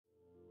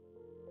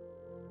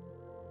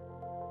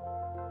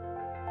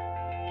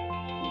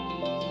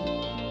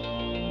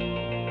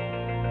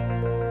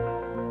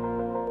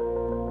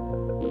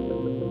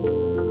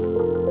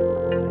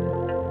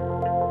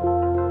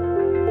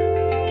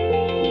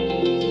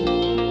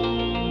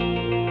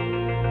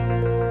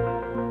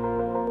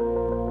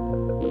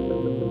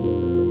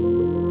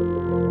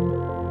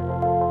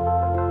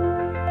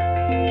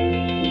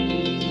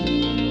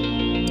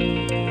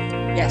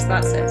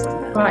that's it, isn't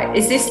it? Right,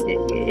 is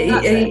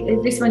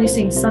this one you're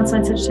seeing, Sun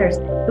sign Sagittarius?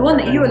 The one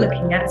that you were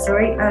looking at,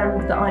 sorry,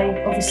 that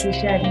I obviously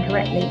shared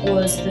incorrectly,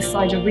 was the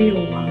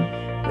sidereal one,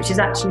 which is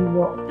actually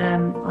what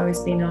I was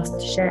being asked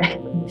to share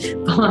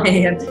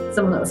by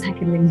someone that was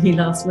heckling me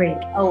last week.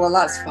 Oh, well,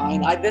 that's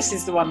fine. This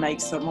is the one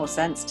makes some more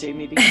sense to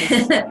me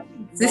because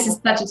this is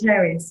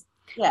Sagittarius.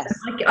 Yes.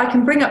 I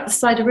can bring up the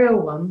sidereal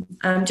one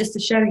just to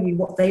show you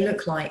what they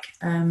look like.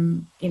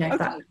 You know, okay,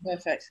 that's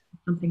perfect.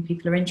 Something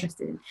people are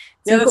interested in.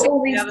 So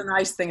the other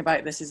nice thing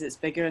about this is it's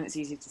bigger and it's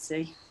easy to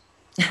see.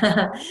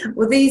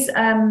 Well, these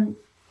are all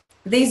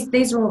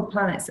the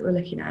planets that we're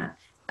looking at,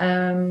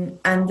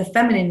 and the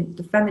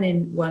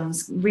feminine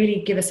ones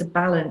really give us a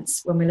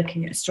balance when we're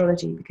looking at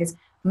astrology, because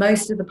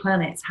most of the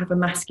planets have a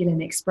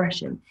masculine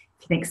expression.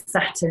 If you think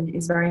Saturn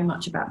is very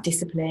much about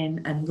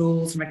discipline and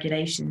rules and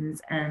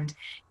regulations and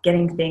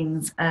getting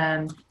things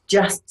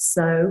just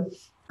so,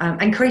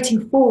 and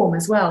creating form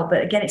as well,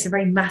 but again, it's a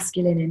very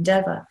masculine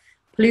endeavor.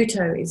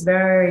 Pluto is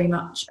very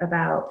much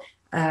about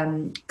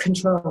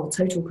control,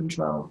 total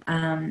control,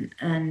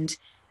 and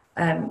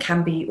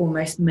can be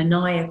almost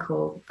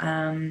maniacal,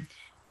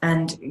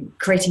 and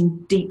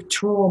creating deep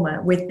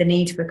trauma with the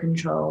need for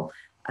control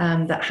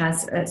that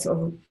has a sort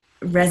of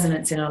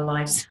resonance in our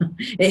lives.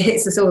 It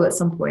hits us all at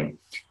some point.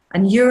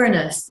 And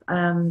Uranus,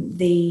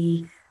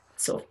 the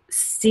sort of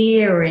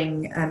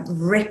searing,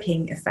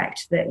 ripping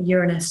effect that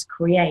Uranus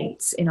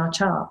creates in our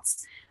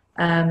charts,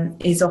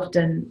 is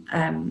often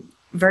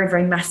very,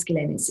 very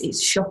masculine.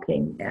 It's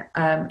shocking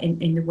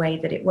in the way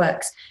that it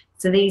works.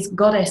 So these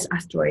goddess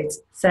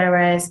asteroids,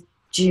 Ceres,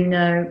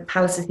 Juno,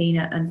 Pallas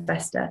Athena, and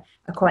Vesta,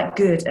 are quite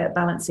good at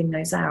balancing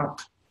those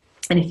out.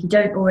 And if you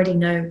don't already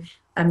know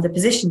the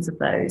positions of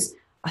those,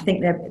 I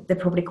think they're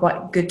probably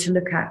quite good to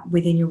look at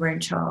within your own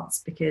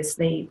charts, because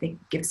they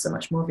give so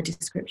much more of a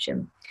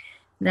description.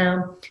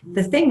 Now,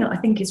 the thing that I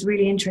think is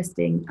really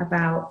interesting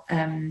about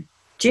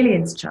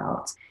Gillian's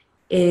chart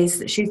is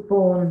that she's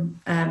born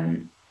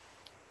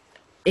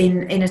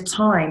in a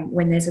time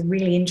when there's a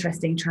really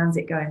interesting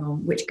transit going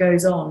on, which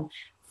goes on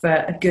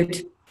for a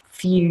good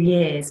few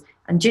years.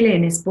 And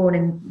Gillian is born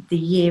in the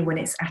year when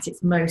it's at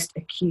its most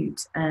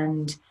acute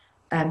and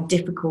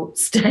difficult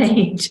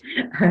stage,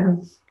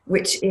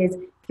 which is,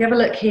 if you have a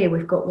look here,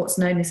 we've got what's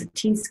known as a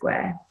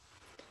T-square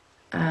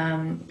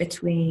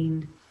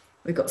between,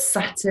 we've got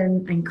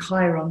Saturn and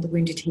Chiron, the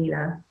wounded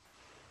healer,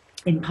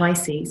 in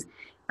Pisces,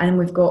 and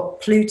we've got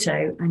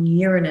Pluto and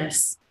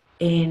Uranus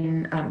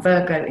in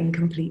Virgo in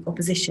complete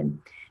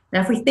opposition.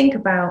 Now, if we think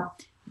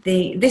about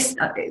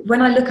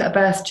when I look at a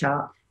birth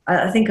chart,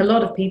 I think a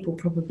lot of people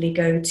probably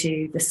go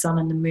to the sun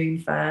and the moon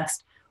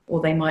first, or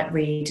they might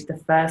read the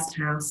first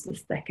house, the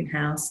second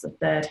house, the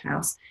third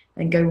house,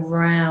 and go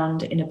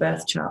round in a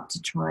birth chart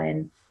to try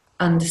and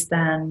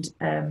understand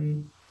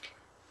in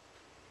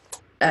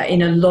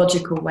a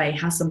logical way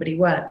how somebody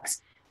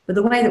works. But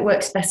the way that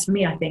works best for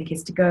me, I think,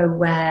 is to go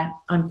where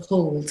I'm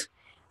pulled.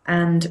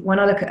 And when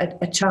I look at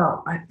a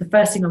chart, the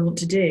first thing I want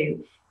to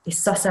do is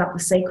suss out the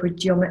sacred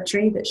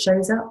geometry that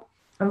shows up.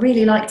 I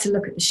really like to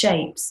look at the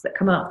shapes that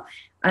come up.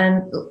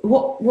 And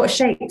what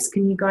shapes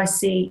can you guys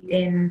see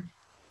in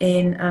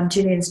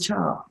Gillian's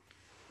chart?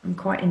 I'm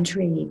quite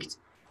intrigued.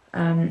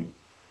 Can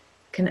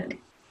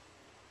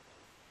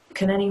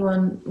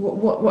anyone?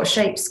 What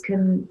shapes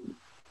can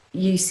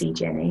you see,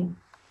 Jenny?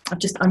 I've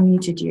just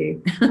unmuted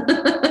you,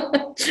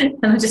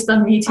 and I just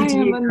unmuted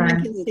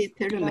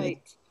you.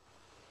 Right.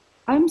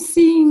 I'm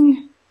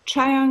seeing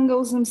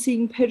triangles. I'm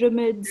seeing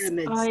pyramids.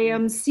 I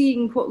am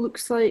seeing what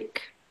looks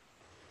like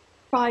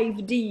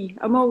 5D.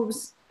 I'm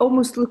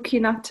almost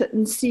looking at it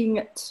and seeing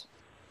it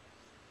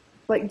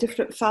like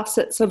different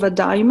facets of a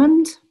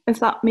diamond, if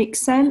that makes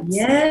sense.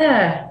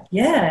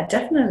 Yeah,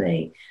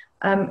 definitely.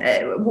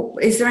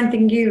 Is there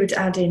anything you would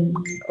add in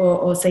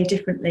or say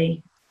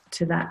differently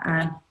to that,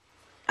 Anne?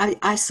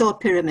 I saw a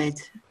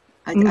pyramid.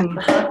 I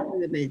saw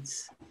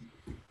pyramids.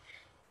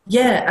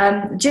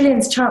 Yeah,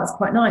 Gillian's chart is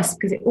quite nice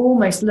because it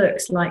almost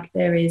looks like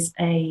there is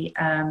a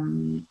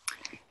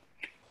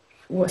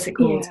what's it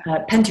called?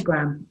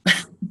 Pentagram.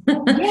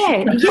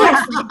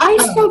 Yes,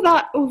 I saw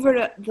that over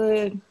at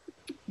the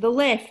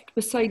left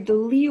beside the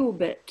Leo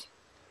bit.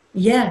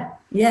 Yeah,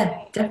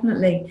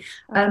 definitely.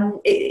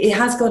 It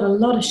has got a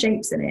lot of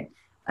shapes in it.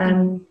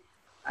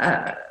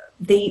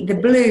 The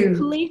blue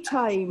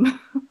playtime.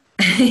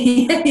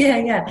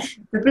 yeah.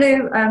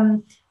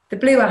 The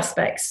blue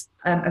aspects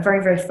are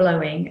very, very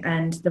flowing,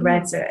 and the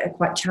reds are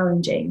quite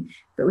challenging.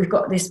 But we've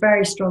got this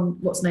very strong,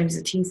 what's known as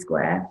a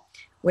T-square,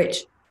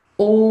 which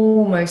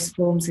almost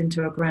forms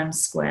into a grand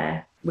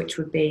square, which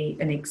would be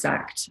an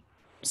exact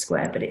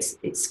square, but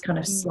it's kind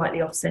of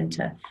slightly off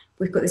center.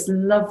 We've got this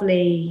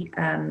lovely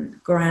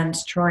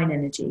grand trine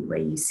energy where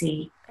you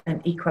see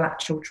an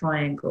equilateral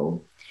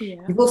triangle. Yeah.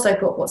 You've also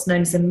got what's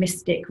known as a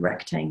mystic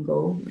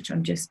rectangle, which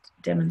I'm just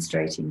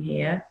demonstrating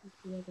here.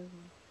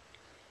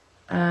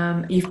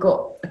 You've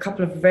got a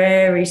couple of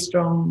very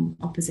strong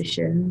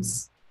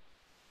oppositions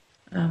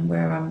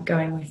where I'm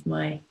going with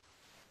my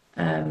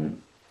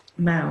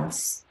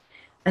mouse.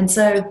 And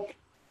so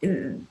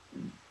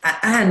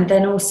and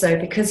then also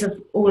because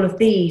of all of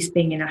these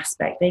being in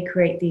aspect, they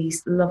create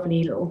these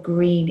lovely little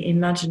green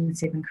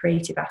imaginative and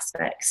creative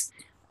aspects,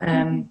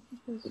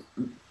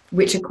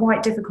 which are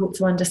quite difficult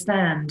to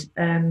understand.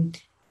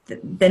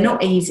 They're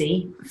not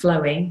easy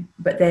flowing,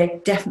 but they're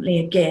definitely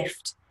a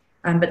gift,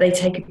 but they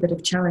take a bit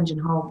of challenge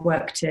and hard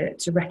work to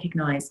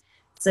recognise.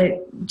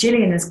 So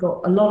Gillian has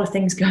got a lot of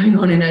things going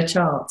on in her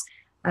chart.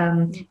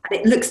 And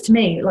it looks to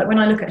me like when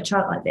I look at a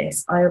chart like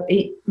this,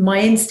 my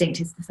instinct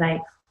is to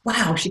say,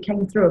 wow, she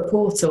came through a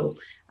portal,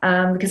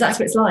 because that's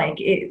what it's like.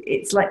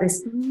 It's like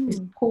this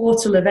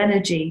portal of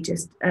energy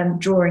just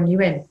drawing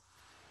you in.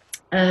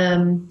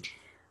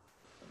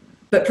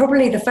 But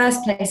probably the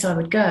first place I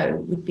would go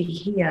would be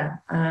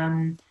here.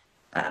 I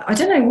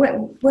don't know,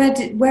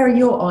 where are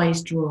your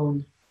eyes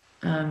drawn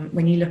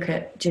when you look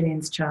at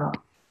Gillian's chart?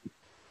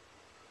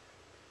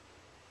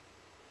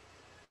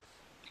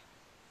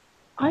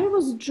 I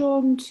was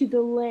drawn to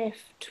the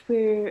left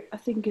where, I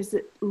think, is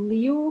it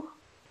Leo?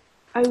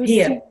 I was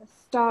seeing a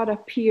star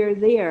appear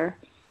there,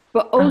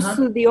 but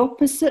also the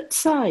opposite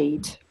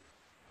side.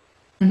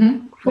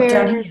 What,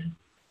 down here?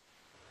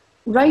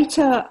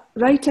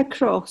 Right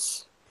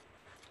across.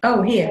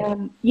 Oh,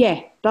 here?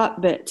 Yeah, that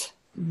bit.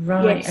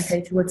 Right, yes.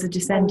 Okay, towards the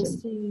descendant. I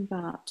was seeing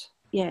that,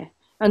 yeah.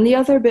 And the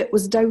other bit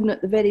was down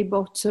at the very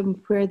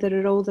bottom where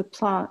there are all the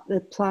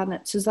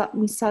planets. Is that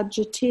in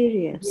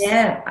Sagittarius?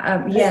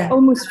 Yeah, yeah. It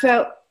almost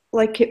felt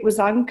like it was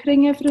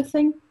anchoring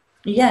everything.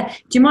 Yeah.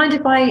 Do you mind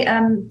if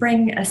I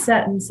bring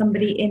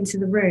somebody into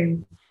the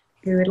room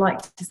who would like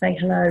to say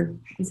hello?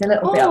 He's a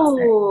little bit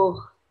upset.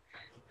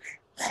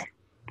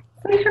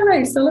 Say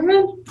hello,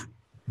 Solomon.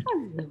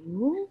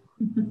 Hello.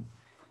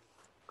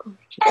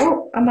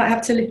 Oh, I might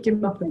have to lift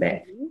him up a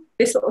bit.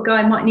 This little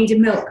guy might need a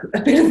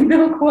bit of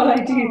milk while I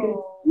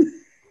do this.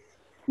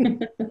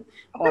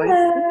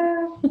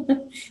 Hello.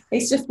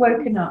 He's just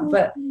woken up,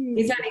 but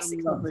he's only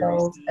 6 months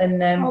old,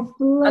 and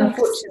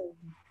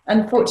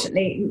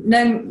unfortunately,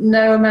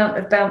 no amount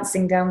of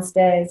bouncing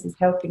downstairs is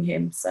helping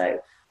him. So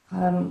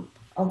I'll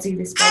do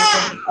this.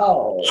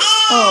 I'll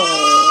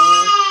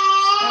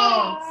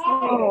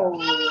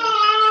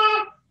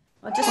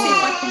just see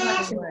if I can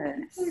match him.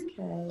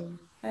 Okay,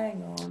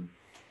 hang on.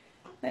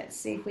 Let's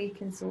see if we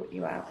can sort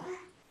you out.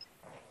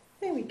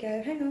 There we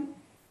go. Hang on.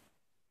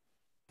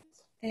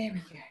 There we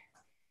go.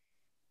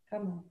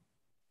 Come on.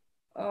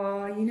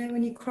 Oh, you know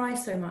when you cry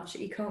so much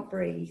that you can't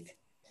breathe.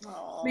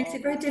 Aww. Makes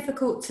it very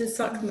difficult to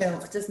suck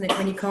milk, doesn't it,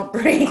 when you can't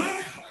breathe?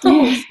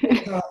 Come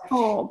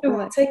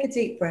on, take a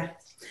deep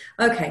breath.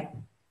 Okay,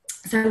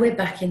 so we're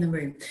back in the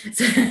room.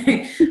 So,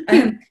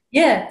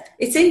 yeah,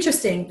 it's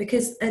interesting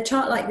because a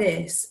chart like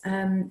this,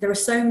 there are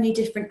so many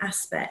different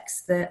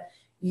aspects that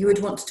you would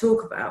want to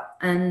talk about.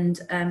 And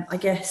I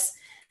guess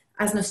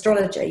as an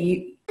astrologer,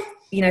 you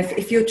know,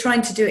 if you're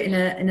trying to do it in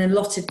a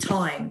allotted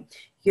time,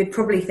 you'd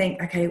probably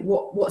think, okay,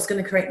 what's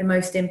going to create the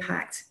most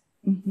impact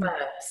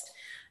first?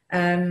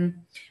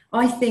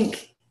 I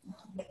think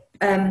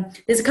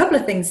there's a couple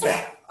of things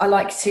that I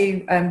like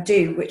to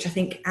do, which I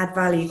think add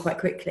value quite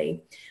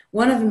quickly.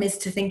 One of them is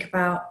to think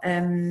about,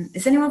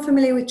 is anyone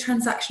familiar with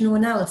transactional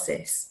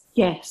analysis?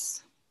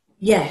 Yes.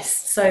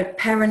 Yes, so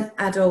parent,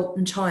 adult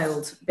and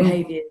child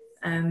behaviours.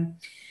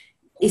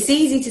 It's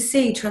easy to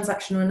see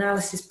transactional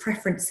analysis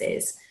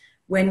preferences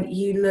when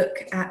you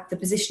look at the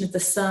position of the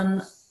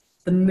sun,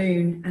 the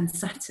moon and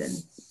Saturn.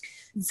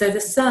 So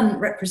the sun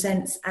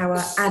represents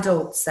our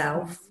adult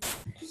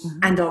self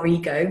and our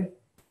ego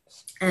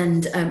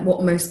and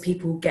what most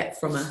people get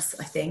from us,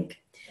 I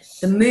think.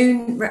 The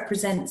moon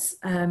represents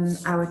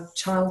our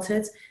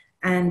childhood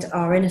and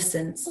our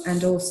innocence,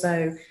 and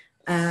also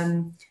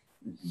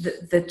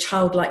the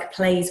childlike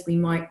plays we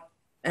might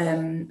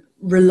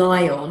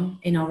rely on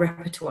in our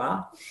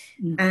repertoire.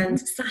 And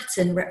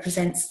Saturn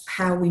represents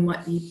how we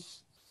might be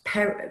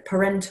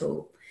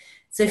parental.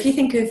 So if you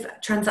think of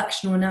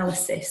transactional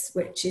analysis,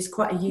 which is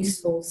quite a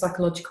useful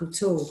psychological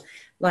tool,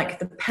 like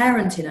the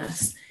parent in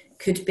us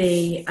could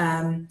be,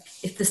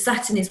 if the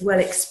Saturn is well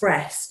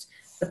expressed,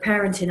 the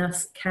parent in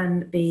us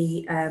can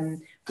be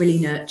really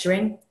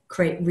nurturing,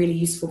 create really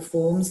useful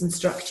forms and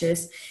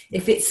structures.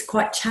 If it's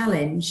quite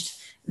challenged,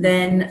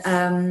 then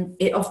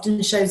it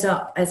often shows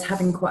up as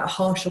having quite a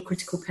harsh or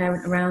critical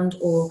parent around,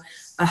 or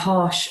a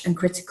harsh and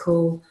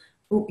critical,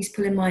 oh, he's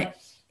pulling my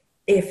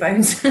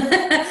earphones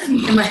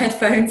and my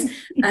headphones.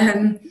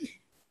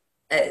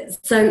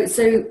 So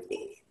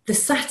the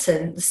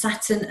Saturn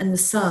and the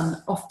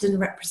Sun often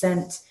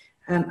represent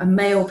a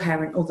male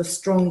parent, or the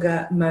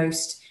stronger,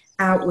 most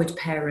outward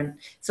parent.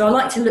 So I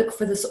like to look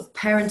for the sort of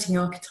parenting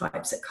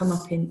archetypes that come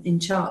up in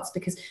charts,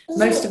 because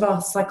most of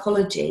our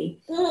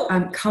psychology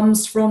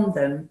comes from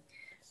them.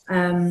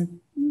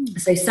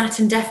 So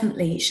Saturn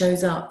definitely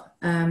shows up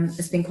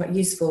as being quite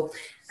useful.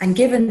 And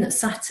given that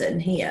Saturn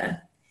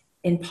here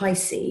in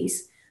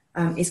Pisces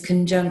is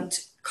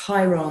conjunct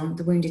Chiron,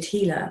 the wounded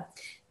healer,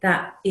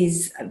 that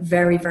is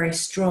very, very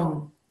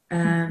strong.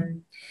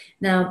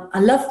 Now, I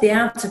love the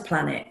outer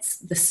planets,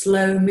 the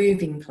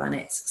slow-moving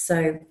planets.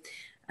 So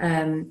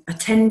I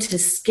tend to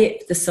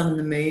skip the Sun,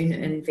 the Moon,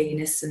 and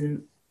Venus,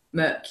 and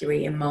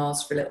Mercury and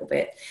Mars for a little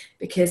bit,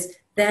 because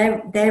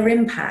their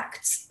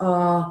impacts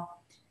are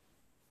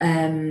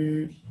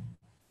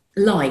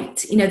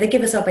light. You know, they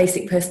give us our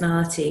basic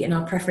personality and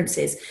our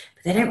preferences,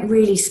 but they don't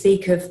really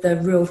speak of the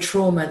real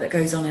trauma that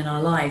goes on in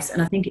our lives.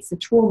 And I think it's the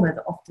trauma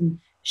that often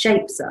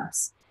shapes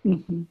us.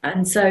 Mm-hmm.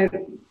 And so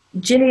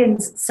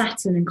Gillian's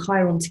Saturn and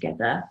Chiron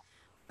together,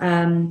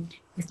 we're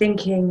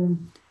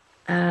thinking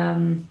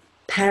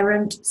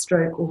parent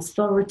stroke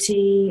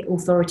authority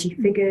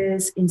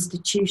figures,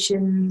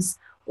 institutions,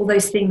 all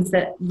those things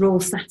that rule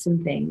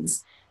Saturn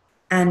things,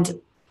 and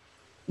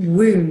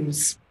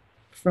wounds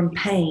from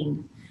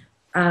pain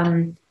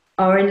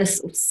are in a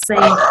sort of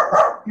same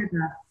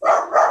together.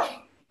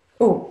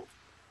 Oh,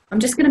 I'm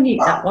just going to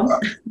mute that one.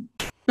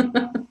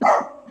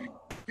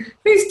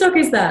 Whose dog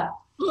is that?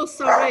 Oh,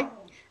 sorry.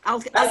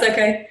 That's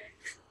okay.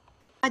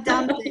 I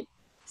damned it.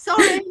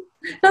 Sorry.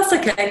 That's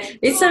okay.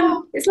 It's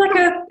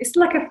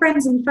like a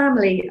friends and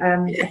family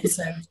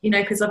episode, you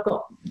know, because I've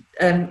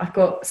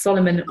got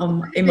Solomon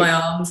in my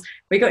arms.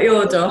 We got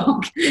your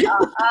dog,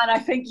 and I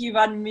think you've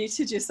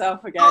unmuted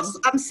yourself again. Oh,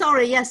 I'm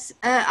sorry. Yes,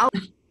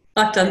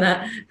 I've done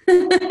that.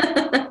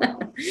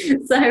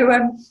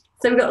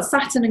 So we've got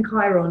Saturn and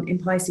Chiron in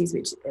Pisces,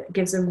 which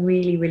gives a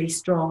really, really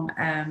strong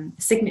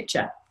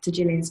signature to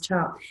Gillian's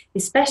chart,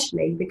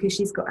 especially because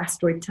she's got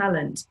asteroid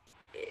talent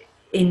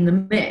in the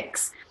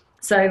mix.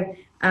 So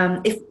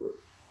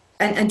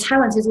and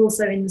talent is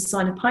also in the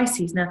sign of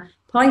Pisces. Now,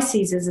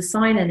 Pisces as a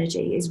sign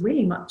energy is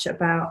really much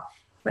about,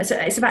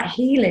 it's about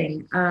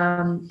healing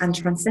and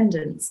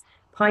transcendence.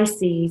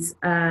 Pisces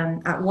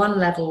at one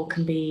level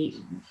can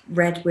be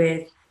read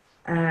with,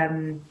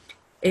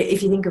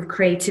 if you think of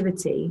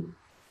creativity,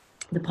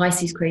 the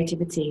Pisces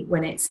creativity,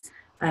 when it's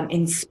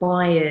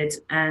inspired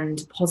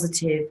and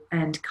positive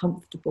and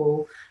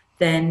comfortable,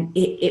 then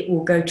it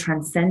will go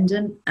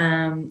transcendent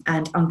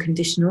and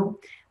unconditional.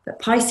 But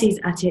Pisces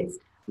at its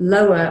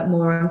lower,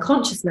 more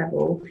unconscious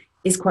level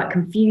is quite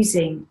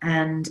confusing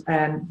and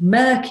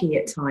murky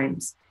at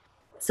times.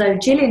 So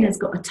Gillian has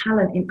got a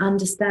talent in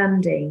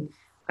understanding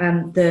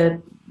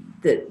the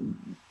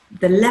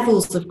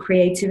levels of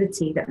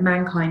creativity that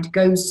mankind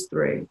goes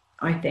through,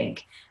 I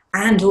think,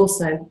 and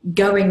also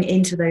going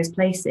into those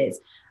places.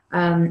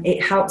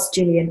 It helps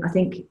Gillian. I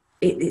think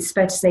it's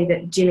fair to say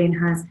that Gillian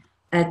has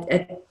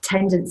a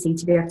tendency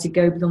to be able to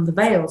go beyond the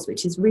veils,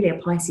 which is really a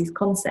Pisces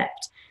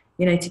concept,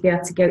 you know, to be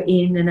able to go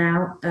in and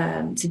out,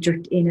 to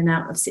drift in and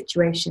out of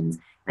situations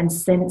and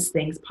sense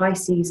things.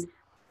 Pisces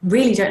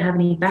really don't have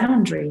any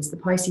boundaries. The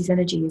Pisces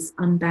energy is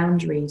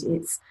unboundaried.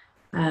 It's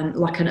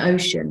like an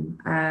ocean,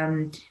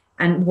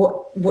 and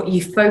what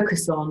you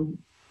focus on,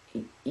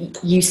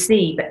 you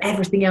see, but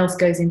everything else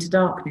goes into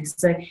darkness.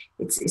 So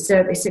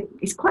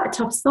it's quite a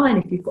tough sign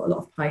if you've got a lot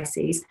of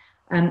Pisces.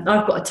 I've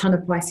got a ton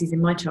of Pisces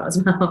in my chart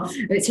as well,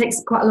 and it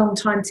takes quite a long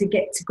time to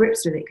get to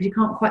grips with it because you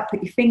can't quite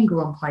put your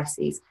finger on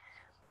Pisces.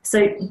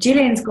 So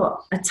Gillian's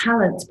got a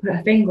talent to put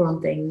her finger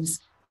on things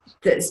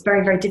that's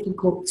very, very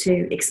difficult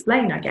to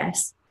explain, I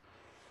guess,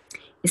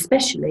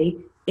 especially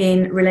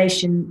in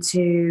relation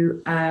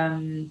to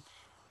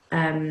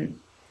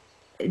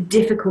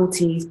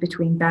difficulties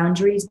between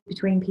boundaries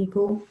between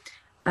people,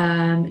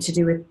 to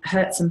do with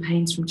hurts and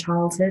pains from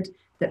childhood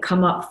that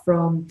come up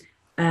from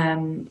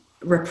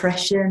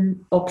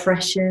repression,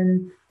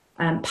 oppression,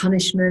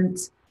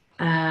 punishment,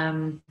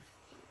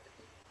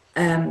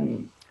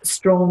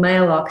 strong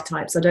male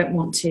archetypes. I don't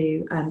want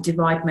to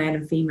divide male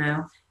and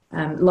female.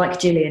 Like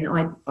Gillian,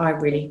 I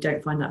really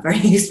don't find that very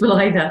useful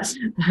either.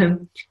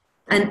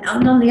 And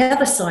on the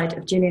other side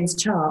of Gillian's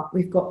chart,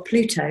 we've got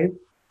Pluto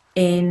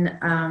in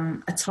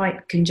a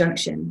tight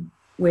conjunction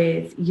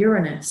with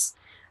Uranus.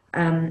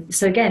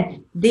 So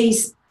again,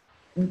 these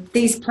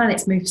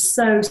planets move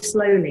so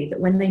slowly that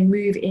when they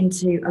move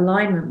into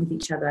alignment with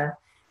each other,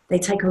 they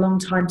take a long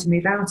time to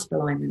move out of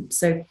alignment.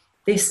 So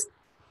this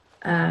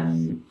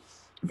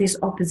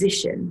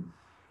opposition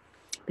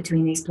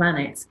between these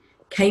planets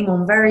came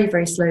on very,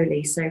 very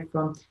slowly. So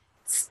from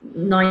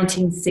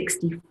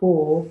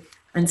 1964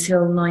 until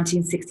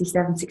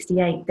 1967,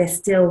 68, they're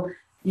still,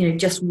 you know,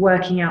 just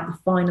working out the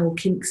final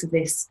kinks of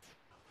this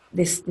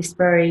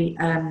very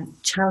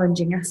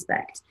challenging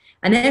aspect.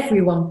 And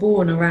everyone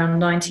born around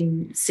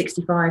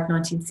 1965,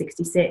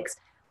 1966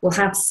 will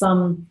have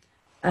some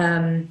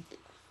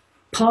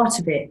part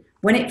of it.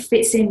 When it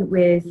fits in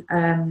with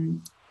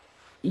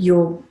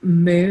your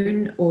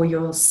moon or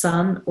your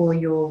sun or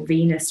your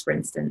Venus, for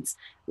instance,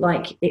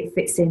 like it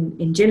fits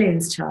in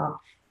Gillian's chart.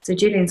 So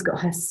Gillian's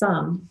got her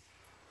sun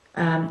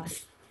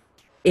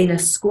in a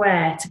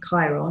square to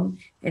Chiron,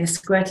 in a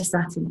square to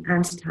Saturn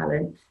and to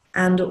talent,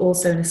 and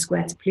also in a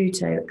square to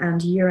Pluto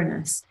and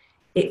Uranus.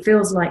 It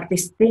feels like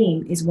this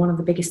theme is one of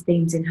the biggest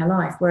themes in her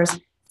life. Whereas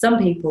some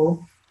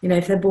people, you know,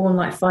 if they're born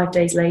like 5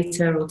 days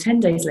later or 10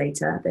 days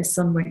later, their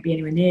sun won't be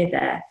anywhere near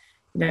there.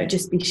 You know, it'd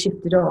just be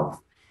shifted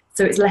off.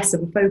 So it's less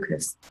of a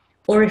focus.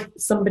 Or if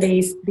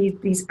somebody's,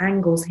 these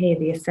angles here,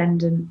 the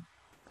ascendant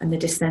and the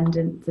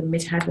descendant, the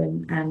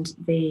midheaven and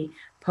the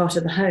part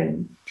of the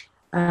home,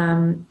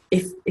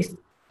 if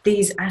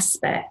these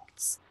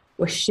aspects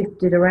were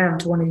shifted around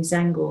to one of these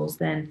angles,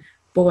 then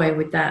boy,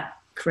 would that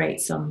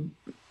create some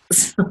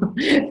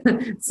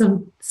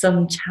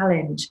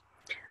challenge.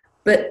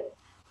 But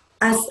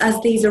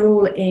as these are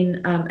all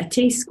in a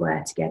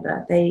T-square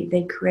together,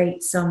 they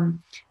create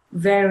some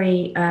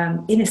very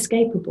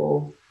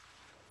inescapable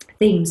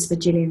themes for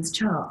Gillian's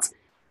chart.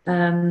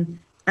 And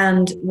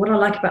what I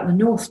like about the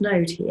North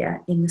Node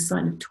here in the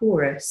sign of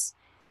Taurus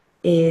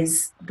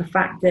is the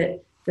fact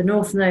that the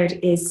North Node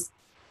is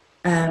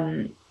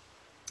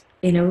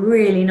in a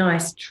really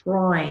nice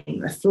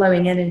trine, a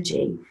flowing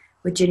energy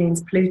with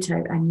Gillian's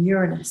Pluto and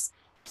Uranus.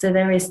 So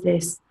there is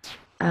this,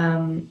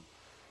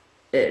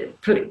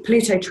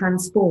 Pluto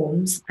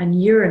transforms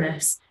and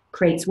Uranus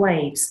creates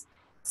waves.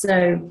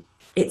 So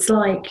it's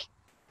like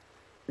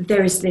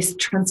there is this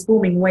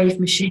transforming wave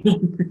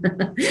machine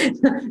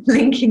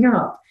linking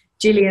up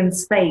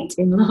Gillian's fate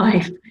in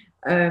life,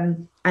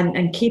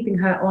 and keeping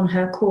her on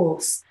her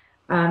course.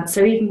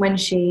 So even when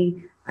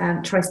she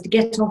tries to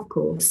get off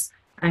course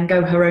and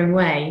go her own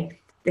way,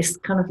 this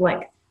kind of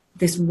like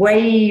this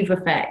wave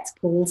effect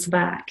pulls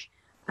back,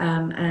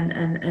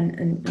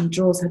 and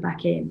draws her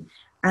back in.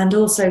 And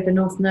also the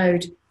North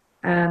Node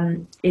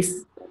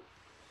is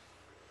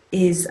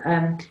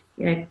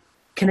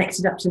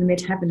connected up to the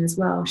midheaven as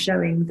well,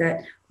 showing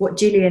that what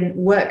Gillian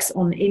works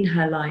on in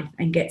her life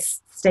and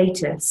gets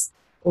status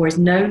or is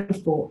known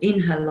for in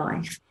her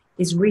life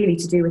is really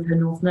to do with her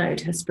North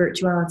Node, her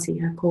spirituality,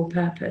 her core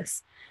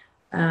purpose.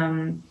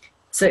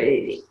 So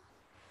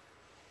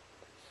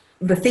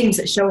the themes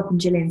that show up in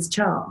Gillian's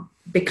chart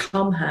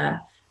become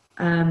her,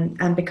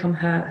 and become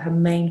her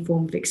main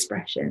form of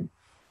expression.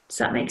 Does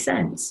that make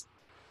sense?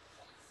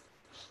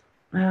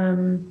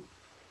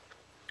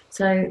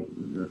 So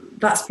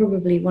that's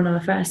probably one of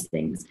the first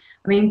things.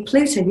 I mean,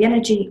 Pluto, the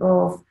energy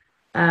of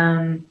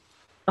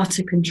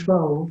utter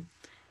control,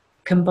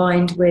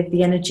 combined with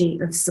the energy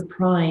of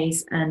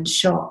surprise and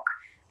shock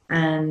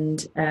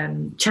and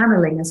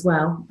channeling as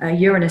well.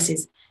 Uranus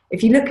is,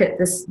 if you look at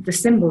this, the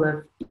symbol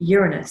of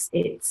Uranus,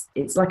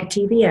 it's like a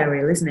TV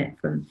aerial, isn't it,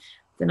 from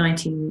the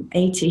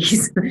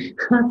 1980s?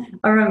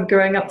 I remember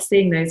growing up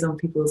seeing those on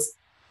people's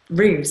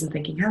roofs and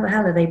thinking, how the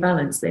hell are they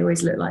balanced? They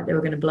always looked like they were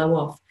going to blow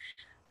off.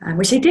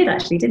 Which they did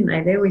actually, didn't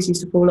they? They always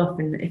used to fall off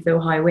if there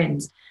were high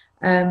winds.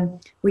 Well,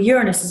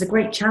 Uranus is a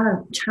great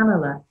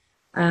channeler.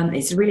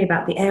 It's really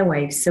about the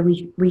airwaves. So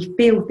we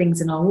feel things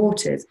in our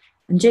waters,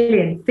 and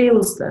Gillian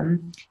feels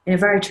them in a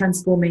very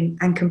transforming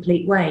and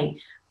complete way,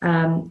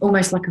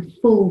 almost like a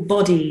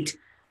full-bodied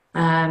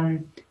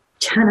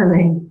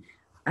channeling,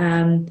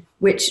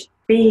 which,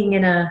 being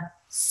in a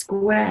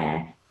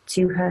square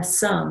to her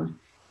sun,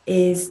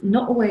 is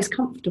not always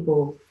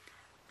comfortable.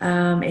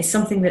 It's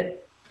something that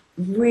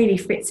really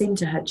fits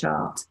into her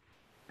chart,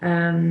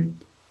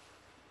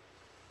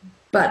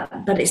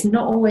 but it's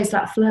not always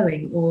that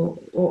flowing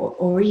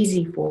or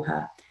easy for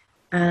her,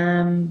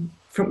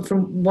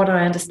 from what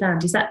I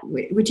understand.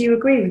 Would you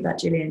agree with that,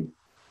 Gillian?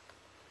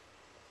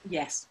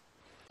 Yes.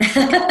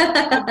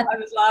 I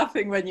was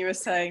laughing when you were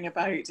saying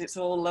about it's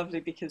all lovely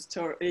because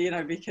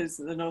because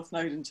the North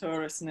Node in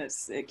Taurus, and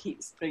it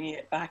keeps bringing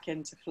it back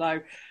into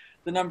flow.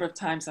 The number of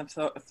times I've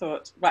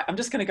thought, right, I'm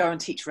just going to go and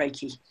teach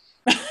Reiki.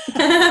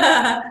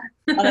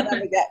 And I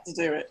never get to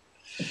do it.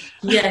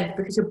 Yeah,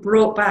 because you're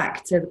brought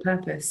back to the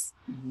purpose.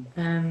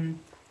 Mm-hmm.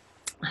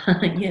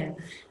 Yeah,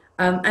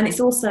 and it's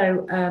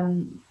also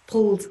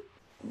pulled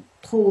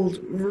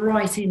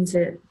right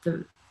into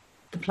the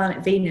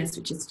planet Venus,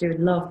 which is to do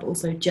with love, but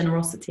also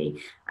generosity,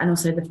 and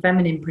also the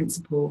feminine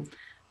principle,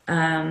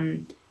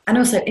 and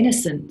also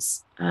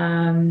innocence,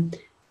 and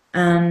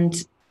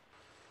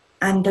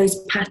those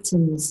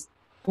patterns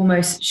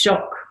almost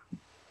shock.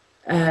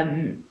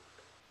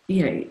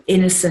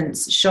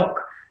 Innocence,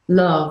 shock,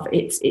 love.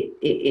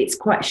 It's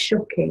quite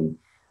shocking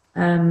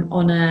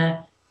on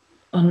a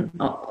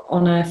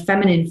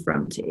feminine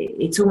front.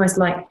 It's almost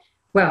like,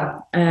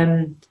 well,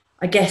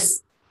 I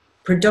guess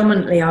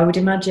predominantly I would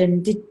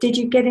imagine. Did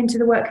you get into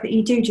the work that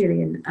you do,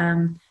 Gillian?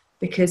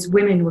 Because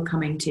women were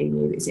coming to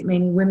you. Is it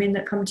mainly women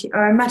that come to you?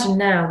 I imagine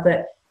now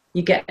that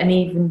you get an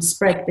even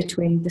spread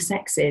between the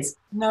sexes.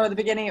 No, at the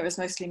beginning it was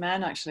mostly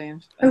men, actually.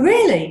 Oh,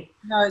 really?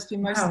 No, it's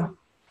been mostly. Wow.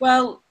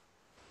 Well,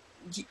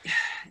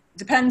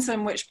 depends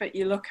on which bit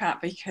you look at,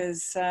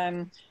 because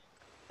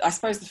I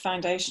suppose the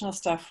foundational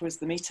stuff was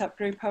the meetup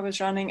group I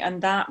was running,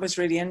 and that was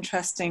really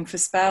interesting. For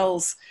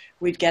spells,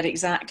 we'd get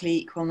exactly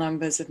equal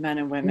numbers of men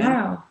and women.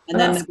 Wow. And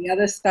then there'd be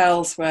other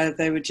spells where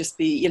they would just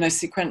be,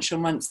 sequential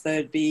months,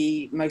 there'd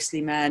be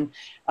mostly men.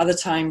 Other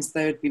times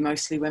there would be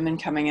mostly women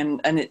coming in,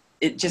 and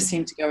it just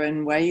seemed to go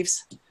in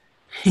waves.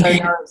 So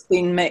no, it's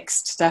been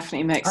mixed,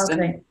 definitely mixed.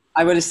 Okay. And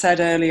I would have said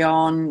early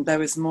on there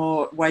was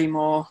way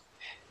more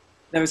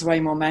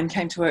men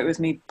came to work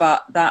with me,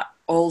 but that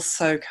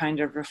also kind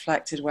of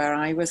reflected where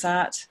I was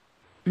at.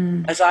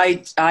 As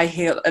I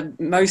heal,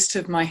 most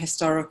of my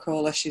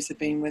historical issues have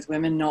been with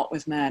women, not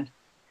with men.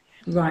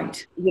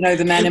 Right.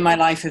 The men in my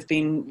life have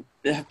been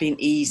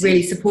easy,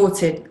 really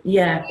supported.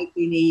 Yeah, they've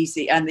been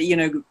easy, and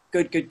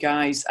good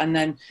guys. And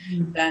then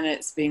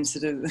it's been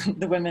sort of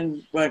the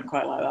women weren't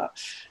quite like that.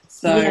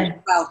 So, Yeah.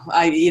 well,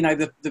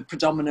 the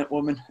predominant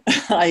woman,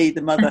 i.e.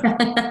 the mother.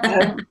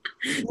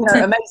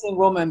 Amazing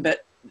woman,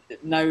 but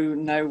no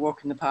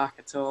walk in the park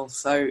at all.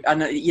 So,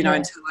 and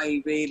until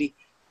I really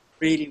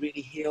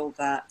healed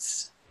that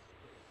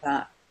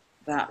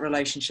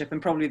relationship,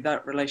 and probably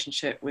that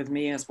relationship with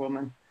me as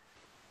woman,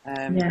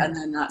 and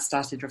then that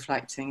started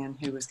reflecting in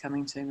who was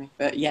coming to me.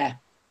 But yeah,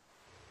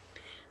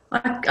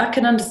 I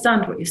can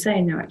understand what you're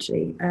saying there,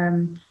 actually.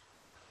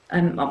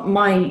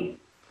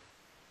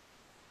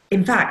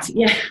 In fact,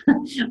 yeah,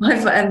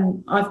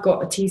 I've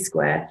got a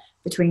T-square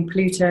between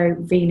Pluto,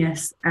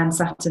 Venus, and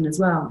Saturn as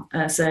well.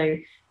 So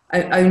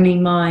only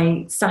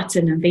my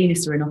Saturn and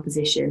Venus are in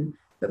opposition,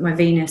 but my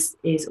Venus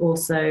is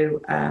also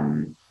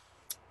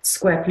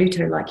square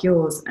Pluto like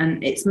yours,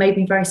 and it's made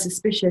me very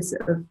suspicious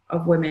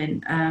of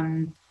women,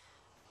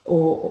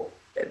 or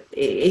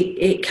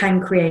it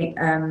can create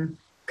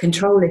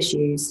control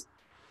issues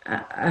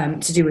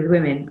to do with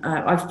women.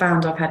 I've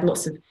found I've had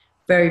lots of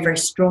very, very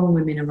strong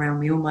women around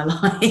me all my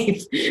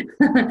life.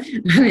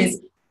 And it's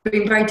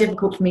been very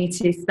difficult for me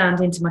to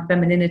stand into my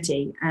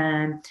femininity.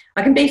 And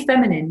I can be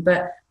feminine,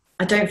 but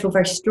I don't feel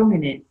very strong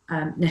in it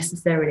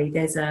necessarily.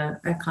 There's a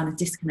kind of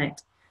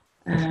disconnect.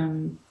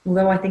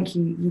 Although I think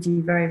you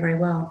do very, very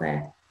well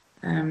there.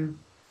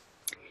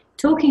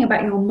 Talking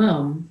about your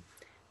mum,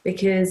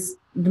 because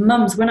the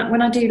mums,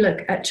 when I do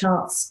look at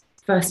charts,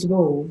 first of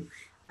all,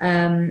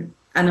 and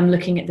I'm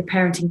looking at the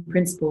parenting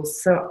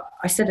principles. So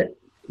I said it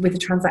with the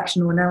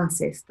transactional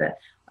analysis that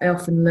I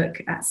often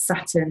look at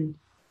Saturn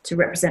to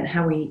represent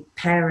how we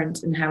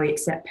parent and how we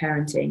accept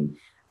parenting,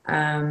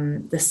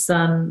 the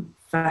sun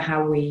for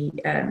how we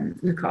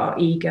look at our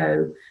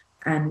ego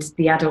and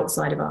the adult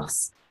side of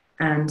us,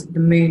 and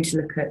the moon to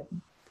look at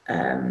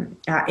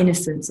our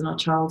innocence and our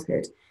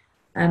childhood.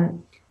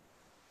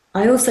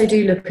 I also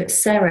do look at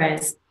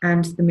Ceres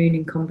and the moon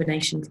in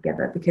combination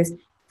together, because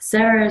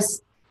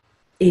Ceres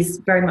is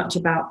very much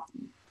about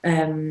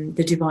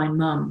the divine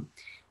mum.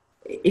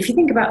 If you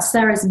think about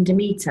Ceres and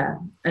Demeter,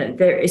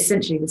 they're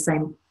essentially the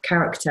same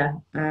character,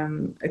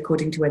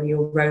 according to whether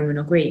you're Roman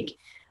or Greek.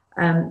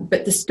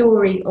 But the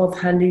story of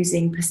her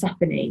losing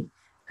Persephone,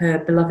 her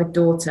beloved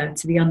daughter,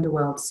 to the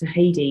underworld, to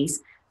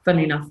Hades,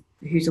 funnily enough,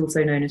 who's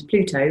also known as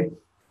Pluto,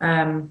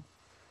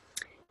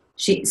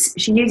 she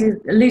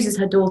loses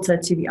her daughter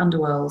to the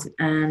underworld,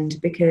 and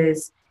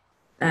because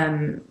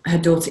her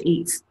daughter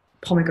eats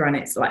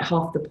pomegranates, like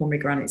half the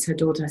pomegranates, her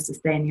daughter has to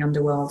stay in the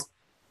underworld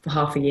for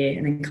half a year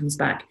and then comes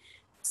back.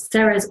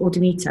 Ceres, or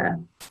Demeter,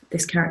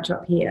 this character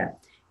up here,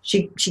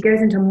 she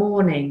goes into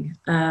mourning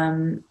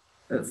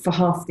for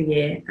half the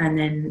year, and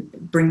then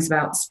brings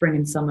about spring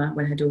and summer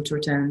when her daughter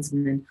returns,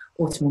 and then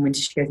autumn and winter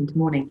she goes into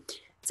mourning.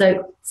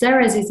 So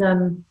Ceres is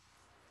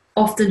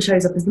often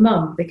shows up as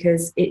mum,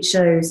 because it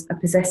shows a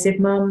possessive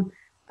mum.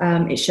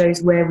 It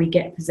shows where we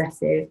get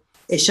possessive.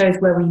 It shows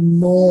where we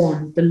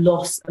mourn the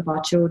loss of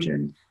our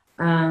children.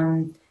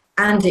 And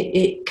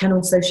it can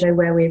also show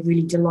where we're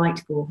really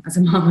delightful as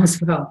a mum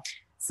as well.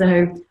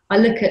 So I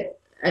look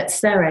at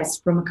Ceres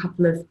from a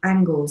couple of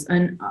angles,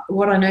 and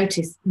what I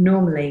notice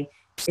normally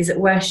is that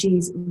where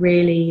she's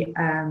really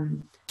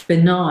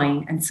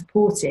benign and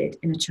supported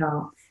in a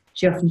chart,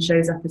 she often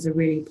shows up as a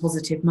really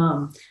positive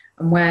mum.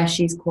 And where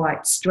she's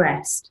quite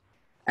stressed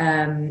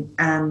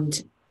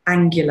and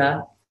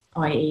angular,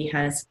 i.e.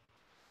 has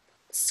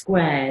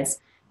squares,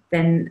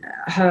 then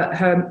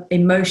her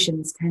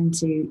emotions tend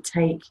to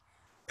take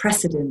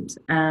precedent,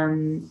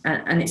 and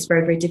it's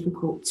very, very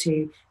difficult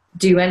to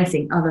do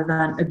anything other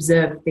than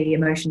observe the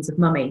emotions of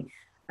mummy.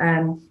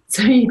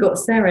 So you've got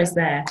Ceres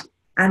there,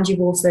 and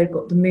you've also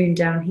got the moon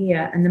down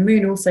here, and the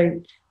moon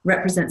also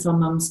represents our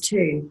mums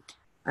too.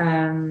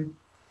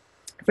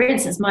 For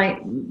instance, my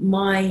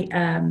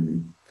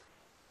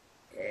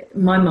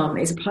mum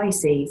is a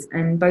Pisces,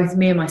 and both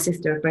me and my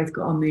sister have both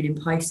got our moon in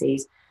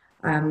Pisces,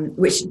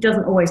 which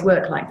doesn't always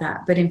work like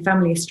that. But in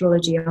family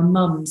astrology, our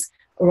mums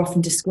are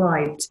often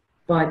described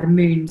by the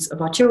moons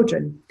of our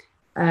children.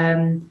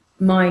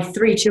 My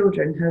three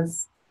children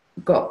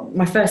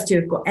my first two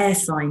have got air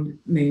sign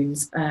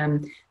moons,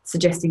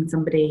 suggesting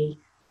somebody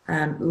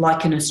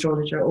like an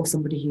astrologer, or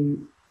somebody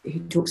who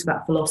talks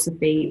about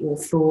philosophy or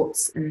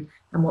thoughts and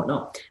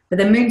whatnot. But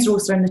their moons are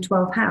also in the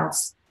 12th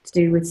house, to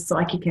do with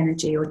psychic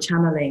energy or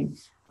channeling.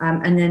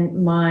 And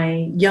then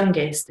my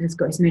youngest has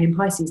got his moon in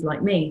Pisces,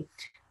 like me.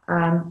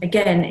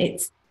 Again,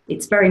 it's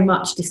very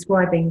much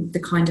describing the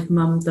kind of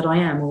mum that I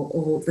am,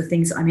 or the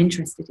things that I'm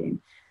interested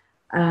in.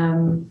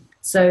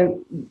 So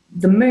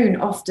the moon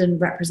often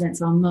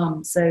represents our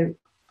mum, so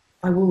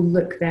I will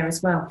look there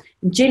as well.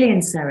 And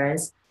Gillian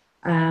Ceres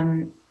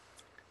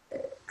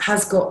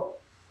has got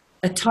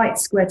a tight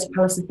square to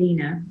Pallas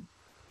Athena,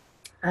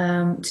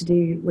 to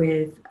do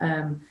with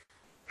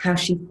how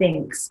she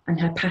thinks and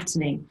her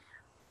patterning.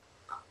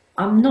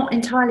 I'm not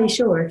entirely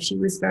sure if she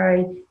was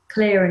very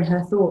clear in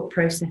her thought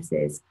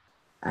processes,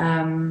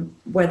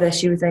 whether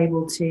she was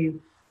able to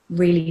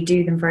really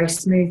do them very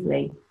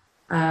smoothly.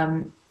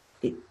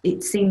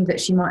 It seemed that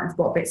she might have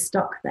got a bit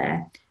stuck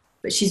there,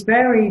 but she's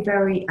very,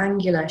 very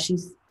angular.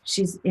 She's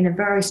she's in a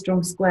very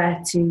strong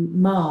square to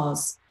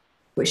Mars,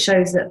 which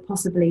shows that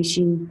possibly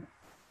she,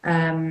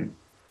 I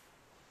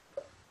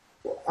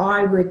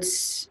would,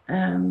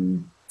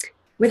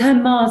 with her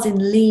Mars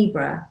in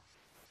Libra,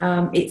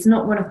 it's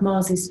not one of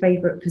Mars's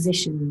favourite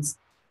positions.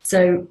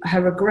 So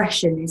her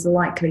aggression is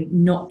likely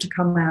not to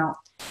come out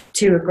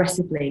too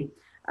aggressively.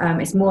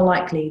 It's more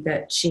likely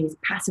that she's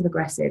passive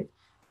aggressive.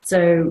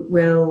 So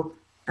will,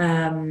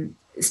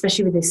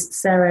 especially with this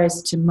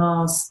Ceres to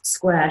Mars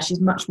square, she's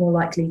much more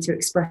likely to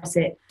express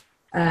it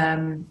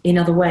in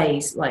other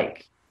ways,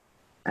 like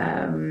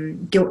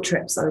guilt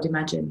trips, I would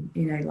imagine,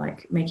 you know,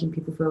 like making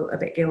people feel a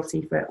bit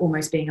guilty for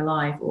almost being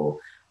alive or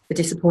for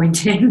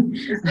disappointing.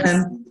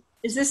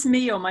 Is this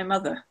me or my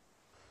mother?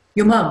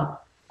 Your mum?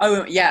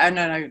 Oh, yeah,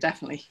 no,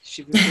 definitely.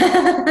 She was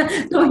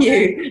Not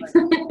you.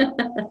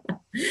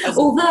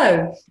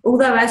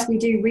 Although, as we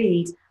do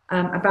read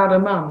about our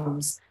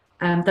mums,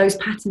 those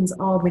patterns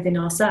are within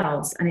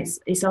ourselves, and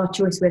it's our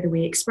choice whether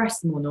we express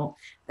them or not.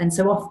 And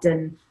so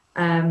often,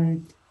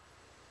 in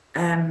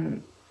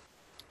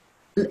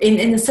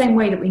the same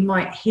way that we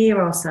might hear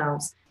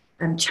ourselves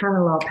and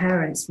channel our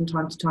parents from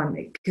time to time,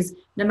 because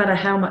no matter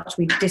how much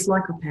we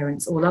dislike our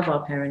parents or love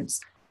our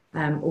parents,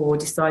 or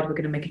decide we're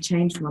going to make a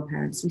change from our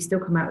parents, we still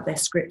come out with their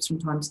scripts from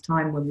time to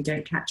time when we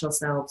don't catch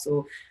ourselves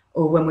or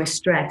when we're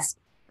stressed.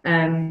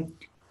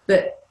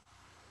 But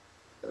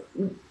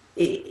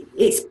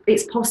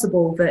it's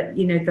possible that,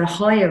 you know, the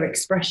higher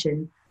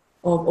expression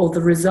of, or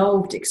the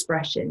resolved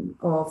expression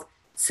of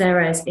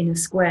Ceres in a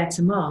square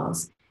to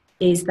Mars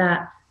is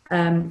that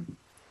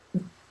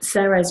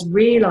Ceres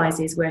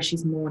realizes where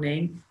she's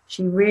mourning,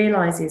 she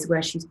realizes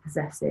where she's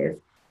possessive,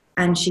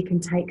 and she can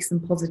take some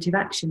positive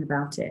action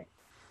about it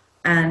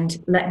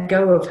and let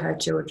go of her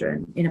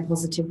children in a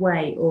positive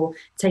way, or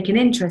take an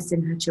interest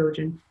in her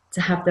children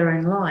to have their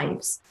own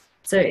lives.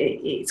 So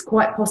it's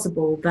quite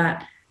possible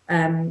that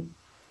the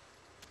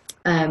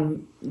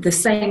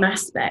same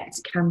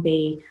aspect can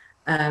be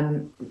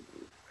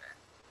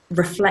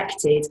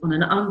reflected on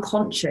an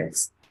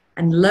unconscious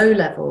and low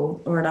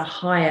level, or at a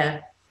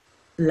higher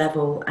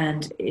level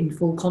and in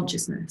full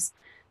consciousness.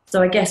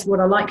 So I guess what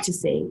I like to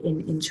see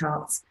in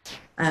charts,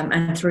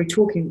 and through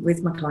talking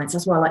with my clients,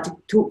 that's why I like to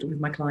talk with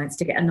my clients,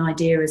 to get an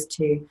idea as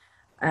to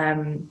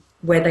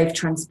where they've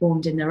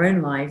transformed in their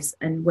own lives,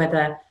 and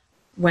whether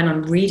when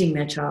I'm reading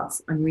their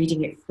charts, I'm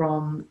reading it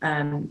from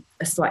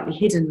a slightly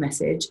hidden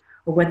message,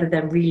 or whether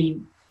they're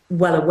really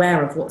well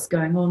aware of what's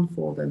going on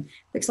for them.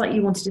 Looks like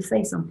you wanted to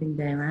say something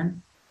there,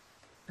 Anne.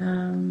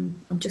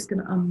 I'm just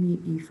going to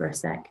unmute you for a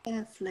sec.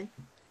 Carefully.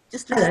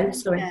 Just hello,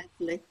 sorry.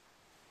 Carefully.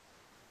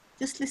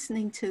 Just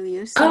listening to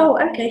you. Sorry. Oh,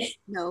 okay.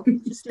 No,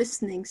 just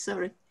listening,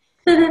 sorry.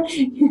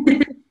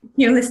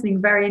 You're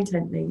listening very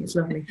intently, it's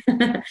lovely.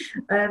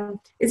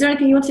 Is there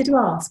anything you wanted to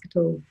ask at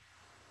all?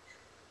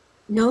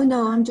 No,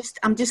 I'm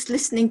just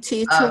listening to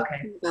you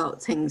talking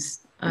about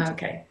things.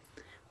 Okay.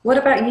 What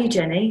about you,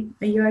 Jenny?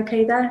 Are you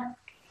okay there?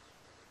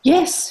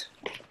 Yes,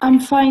 I'm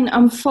fine.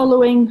 I'm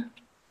following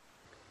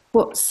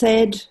what's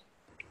said.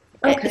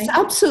 Okay. It's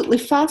absolutely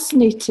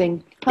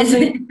fascinating.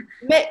 Having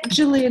met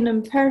Gillian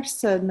in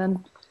person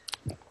and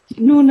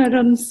known her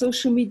on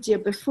social media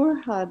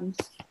beforehand.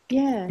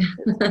 Yeah,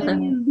 it's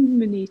very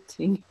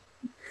illuminating.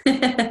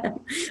 I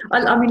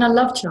mean, I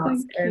love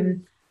charts.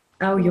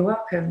 Oh, you're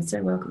welcome.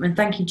 So welcome. And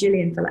thank you,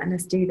 Gillian, for letting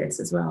us do this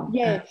as well.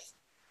 Yes.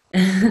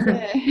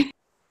 Yeah.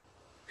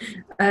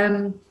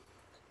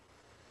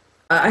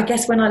 I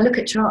guess when I look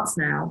at charts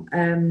now,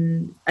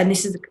 and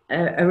this is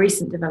a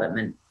recent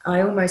development,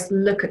 I almost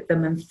look at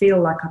them and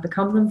feel like I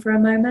become them for a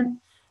moment.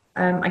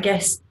 I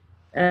guess,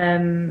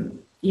 you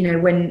know,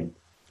 when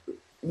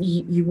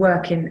you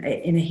work in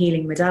a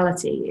healing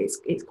modality,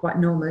 it's quite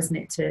normal, isn't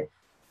it, to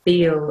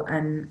feel,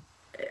 and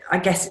I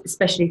guess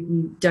especially if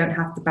you don't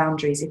have the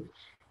boundaries. If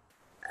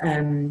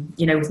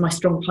you know, with my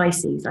strong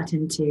Pisces, I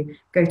tend to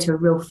go to a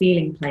real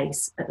feeling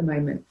place at the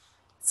moment.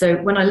 So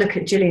when I look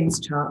at Gillian's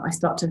chart, I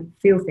start to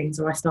feel things,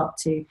 or I start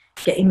to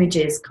get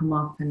images come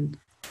up and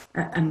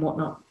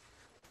whatnot,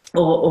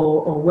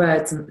 or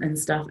words and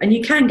stuff. And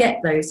you can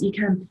get those. You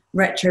can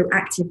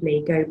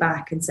retroactively go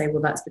back and say,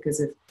 well, that's because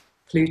of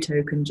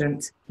Pluto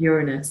conjunct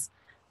Uranus.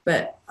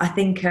 But I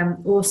think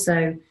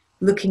also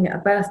looking at a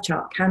birth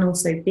chart can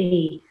also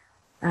be,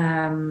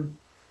 well,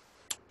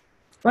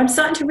 I'm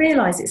starting to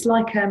realise it's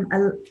like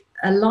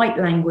a light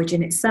language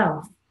in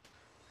itself.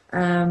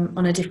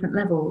 On a different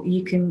level,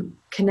 you can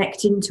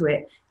connect into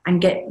it and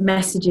get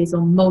messages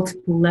on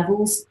multiple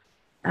levels,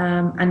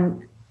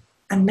 and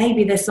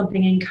maybe there's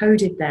something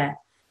encoded there.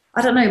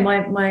 I don't know.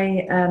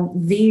 My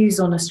views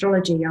on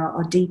astrology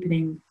are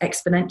deepening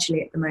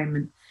exponentially at the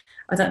moment.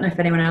 I don't know if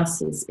anyone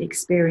else is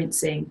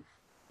experiencing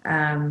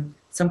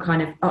some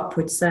kind of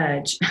upward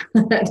surge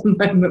at the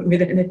moment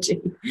with energy.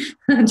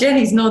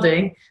 Jenny's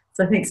nodding,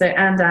 so I think so,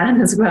 and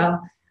Anne as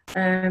well.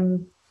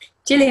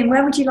 Gillian,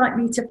 where would you like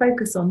me to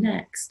focus on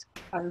next?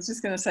 I was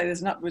just going to say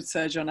there's an upward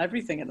surge on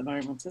everything at the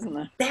moment, isn't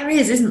there? There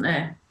is, isn't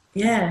there?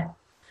 Yeah.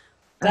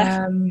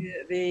 Definitely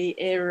the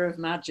era of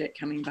magic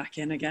coming back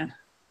in again.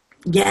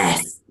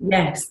 Yes.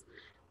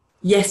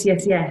 Yes.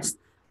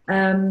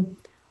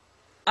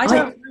 I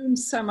don't know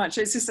so much.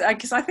 It's just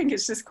because I think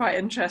it's just quite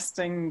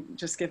interesting,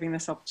 just giving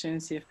this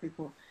opportunity if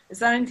people. Is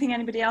there anything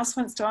anybody else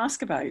wants to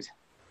ask about?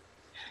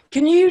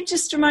 Can you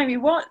just remind me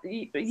what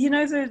you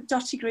know the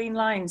dotty green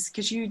lines?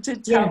 Because you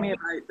did tell me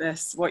about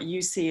this. What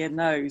you see in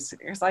those?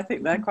 Because I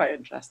think they're quite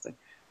interesting.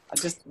 I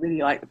just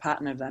really like the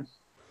pattern of them.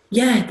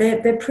 Yeah,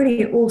 they're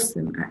pretty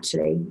awesome,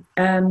 actually.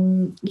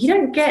 You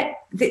don't get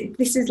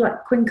this is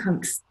like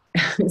quincunx.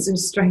 It's a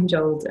strange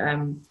old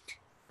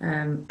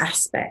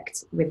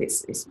aspect with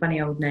its funny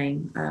old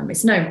name.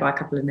 It's known by a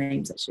couple of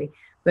names actually,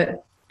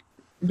 but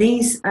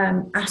these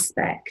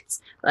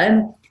aspects.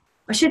 I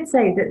should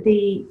say that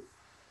the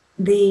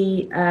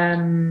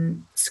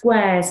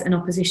squares and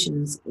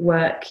oppositions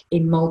work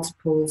in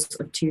multiples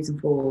of 2s and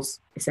 4s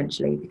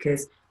essentially,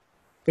 because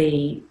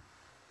the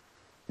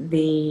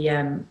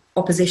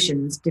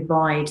oppositions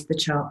divide the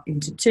chart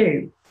into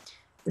 2.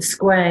 The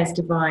squares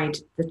divide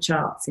the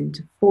charts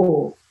into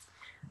 4.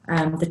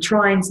 The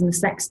trines and the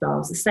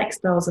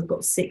sextiles have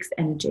got 6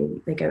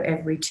 energy. They go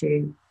every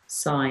 2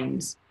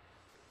 signs.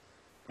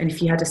 And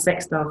if you had a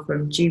sextile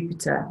from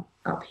Jupiter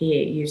up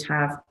here, you'd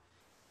have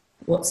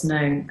what's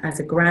known as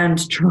a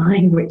grand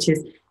trine, which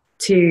is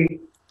two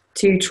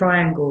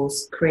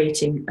triangles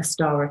creating a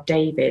Star of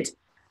David.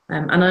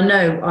 And I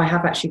know I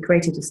have actually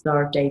created a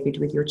Star of David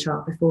with your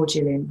chart before,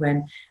 Gillian,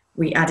 when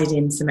we added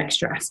in some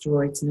extra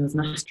asteroids, and there was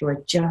an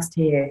asteroid just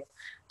here,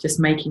 just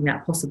making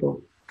that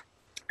possible.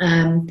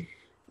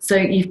 So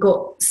you've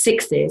got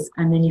 6s,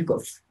 and then you've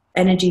got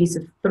energies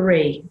of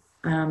 3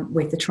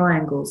 with the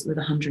triangles with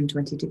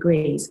 120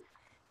 degrees.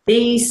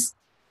 These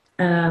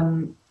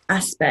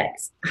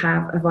aspects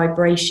have a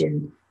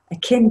vibration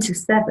akin to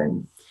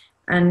 7.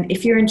 And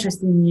if you're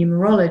interested in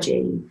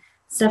numerology,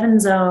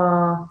 7s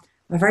are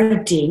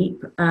very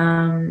deep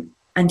and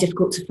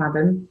difficult to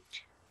fathom.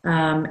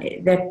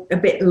 They're a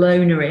bit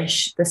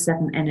lonerish, the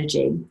 7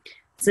 energy.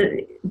 So,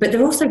 but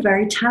they're also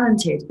very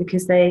talented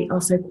because they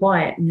are so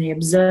quiet and they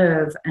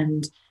observe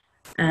and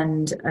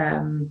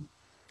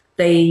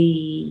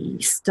they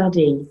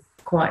study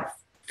quite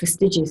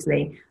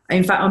fastidiously.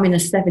 In fact, I'm in a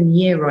 7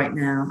 year right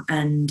now,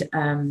 and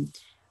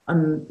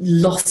I'm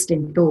lost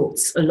in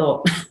thoughts a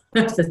lot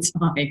of the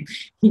time.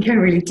 You go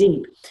really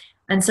deep.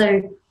 And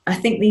so I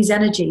think these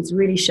energies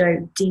really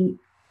show deep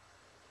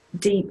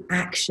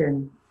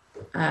action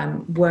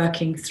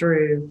working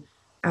through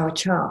our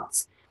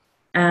charts.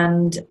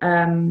 And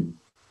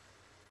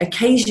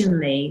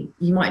occasionally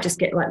you might just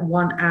get like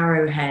one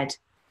arrowhead,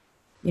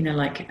 you know,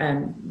 like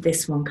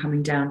this one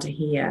coming down to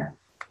here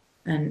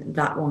and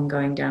that one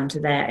going down to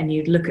there. And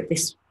you'd look at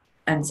this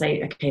and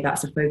say, okay,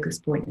 that's a focus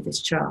point of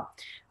this chart.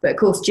 But of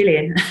course,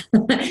 Gillian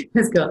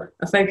has got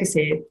a focus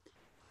here,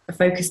 a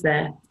focus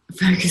there, a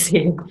focus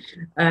here,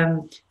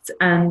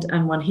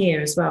 and one here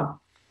as well.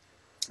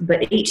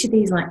 But each of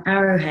these like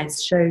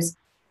arrowheads shows,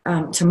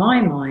 to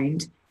my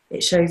mind,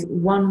 it shows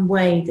one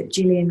way that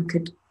Gillian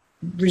could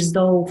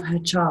resolve her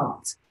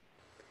chart.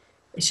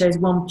 It shows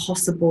one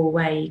possible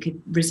way you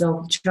could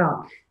resolve the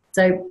chart.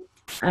 So,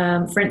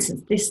 for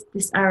instance,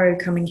 this arrow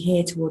coming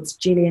here towards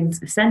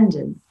Gillian's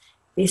ascendant,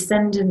 the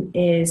ascendant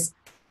is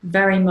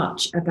very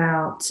much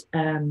about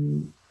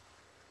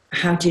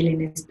how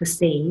Gillian is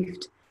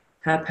perceived,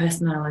 her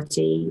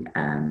personality.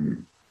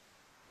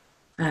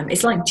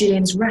 It's like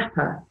Gillian's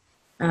wrapper.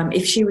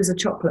 If she was a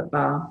chocolate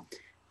bar,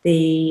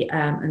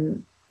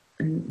 and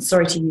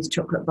sorry to use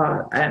chocolate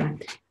bar,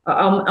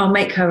 I'll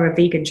make her a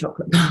vegan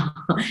chocolate bar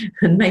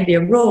and maybe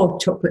a raw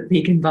chocolate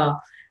vegan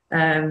bar,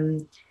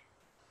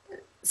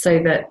 so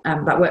that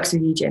that works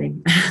with you,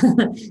 Jenny.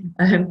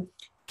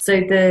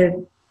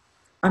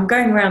 I'm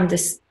going around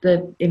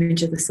the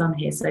image of the sun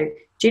here. So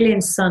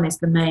Gillian's sun is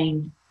the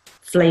main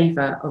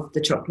flavour of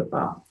the chocolate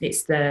bar.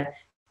 It's the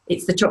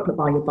chocolate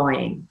bar you're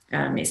buying.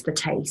 It's the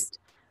taste.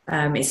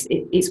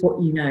 It's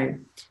what you know.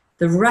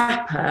 The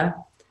wrapper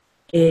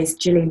is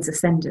Gillian's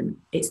ascendant.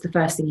 It's the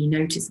first thing you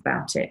notice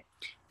about it.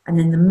 And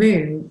then the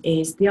moon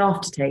is the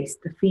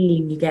aftertaste, the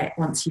feeling you get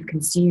once you've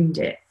consumed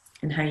it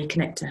and how you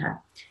connect to her.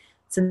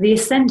 So the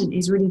ascendant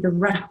is really the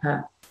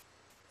wrapper.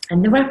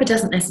 And the wrapper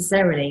doesn't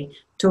necessarily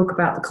talk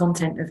about the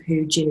content of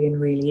who Gillian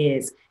really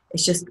is.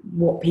 It's just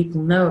what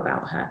people know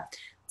about her.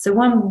 So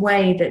one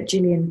way that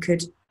Gillian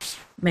could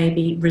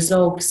maybe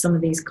resolve some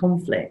of these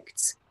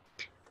conflicts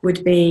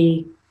would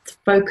be to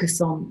focus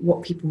on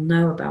what people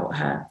know about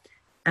her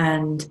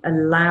and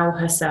allow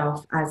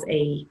herself as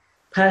a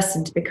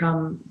person to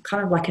become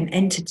kind of like an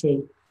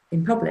entity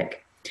in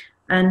public.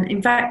 And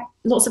in fact,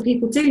 lots of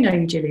people do know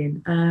you,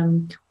 Gillian,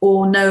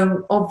 or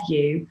know of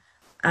you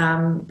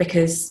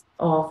because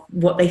of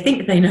what they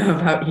think they know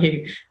about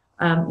you,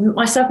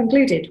 myself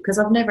included, because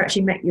I've never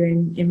actually met you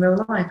in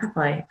real life, have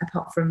I?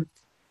 Apart from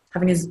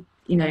having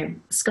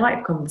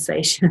Skype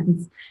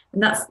conversations,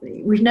 and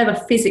we've never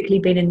physically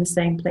been in the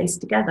same place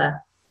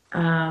together.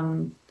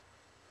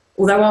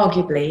 Although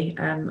arguably,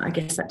 I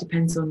guess that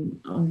depends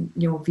on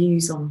your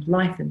views on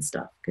life and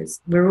stuff, because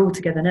we're all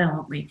together now,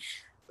 aren't we?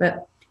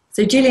 But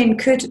so Gillian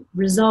could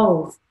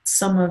resolve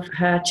some of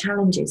her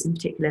challenges, in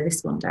particular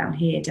this one down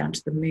here, down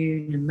to the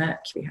moon and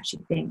Mercury, how she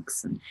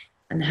thinks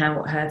and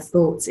how her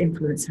thoughts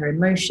influence her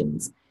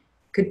emotions,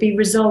 could be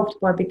resolved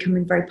by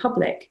becoming very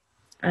public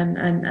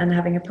and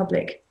having a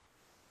public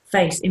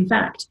face. In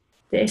fact,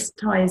 this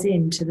ties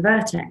into the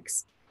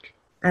vertex.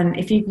 And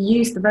if you've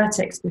used the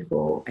vertex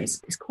before,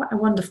 it's quite a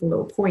wonderful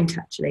little point,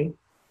 actually.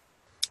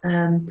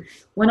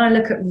 When I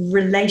look at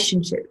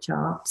relationship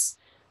charts,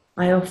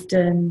 I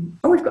often...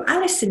 Oh, we've got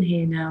Alice in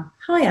here now.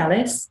 Hi,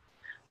 Alice.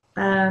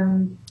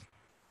 When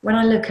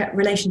I look at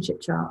relationship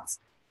charts,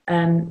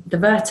 the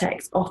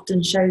vertex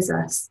often shows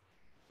us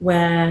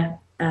where...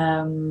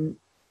 hang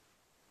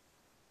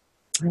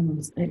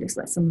on, it looks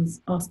like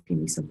someone's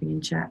asking me something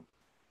in chat.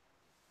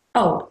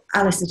 Oh,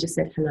 Alice has just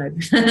said hello.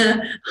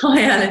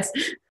 Hi, Alice.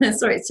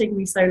 Sorry, it's taken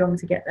me so long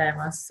to get there.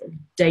 I was sort of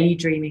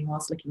daydreaming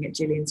whilst looking at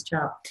Gillian's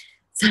chart.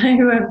 So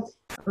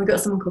we've got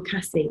someone called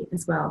Cassie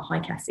as well. Hi,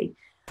 Cassie.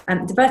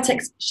 The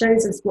vertex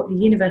shows us what the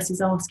universe is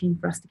asking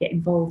for us to get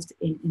involved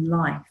in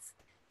life.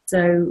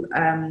 So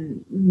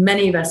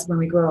many of us, when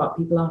we grow up,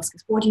 people ask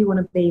us, what do you want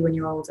to be when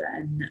you're older?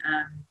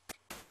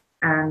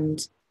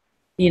 And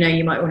you know,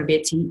 you might want to be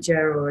a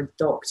teacher or a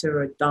doctor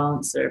or a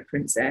dancer, a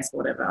princess,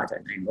 whatever. I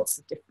don't know, lots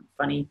of different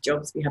funny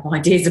jobs we have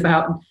ideas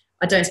about. And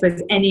I don't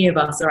suppose any of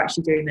us are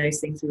actually doing those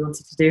things we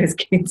wanted to do as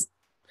kids.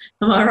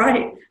 Am I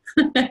right?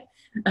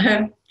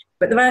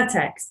 But the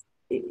vertex,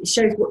 it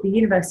shows what the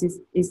universe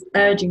is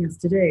urging us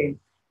to do.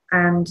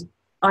 And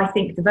I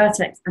think the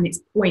vertex and its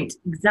point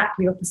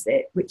exactly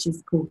opposite, which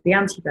is called the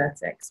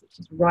anti-vertex, which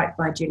is right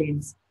by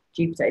Gillian's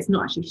Jupiter. It's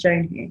not actually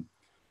shown here.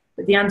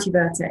 But the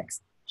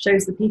anti-vertex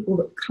shows the people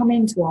that come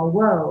into our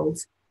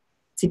world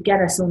to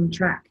get us on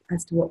track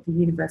as to what the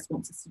universe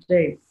wants us to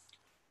do.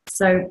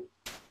 So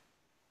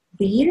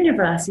the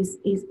universe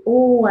is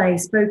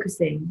always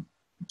focusing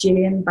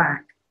Gillian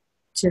back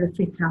to the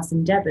 5th house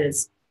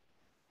endeavours,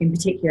 in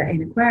particular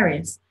in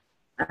Aquarius.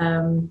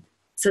 So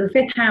the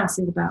 5th house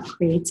is about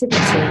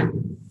creativity.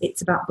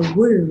 It's about the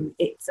womb.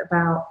 It's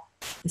about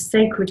the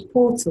sacred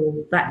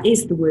portal that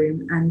is the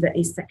womb and that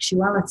is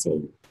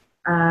sexuality.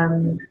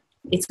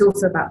 It's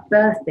also about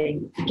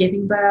birthing,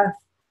 giving birth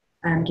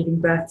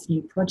to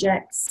new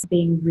projects,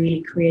 being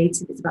really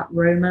creative. It's about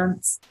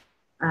romance.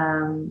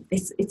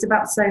 It's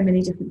about so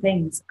many different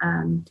things.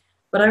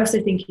 But I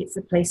also think it's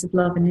a place of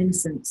love and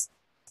innocence.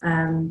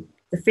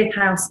 The 5th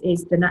house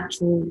is the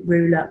natural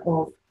ruler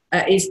of,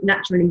 is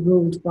naturally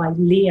ruled by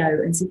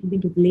Leo. And so if you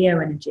think of Leo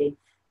energy,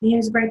 Leo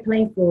is very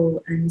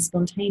playful and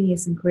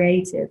spontaneous and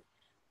creative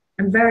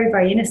and very,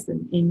 very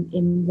innocent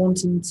in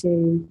wanting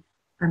to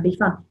be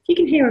fun. If you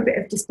can hear a bit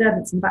of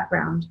disturbance in the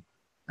background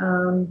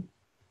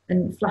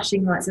and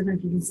flashing lights, I don't know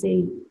if you can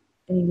see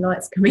any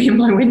lights coming in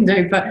my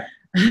window, but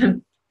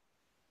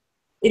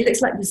it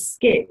looks like the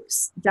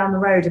skips down the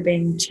road are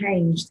being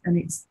changed and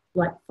it's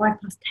like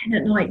 10:05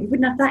 at night. You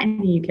wouldn't have that in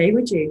the UK,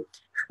 would you?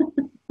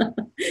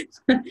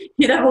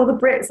 You'd have all the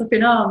Brits up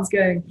in arms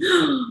going,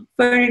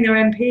 phoning their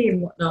MP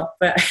and whatnot.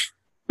 But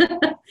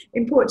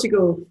in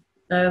Portugal,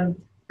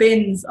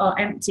 bins are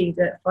emptied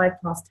at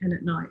 10:05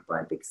 at night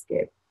by a big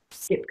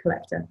skip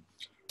collector.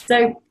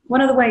 So one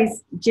of the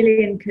ways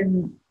Gillian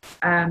can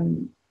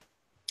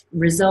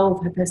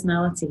resolve her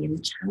personality and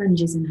the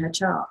challenges in her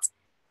chart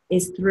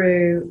is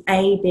through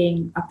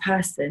being a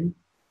person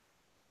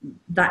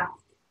that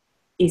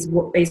is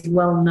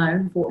well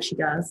known for what she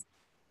does,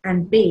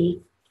 and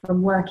B,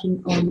 from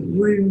working on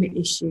womb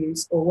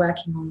issues or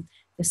working on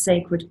the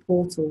sacred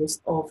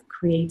portals of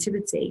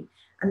creativity.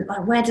 And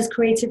like, where does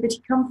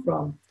creativity come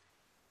from?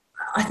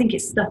 I think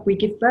it's stuff we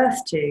give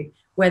birth to,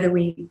 whether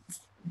we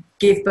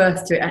give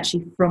birth to it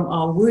actually from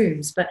our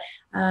wombs. But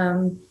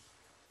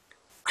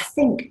I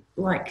think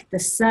like the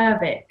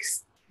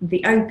cervix,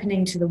 the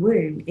opening to the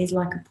womb is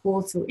like a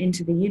portal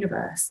into the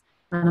universe.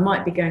 And I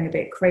might be going a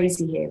bit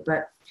crazy here,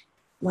 but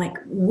like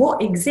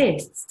what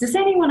exists? Does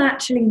anyone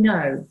actually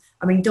know?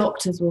 I mean,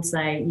 doctors will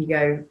say, you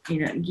go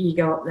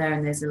up there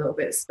and there's a little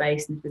bit of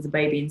space and if there's a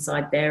baby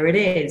inside, there it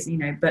is,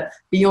 but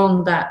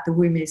beyond that, the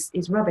womb is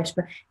rubbish.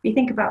 But if you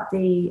think about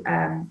the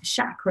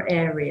chakra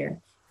area,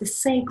 the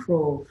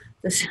sacral,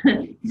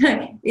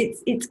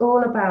 it's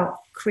all about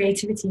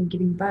creativity and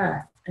giving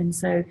birth. And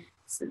so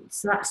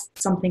that's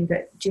something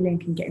that Gillian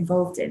can get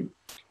involved in.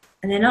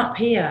 And then up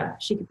here,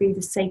 she could be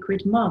the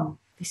sacred mum.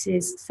 This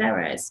is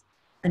Ceres.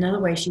 Another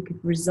way she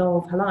could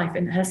resolve her life.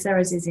 And her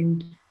Ceres is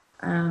in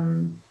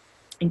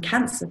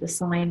Cancer, the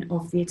sign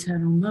of the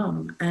eternal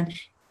mum. And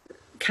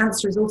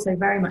Cancer is also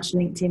very much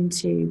linked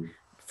into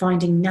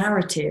finding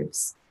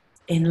narratives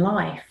in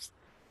life,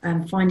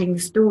 finding the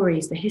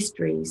stories, the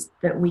histories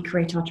that we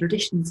create our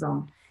traditions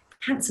on.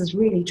 Cancer's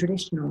really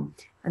traditional.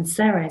 And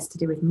Ceres, to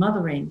do with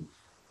mothering,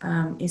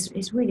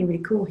 is really, really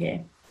cool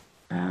here.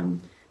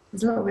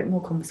 There's a little bit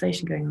more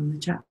conversation going on in the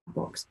chat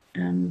box.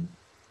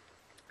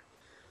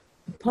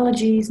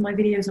 Apologies, my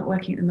video's not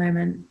working at the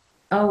moment.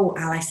 Oh,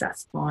 Alice,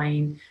 that's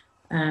fine.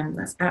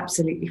 That's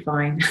absolutely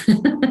fine.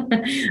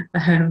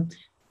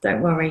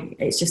 Don't worry.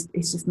 It's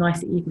just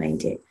nice that you've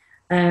made it.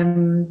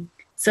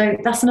 So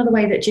that's another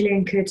way that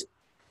Gillian could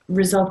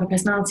resolve her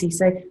personality.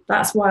 So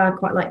that's why I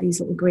quite like these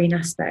little green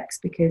aspects,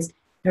 because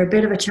they're a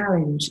bit of a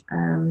challenge.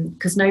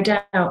 Because no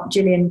doubt,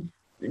 Gillian,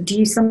 do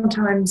you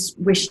sometimes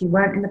wish you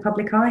weren't in the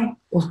public eye?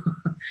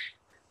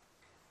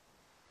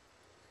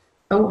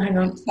 Oh, hang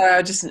on. Sorry,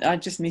 I just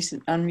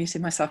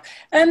unmuted myself.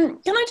 Can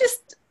I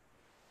just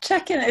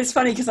check in? It's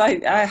funny because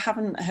I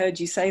haven't heard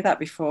you say that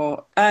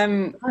before.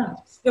 The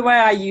way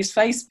I use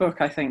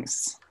Facebook, I think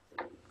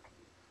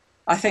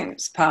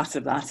it's part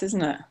of that,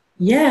 isn't it?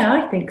 Yeah,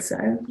 I think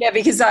so. Yeah,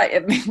 because I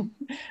mean,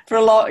 for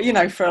a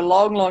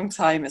long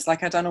time, it's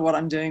like, I don't know what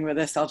I'm doing with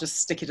this. I'll just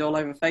stick it all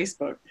over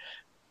Facebook.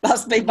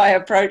 That's been my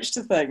approach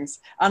to things.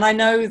 And I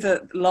know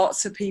that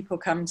lots of people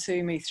come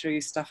to me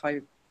through stuff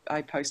I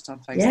post on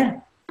Facebook.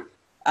 Yeah.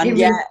 And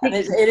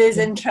it is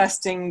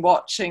interesting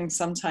watching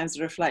sometimes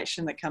the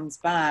reflection that comes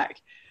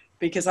back,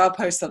 because I'll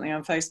post something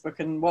on Facebook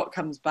and what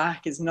comes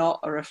back is not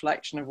a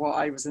reflection of what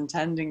I was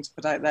intending to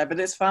put out there, but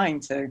it's fine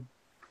too.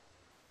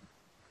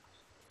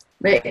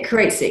 But it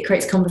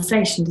creates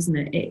conversation, doesn't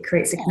it? It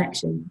creates a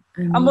connection.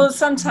 And well,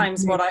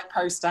 sometimes what I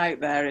post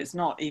out there, it's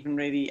not even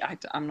really,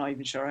 I'm not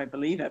even sure I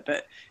believe it,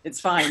 but it's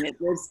fine. It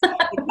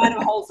kind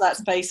of holds that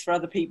space for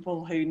other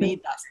people who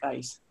need that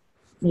space.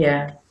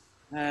 Yeah.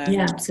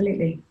 Yeah,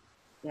 absolutely.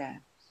 Yeah.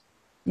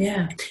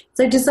 Yeah.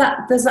 So does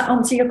that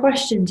answer your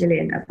question,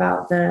 Gillian,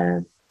 about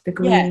the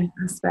green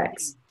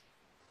aspects?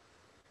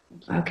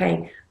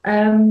 Okay.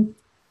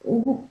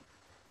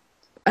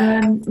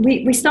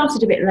 We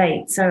started a bit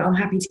late, so I'm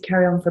happy to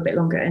carry on for a bit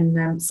longer.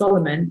 And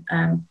Solomon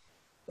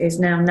is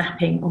now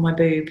napping on my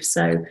boob,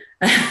 so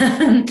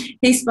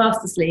he's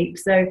fast asleep.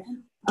 So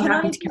I'm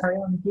happy to carry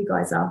on if you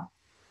guys are.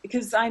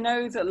 Because I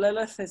know that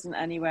Lilith isn't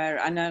anywhere,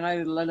 and I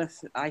know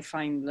Lilith. I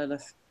find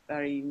Lilith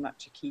very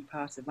much a key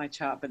part of my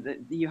chart, but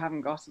you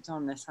haven't got it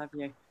on this, have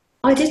you?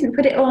 I didn't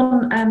put it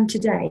on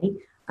today.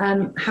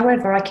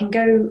 However, I can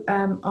go.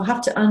 I'll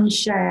have to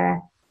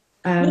unshare.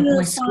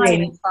 My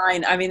screen. It's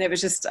fine. I mean, it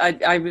was just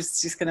I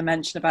was just going to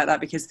mention about that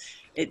because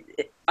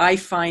I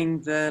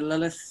find the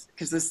Lilith,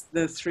 because there's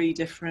the 3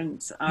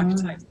 different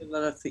archetypes of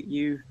Lilith that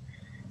you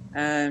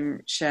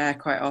share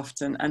quite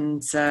often,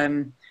 and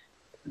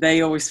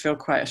they always feel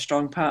quite a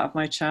strong part of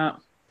my chart.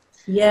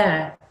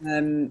 Yeah.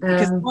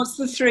 Because what's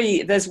the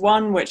 3? There's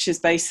one which is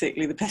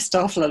basically the pissed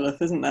off Lilith,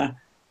 isn't there?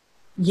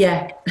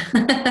 Yeah.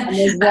 And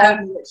there's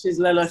one which is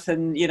Lilith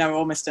and,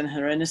 almost in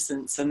her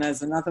innocence. And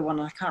there's another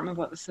one, I can't remember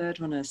what the 3rd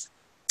one is.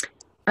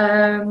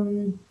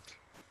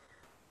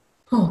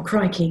 Oh,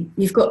 crikey.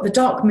 You've got the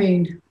dark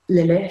moon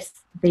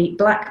Lilith, the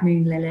black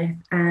moon Lilith,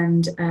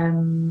 and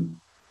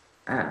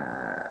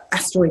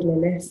asteroid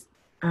Lilith.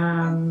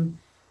 And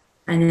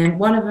then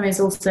one of them is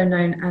also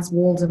known as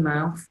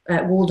Waldermouth.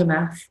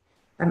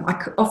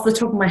 Off the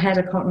top of my head,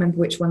 I can't remember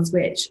which one's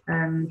which.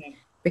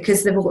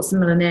 Because they've all got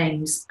similar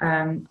names,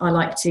 I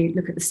like to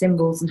look at the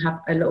symbols and have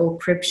a little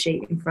crib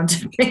sheet in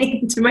front of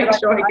me to make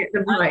sure I get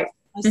them right.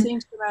 I seem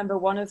to remember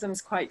one of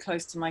them's quite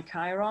close to my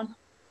Chiron.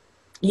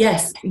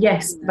 Yes,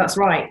 that's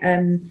right.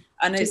 And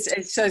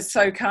it's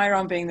so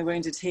Chiron being the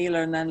wounded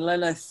healer, and then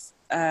Lilith.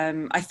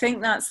 I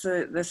think that's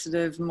the sort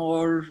of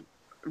more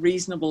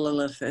reasonable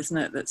Lilith, isn't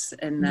it? That's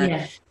in there.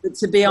 Yeah. But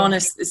to be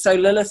honest, so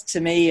Lilith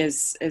to me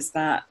is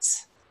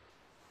that.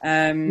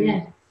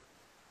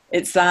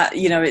 It's that,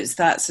 it's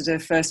that sort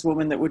of first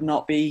woman that would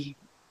not be,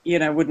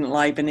 wouldn't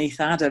lie beneath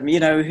Adam,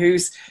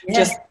 who's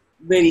just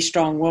really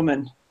strong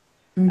woman.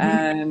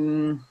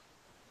 Mm-hmm.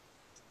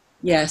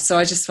 So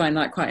I just find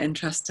that quite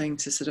interesting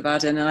to sort of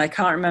add in. And I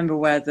can't remember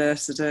where the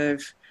sort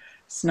of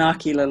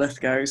snarky Lilith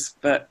goes,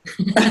 but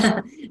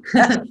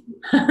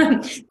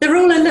they're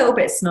all a little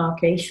bit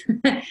snarky.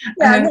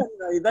 No,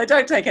 they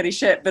don't take any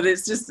shit, but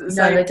it's just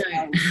no, they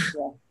don't.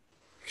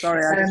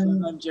 Sorry, I just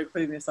remember you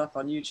putting this up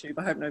on YouTube.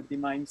 I hope nobody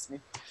minds me.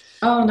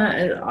 Oh no,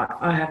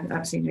 I have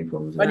absolutely no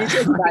problems with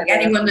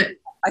that.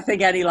 I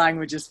think any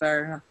language is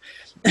fair enough.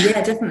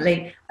 Yeah,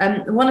 definitely.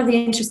 One of the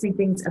interesting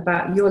things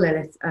about your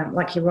Lilith,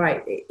 like you're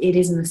right, it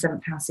is in the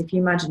 7th house. If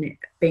you imagine it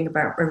being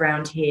about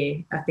around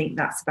here, I think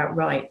that's about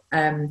right.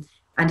 And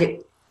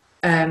it,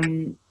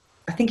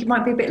 I think it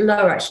might be a bit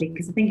lower actually,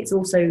 because I think it's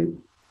also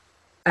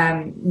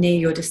near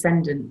your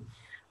descendant.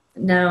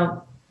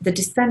 Now, the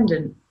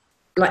descendant,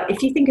 like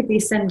if you think of the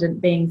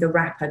ascendant being the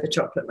wrapper, the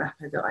chocolate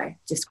wrapper that I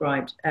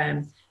described,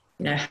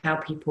 how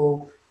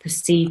people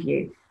perceive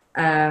you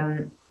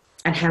and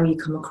how you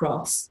come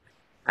across.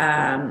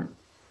 The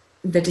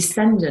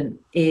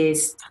descendant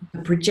is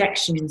the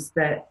projections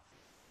that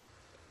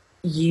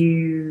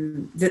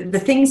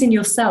the things in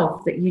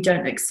yourself that you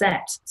don't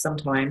accept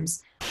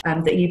sometimes,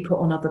 that you put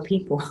on other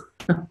people.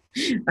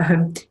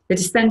 The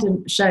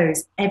descendant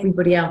shows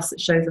everybody else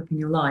that shows up in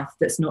your life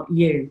that's not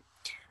you.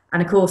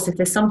 And of course, if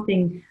there's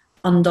something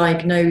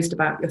undiagnosed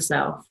about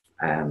yourself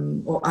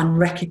or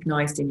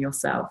unrecognized in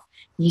yourself,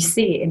 you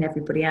see it in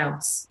everybody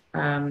else,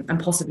 and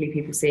possibly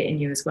people see it in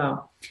you as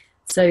well.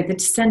 So the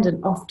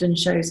descendant often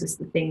shows us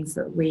the things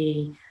that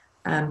we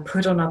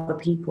put on other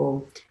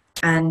people,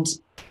 and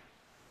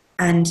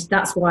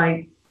that's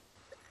why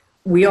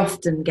we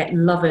often get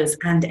lovers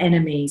and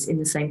enemies in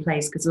the same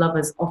place, because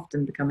lovers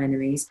often become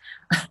enemies,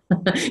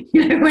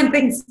 when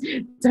things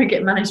don't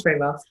get managed very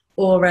well,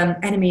 or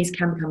enemies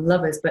can become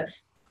lovers. But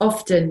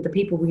often the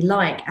people we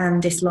like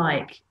and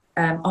dislike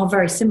are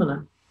very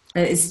similar.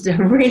 It's a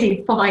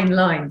really fine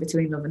line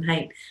between love and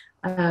hate.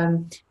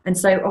 And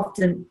so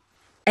often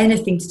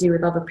anything to do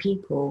with other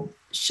people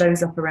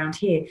shows up around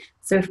here.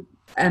 So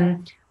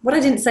what I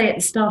didn't say at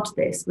the start of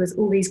this was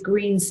all these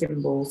green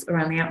symbols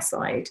around the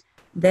outside.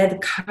 They're the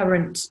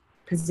current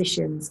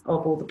positions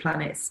of all the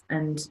planets,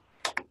 and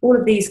all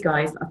of these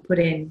guys that I've put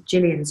in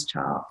Gillian's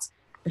chart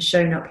are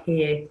shown up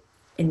here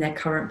in their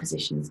current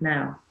positions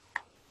now.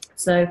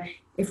 So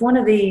if one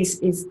of these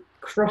is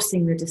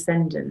crossing the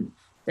descendant,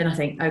 then I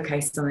think, okay,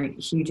 something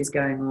huge is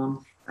going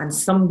on, and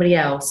somebody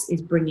else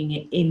is bringing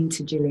it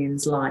into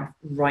Gillian's life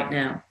right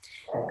now.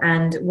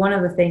 And one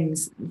of the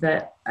things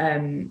that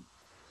can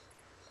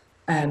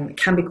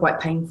be quite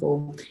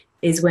painful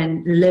is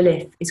when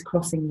Lilith is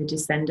crossing the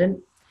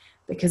descendant,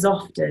 because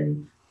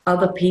often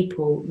other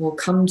people will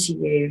come to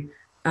you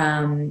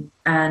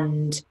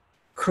and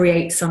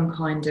create some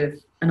kind of,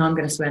 and I'm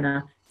going to swear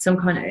now, some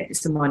kind of,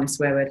 it's a minor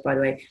swear word, by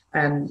the way,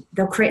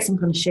 they'll create some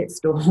kind of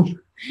shitstorm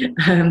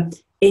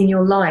in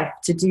your life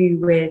to do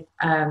with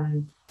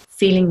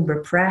feeling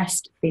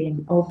repressed,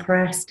 feeling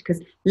oppressed,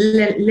 because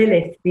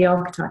Lilith, the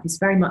archetype, is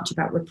very much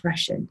about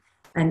repression,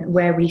 and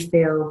where we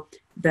feel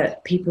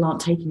that people aren't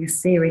taking us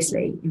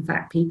seriously. In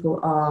fact, people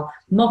are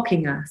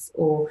mocking us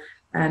or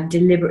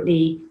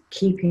deliberately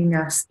keeping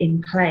us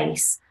in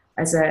place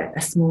as a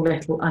small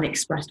little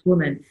unexpressed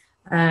woman.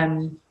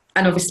 And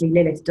obviously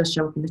Lilith does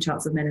show up in the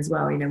charts of men as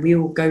well. We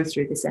all go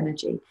through this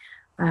energy.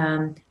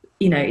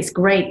 It's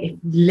great if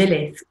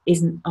Lilith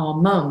isn't our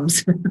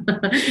mums.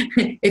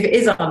 If it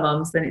is our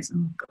mums, then it's,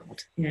 oh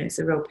God, it's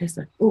a real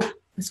pisser. Oh,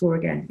 I swore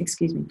again,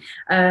 excuse me.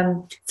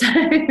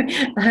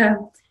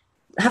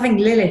 Having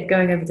Lilith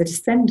going over the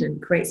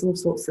descendant creates all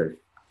sorts of,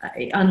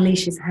 it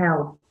unleashes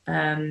hell.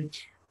 And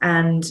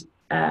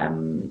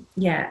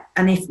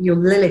if your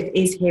Lilith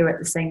is here at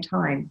the same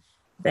time,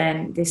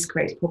 then this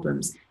creates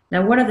problems.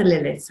 Now, one of the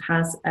Liliths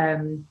has,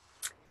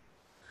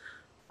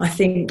 I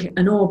think,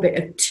 an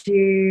orbit of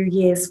 2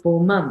 years,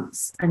 4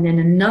 months, and then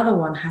another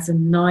one has a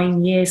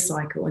 9-year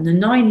cycle. And the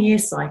 9-year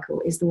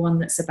cycle is the one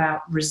that's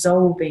about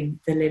resolving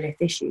the Lilith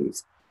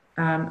issues.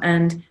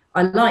 And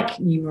I like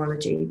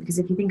numerology, because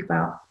if you think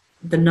about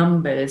the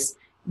numbers,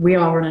 we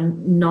are on a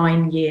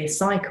 9-year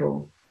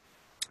cycle.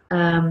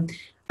 And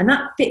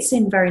that fits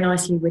in very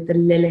nicely with the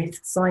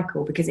Lilith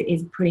cycle, because it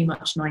is pretty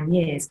much 9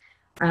 years.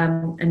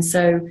 And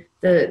so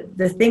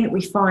the thing that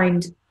we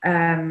find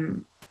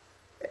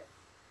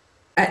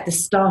at the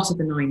start of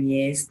the 9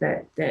 years,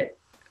 that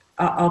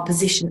our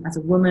position as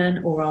a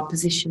woman, or our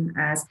position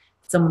as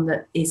someone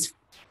that is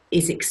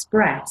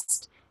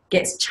expressed,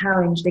 gets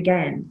challenged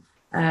again.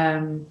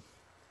 And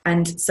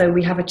so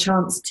we have a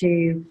chance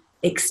to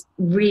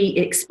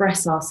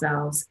re-express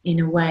ourselves in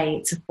a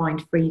way to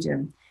find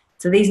freedom.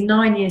 So these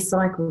 9-year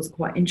cycles are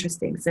quite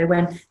interesting. So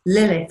when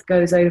Lilith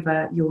goes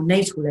over your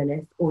natal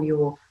Lilith, or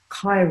your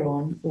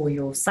Chiron, or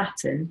your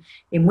Saturn,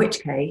 in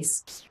which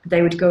case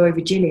they would go over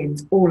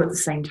Gillian's all at the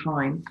same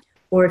time.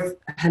 Or if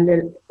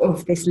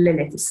this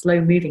Lilith, this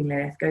slow-moving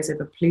Lilith, goes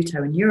over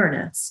Pluto and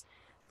Uranus,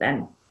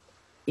 then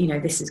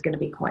this is going to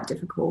be quite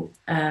difficult.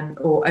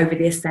 Or over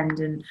the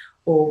ascendant,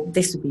 or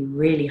this would be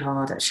really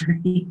hard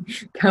actually,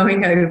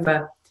 going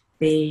over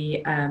the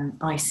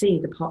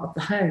IC, the part of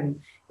the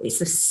home. It's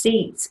the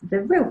seat,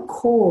 the real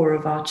core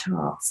of our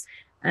charts.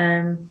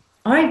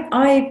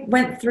 I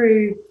went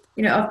through,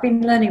 I've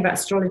been learning about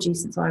astrology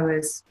since I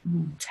was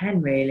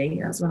 10, really.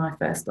 That's when I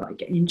first started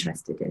getting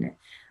interested in it.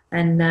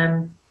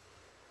 And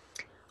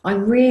I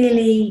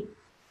really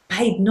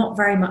paid not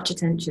very much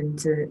attention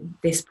to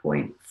this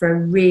point for a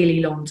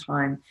really long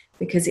time,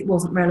 because it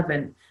wasn't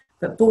relevant.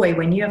 But boy,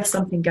 when you have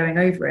something going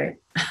over it,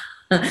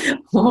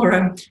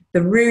 or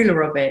the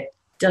ruler of it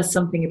does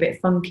something a bit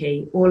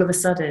funky, all of a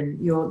sudden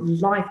your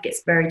life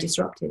gets very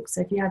disrupted.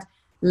 So if you had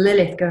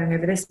Lilith going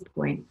over this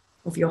point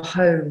of your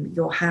home,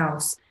 your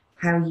house,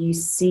 how you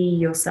see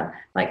yourself,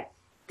 like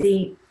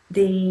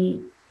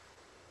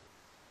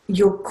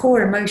your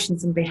core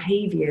emotions and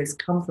behaviors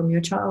come from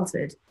your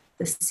childhood,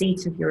 the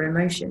seat of your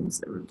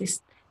emotions.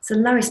 It's the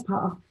lowest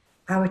part of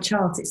our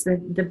chart. It's the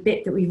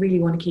bit that we really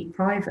want to keep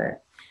private.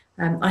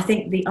 I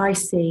think the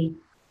IC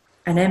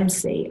and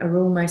MC are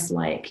almost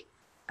like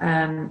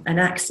an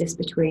axis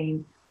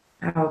between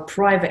our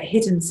private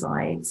hidden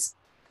sides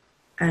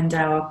and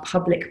our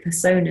public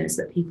personas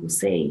that people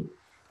see.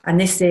 And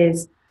this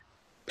is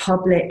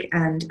public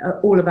and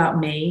all about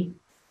me,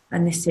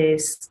 and this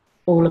is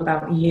all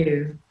about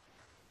you.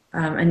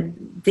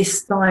 And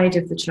this side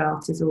of the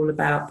chart is all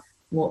about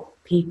what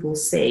people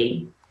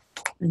see,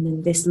 and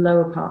then this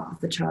lower part of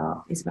the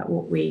chart is about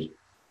what we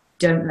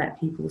don't let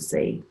people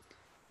see.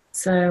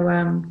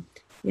 So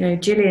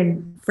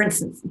Gillian, for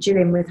instance,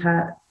 Gillian with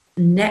her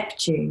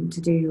Neptune,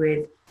 to do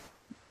with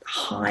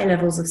high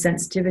levels of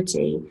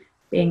sensitivity,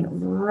 being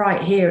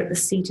right here at the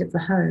seat of the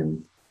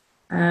home,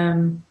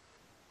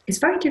 it's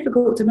very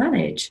difficult to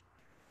manage.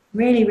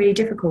 Really, really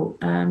difficult,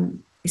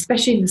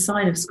 especially in the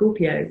sign of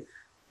Scorpio,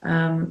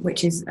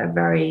 which is a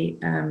very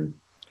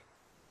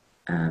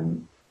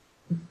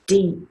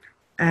deep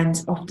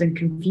and often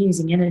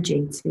confusing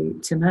energy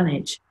to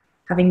manage.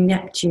 Having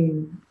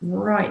Neptune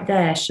right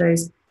there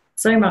shows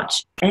so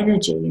much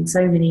energy and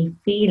so many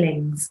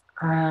feelings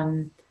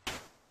that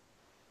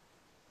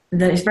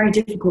it's very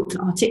difficult to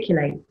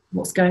articulate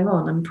what's going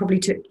on, and probably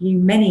took you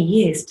many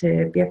years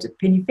to be able to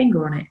pin your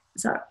finger on it.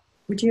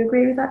 Would you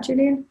agree with that,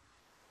 Gillian?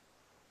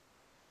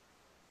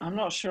 I'm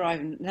not sure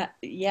I've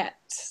yet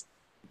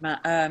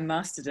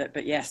mastered it,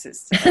 but yes,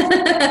 it's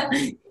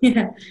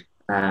yeah.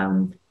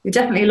 You're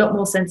definitely a lot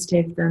more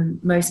sensitive than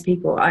most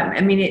people.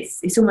 I mean,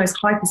 it's almost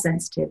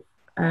hypersensitive,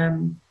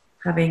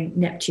 having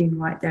Neptune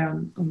right there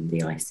on the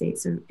IC.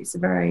 It's a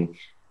very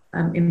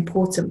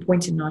important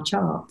point in our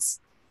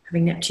charts,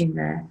 having Neptune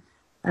there.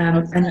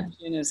 And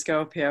Neptune and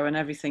Scorpio and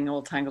everything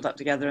all tangled up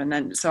together, and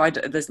then so I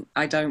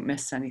don't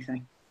miss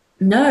anything.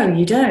 No,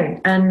 you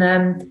don't,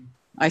 and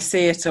I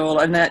see it all,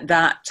 and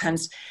that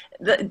tends.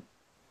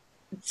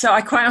 So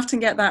I quite often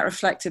get that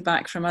reflected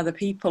back from other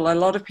people. A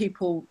lot of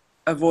people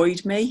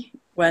avoid me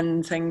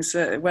when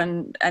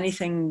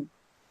anything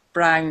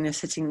brown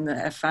is hitting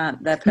their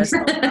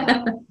personal.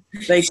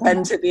 They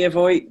tend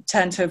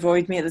to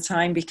avoid me at the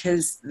time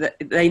because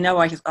they know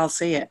I'll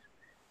see it.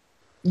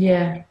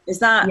 Yeah. Is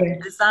that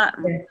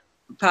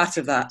part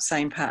of that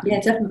same pattern?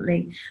 Yeah,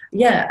 definitely.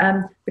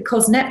 Yeah,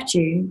 because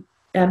Neptune.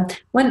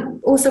 When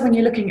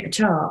you're looking at a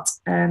chart,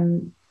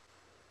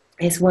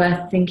 it's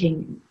worth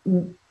thinking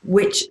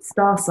which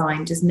star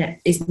sign is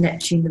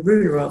Neptune the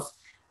ruler of,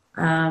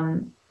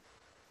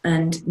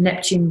 and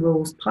Neptune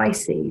rules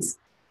Pisces.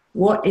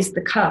 What is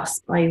the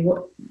cusp?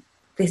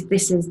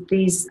 This is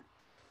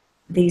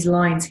these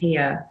lines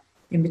here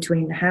in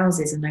between the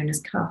houses are known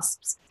as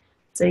cusps.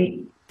 So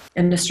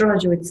an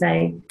astrologer would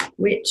say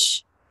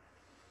which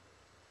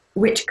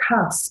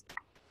cusp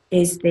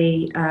is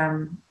the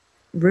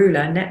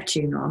ruler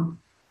Neptune on.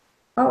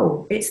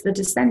 Oh, it's the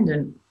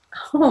descendant.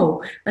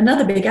 Oh,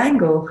 another big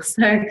angle.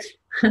 So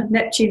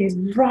Neptune is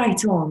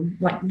right on,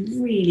 like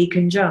really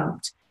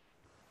conjunct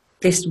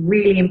this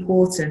really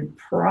important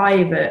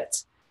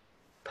private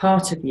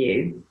part of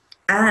you,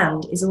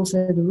 and is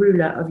also the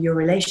ruler of your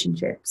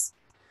relationships.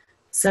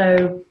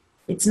 So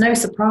it's no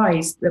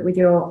surprise that with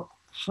your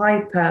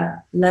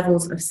hyper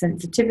levels of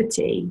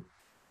sensitivity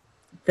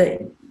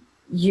that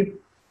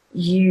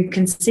you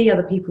can see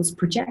other people's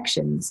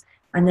projections.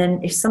 And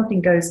then if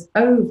something goes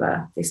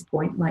over this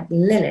point, like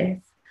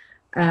Lilith,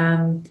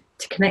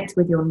 to connect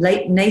with your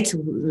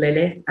natal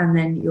Lilith and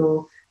then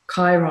your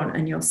Chiron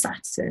and your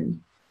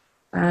Saturn,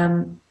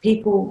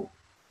 people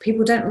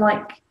don't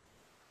like,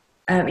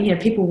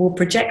 people will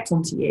project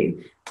onto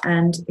you.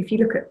 And if you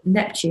look at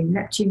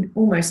Neptune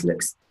almost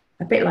looks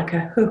a bit like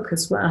a hook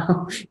as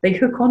well. They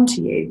hook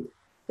onto you.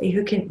 They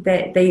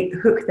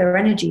hook their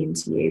energy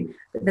into you,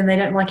 but then they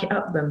don't like it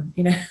up them,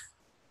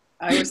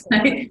 I always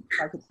think it's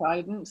like a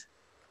trident.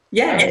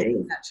 Yeah,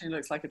 it actually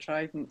looks like a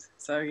trident.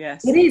 So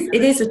yes, it is.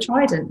 It is a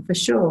trident for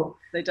sure.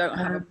 They don't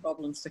have a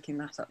problem sticking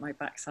that up my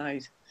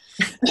backside.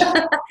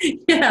 Yeah,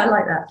 I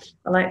like that.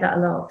 I like that a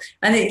lot.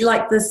 And it,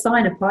 like the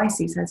sign of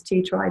Pisces has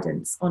two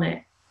tridents on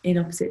it in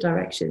opposite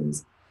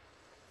directions.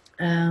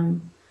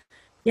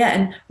 Yeah,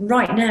 and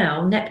right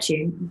now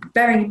Neptune,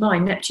 bearing in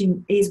mind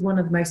Neptune is one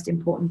of the most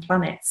important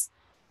planets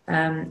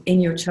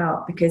in your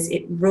chart because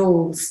it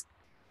rules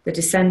the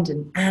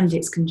descendant and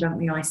it's conjunct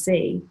the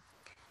IC.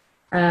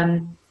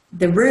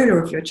 The ruler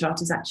of your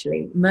chart is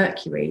actually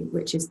Mercury,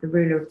 which is the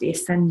ruler of the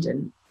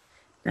ascendant.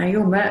 Now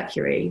your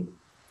Mercury,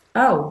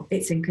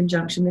 it's in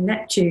conjunction with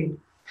Neptune.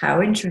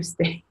 How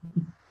interesting.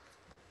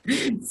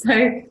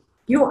 So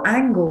your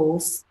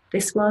angles,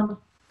 this one,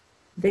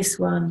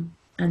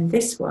 and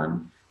this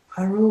one,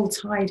 are all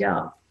tied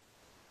up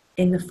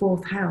in the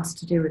fourth house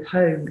to do with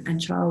home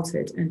and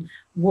childhood, and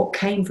what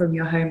came from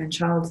your home and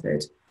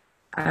childhood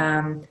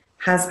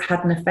has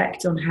had an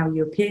effect on how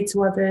you appear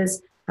to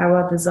others, how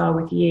others are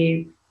with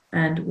you,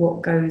 and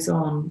what goes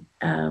on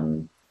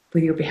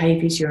with your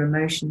behaviours, your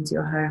emotions,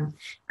 your home.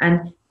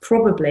 And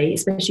probably,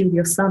 especially with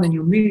your sun and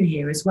your moon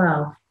here as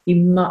well, you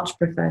much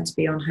prefer to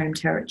be on home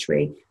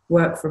territory,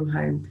 work from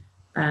home,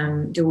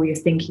 do all your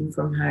thinking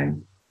from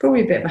home.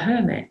 Probably a bit of a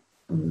hermit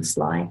on the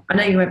sly. I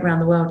know you went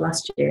around the world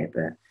last year,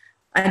 but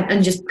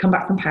and just come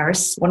back from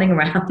Paris, swanning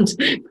around.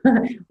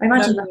 I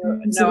imagine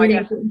that's a really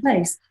important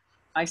place.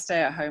 I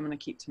stay at home and I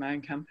keep to my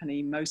own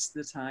company most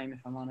of the time, if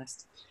I'm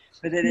honest.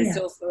 But it is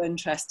also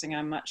interesting.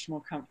 I'm much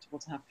more comfortable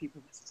to have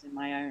people visit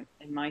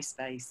in my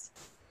space.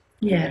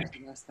 Yeah.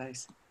 Their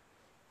space.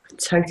 I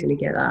totally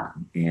get that.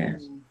 Yeah.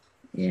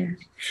 Yeah.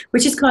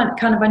 Which is kind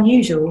of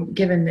unusual,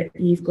 given that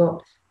you've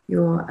got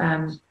your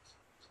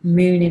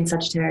moon in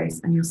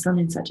Sagittarius and your sun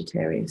in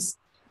Sagittarius.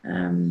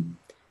 Well,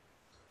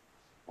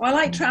 I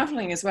like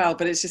traveling as well,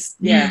 but it's just,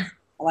 I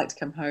like to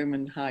come home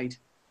and hide.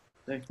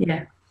 So.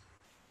 Yeah.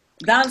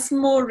 That's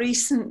more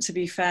recent, to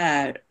be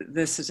fair.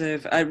 The sort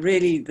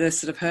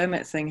of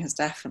hermit thing has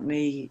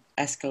definitely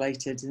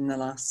escalated in the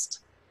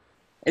last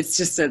It's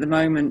just at the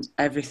moment,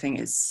 everything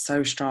is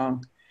so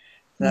strong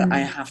that I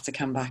have to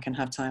come back and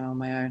have time on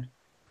my own.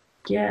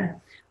 Yeah.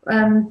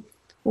 Well,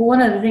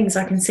 one of the things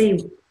I can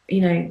see,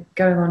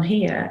 going on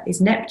here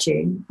is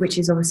Neptune, which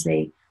is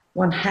obviously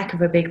one heck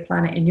of a big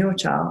planet in your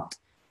chart.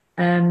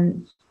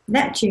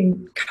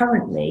 Neptune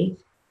currently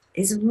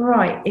is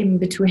right in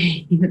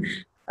between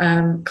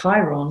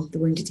Chiron, the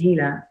wounded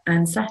healer,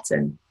 and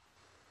Saturn.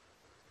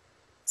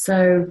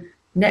 So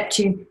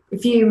Neptune,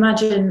 if you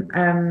imagine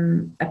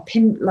a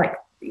pin, like,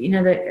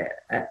 the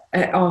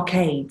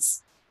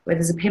arcades where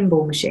there's a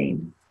pinball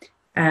machine,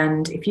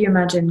 and if you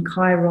imagine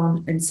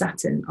Chiron and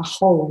Saturn are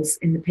holes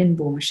in the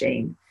pinball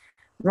machine,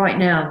 right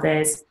now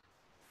there's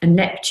a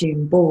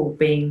Neptune ball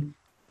being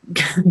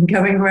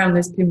going around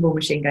this pinball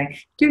machine going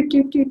do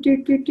do do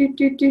do do do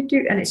do do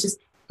do, and it's just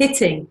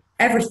hitting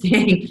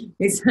everything.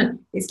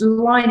 It's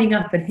lining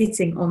up and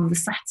hitting on the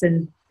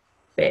Saturn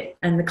bit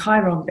and the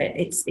Chiron bit.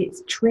 It's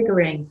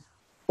triggering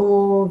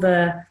all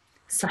the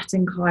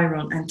Saturn,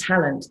 Chiron, and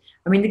talent.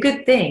 I mean, the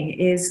good thing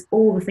is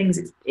all the things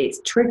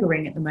it's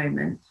triggering at the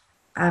moment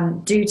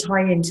do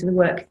tie into the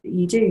work that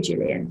you do,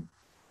 Gillian.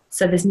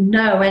 So there's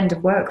no end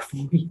of work for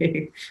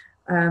you.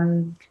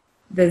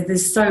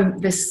 There's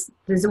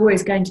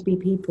always going to be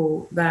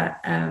people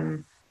that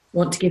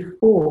want to give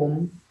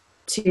form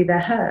to their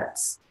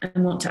hurts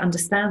and want to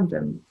understand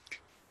them.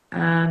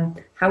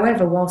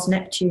 However, whilst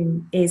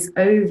Neptune is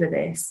over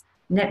this,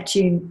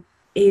 Neptune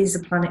is a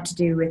planet to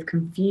do with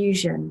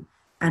confusion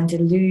and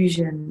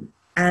delusion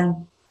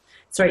and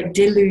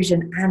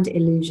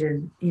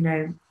illusion,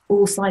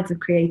 all sides of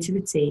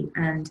creativity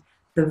and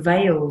the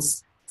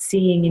veils,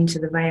 seeing into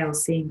the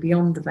veils, seeing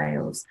beyond the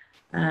veils.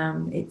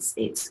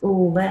 It's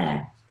all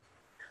there.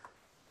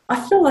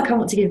 I feel like I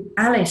want to give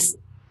Alice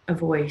a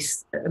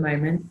voice at the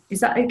moment.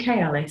 Is that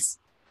okay, Alice?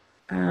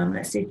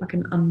 Let's see if I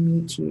can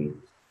unmute you.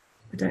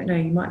 I don't know,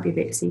 you might be a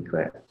bit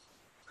secret.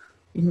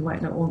 You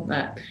might not want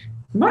that.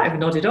 You might have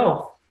nodded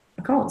off.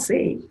 I can't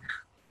see.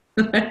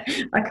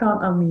 I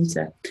can't unmute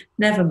her.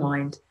 Never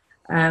mind.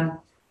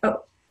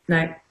 Oh,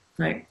 no.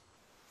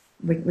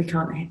 We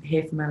can't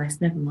hear from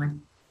Alice. Never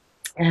mind.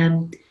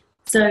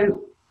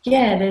 So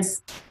yeah,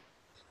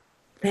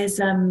 there's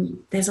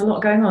a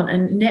lot going on,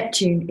 and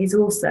Neptune is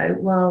also,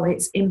 while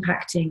it's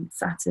impacting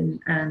Saturn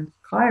and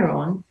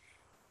Chiron,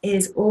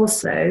 is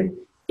also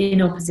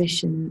in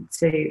opposition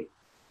to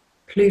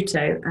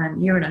Pluto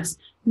and Uranus.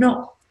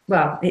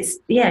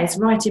 It's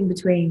right in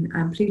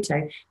between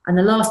Pluto, and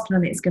the last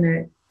planet it's going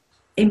to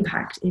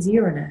impact is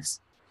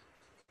Uranus.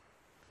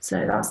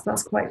 So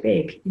that's quite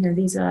big.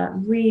 These are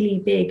really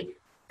big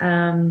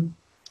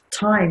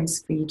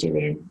times for you,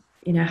 Gillian.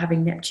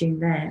 Having Neptune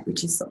there,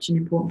 which is such an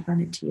important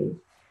planet to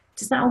you.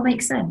 Does that all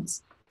make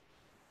sense?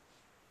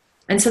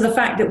 And so the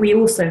fact that we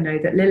also know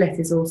that Lilith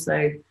is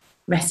also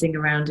messing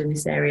around in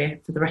this area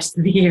for the rest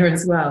of the year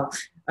as well,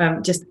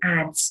 just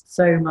adds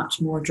so much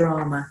more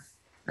drama,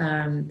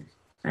 and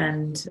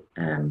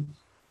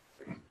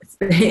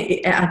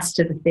it adds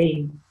to the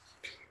theme.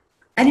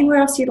 Anywhere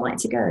else you'd like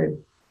to go?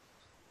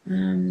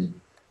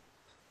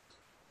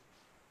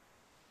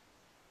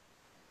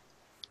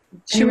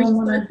 Should we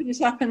open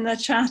it up in the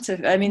chat?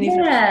 I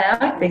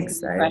think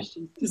so.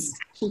 Questions,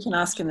 she can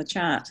ask in the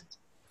chat.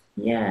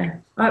 Yeah.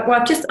 Well,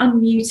 I've just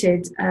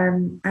unmuted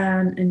Anne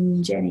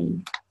and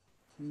Jenny.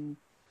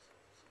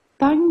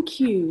 Thank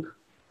you.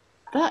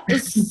 That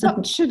is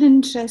such an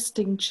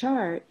interesting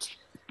chart.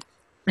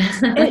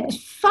 It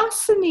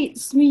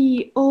fascinates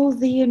me, all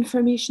the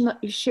information that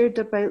you shared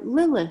about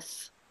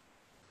Lilith.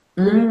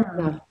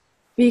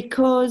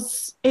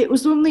 Because it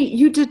was only,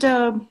 you did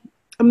a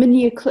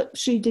mini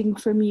eclipse reading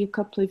for me a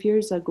couple of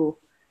years ago.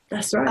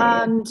 That's right.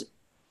 And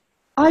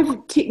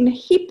I've taken a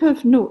heap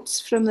of notes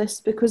from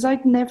this because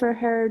I'd never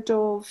heard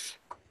of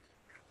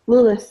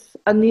Lilith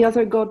and the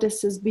other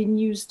goddesses being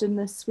used in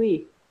this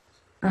way.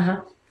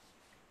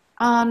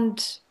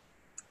 And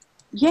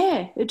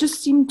yeah, it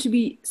just seemed to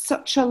be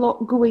such a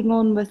lot going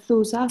on with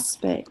those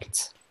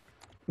aspects.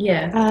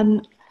 Yeah.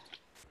 And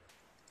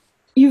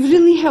you've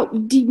really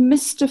helped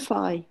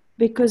demystify,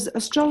 because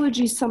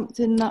astrology is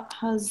something that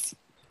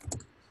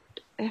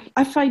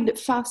I find it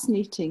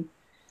fascinating.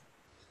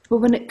 But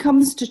when it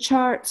comes to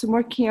charts and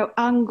working out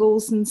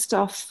angles and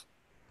stuff,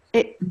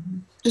 it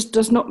just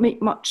does not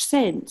make much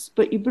sense.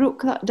 But you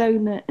broke that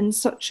down in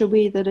such a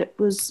way that it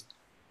was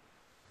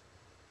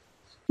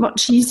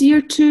much easier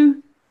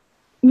to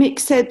make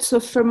sense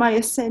of for my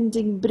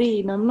ascending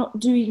brain. I'm not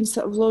doing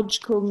sort of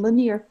logical and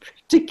linear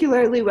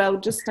particularly well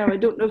just now. I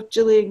don't know if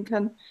Gillian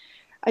can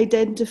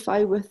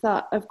identify with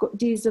that. I've got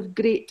days of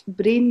great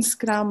brain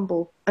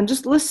scramble, and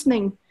just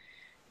listening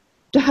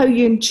to how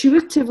you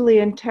intuitively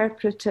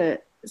interpret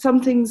it,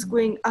 something's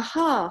going,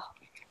 aha,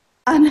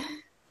 and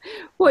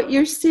what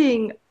you're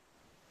saying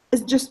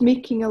is just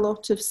making a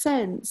lot of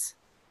sense.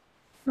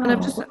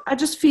 And I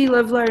just feel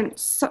I've learned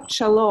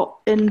such a lot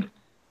in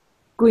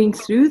going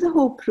through the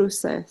whole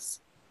process.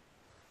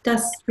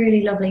 That's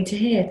really lovely to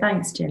hear.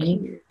 Thanks,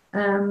 Jenny.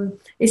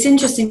 It's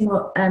interesting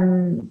what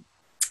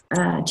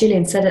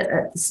Gillian said it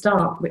at the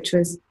start, which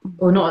was,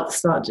 or not at the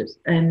start, just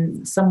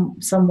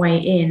some way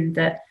in,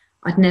 that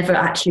I'd never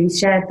actually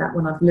shared that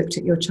when I've looked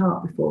at your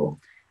chart before.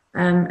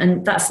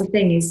 And that's the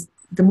thing, is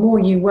the more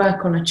you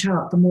work on a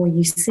chart, the more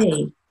you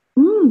see.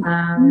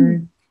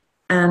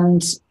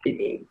 And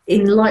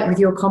in light with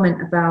your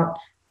comment about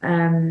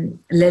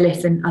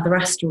Lilith and other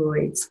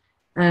asteroids,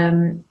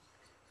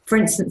 for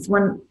instance,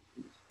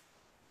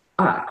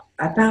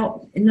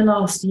 about in the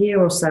last year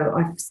or so,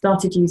 I've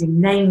started using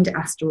named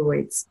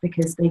asteroids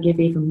because they give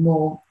even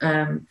more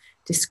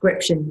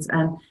descriptions.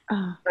 And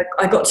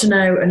I got to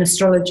know an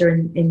astrologer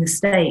in the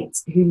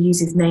States who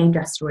uses named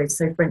asteroids.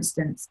 So, for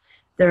instance,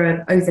 there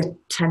are over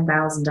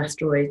 10,000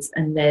 asteroids,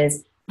 and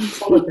there's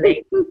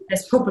probably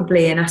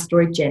an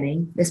asteroid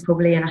Jenny, there's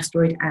probably an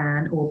asteroid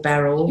Anne or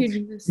Beryl,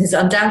 there's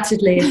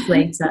undoubtedly a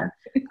Slater,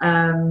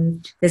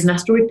 there's an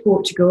asteroid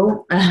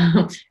Portugal,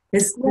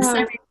 there's so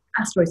many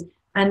asteroids,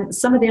 and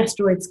some of the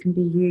asteroids can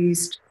be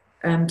used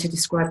to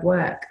describe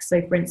work. So,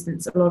 for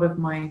instance, a lot of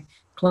my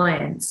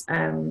clients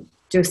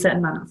do a certain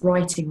amount of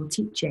writing or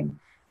teaching,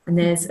 and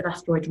there's an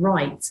asteroid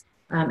Write.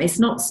 It's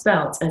not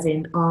spelt as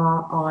in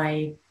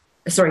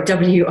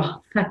W-R,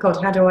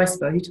 God, how do I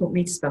spell? Who taught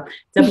me to spell?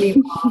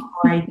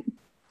 W-R-I-T-E.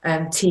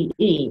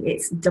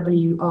 It's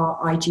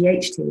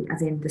W-R-I-G-H-T,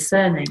 as in the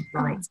surname,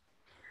 right?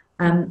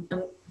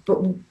 But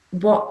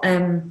what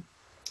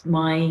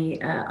my,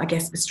 I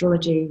guess,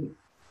 astrology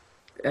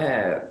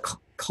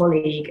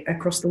colleague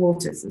across the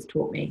waters has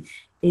taught me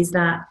is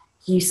that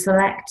you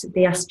select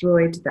the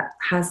asteroid that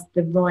has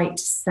the right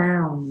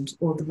sound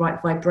or the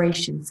right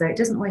vibration. So it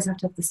doesn't always have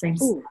to have the same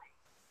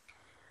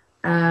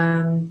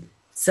sound.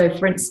 So,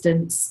 for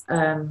instance,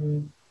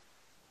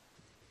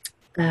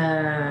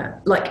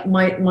 like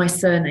my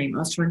surname, I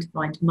was trying to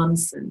find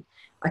Munson.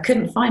 I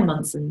couldn't find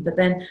Munson, but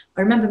then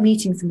I remember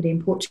meeting somebody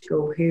in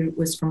Portugal who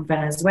was from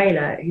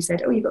Venezuela who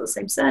said, "Oh, you've got the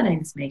same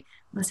surname as me."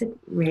 And I said,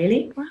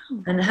 "Really?" Wow.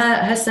 And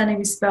her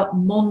surname is spelled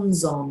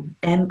Monzon,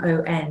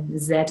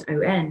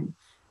 M-O-N-Z-O-N.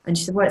 And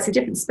she said, "Well, it's a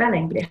different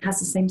spelling, but it has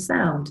the same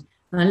sound."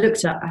 And I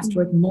looked up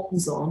asteroid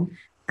Monzon,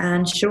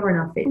 and sure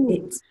enough,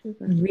 it's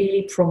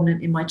really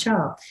prominent in my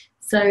chart.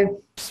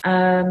 So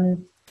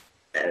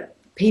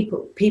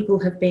people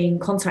have been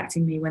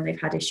contacting me when they've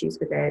had issues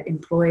with their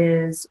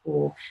employers,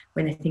 or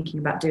when they're thinking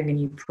about doing a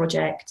new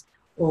project,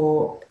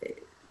 or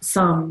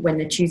some when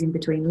they're choosing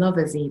between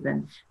lovers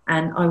even.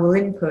 And I will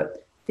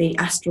input the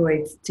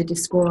asteroids to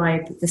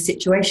describe the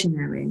situation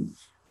they're in,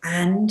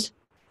 and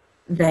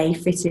they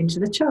fit into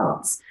the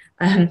charts.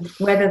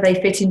 Whether they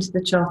fit into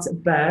the chart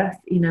at birth,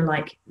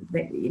 like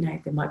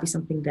there might be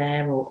something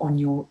there, or on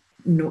your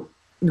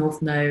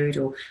north node,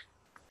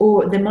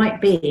 or there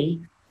might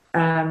be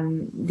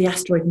the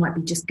asteroid might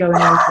be just going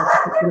over a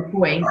particular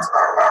point.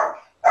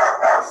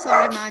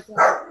 Sorry, Margaret.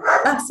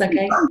 That's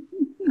okay.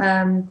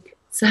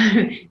 So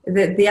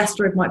the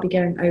asteroid might be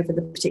going over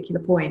the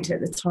particular point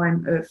at the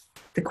time of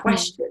the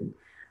question.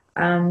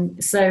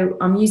 So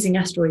I'm using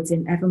asteroids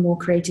in ever more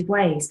creative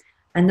ways.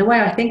 And the way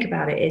I think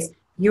about it is,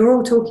 you're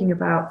all talking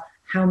about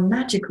how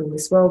magical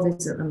this world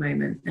is at the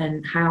moment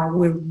and how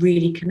we're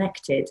really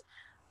connected.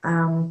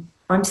 I'm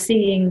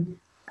seeing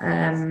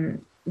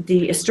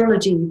the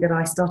astrology that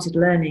I started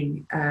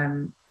learning,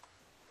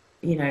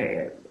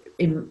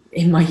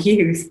 in my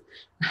youth,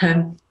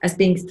 as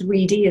being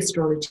 3D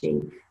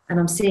astrology, and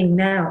I'm seeing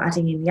now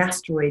adding in the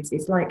asteroids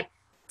is like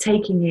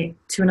taking it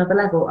to another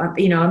level.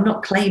 I'm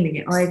not claiming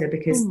it either,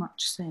 because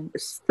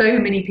so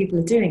many people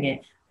are doing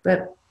it,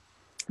 but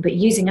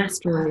using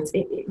asteroids,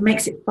 it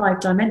makes it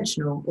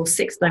 5-dimensional or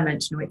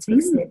 6-dimensional. It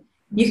takes it.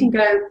 You can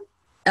go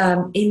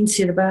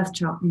into the birth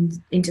chart,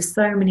 into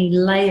so many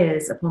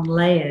layers upon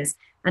layers.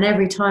 And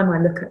every time I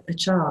look at the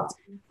chart,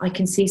 I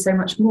can see so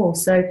much more.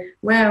 So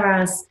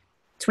whereas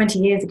 20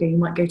 years ago, you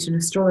might go to an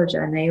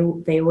astrologer and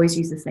they always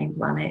use the same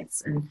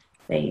planets, and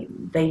they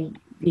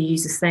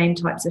use the same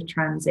types of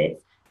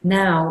transits.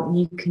 Now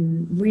you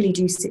can really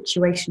do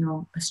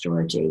situational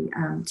astrology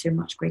to a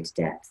much greater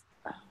depth.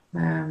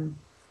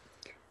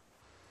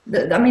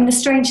 The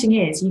strange thing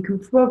is, you can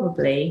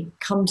probably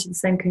come to the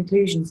same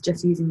conclusions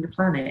just using the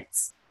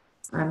planets,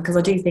 because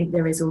I do think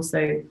there is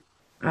also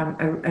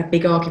a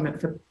big argument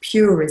for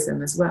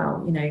purism as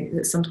well.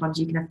 That sometimes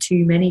you can have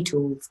too many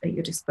tools at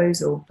your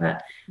disposal,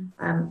 but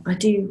I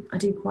do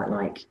quite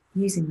like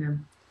using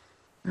them.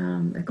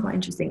 They're quite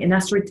interesting. And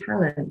asteroid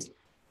talent,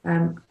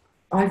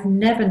 I've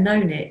never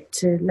known it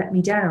to let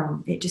me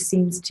down. It just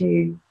seems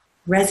to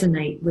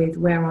resonate with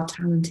where our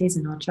talent is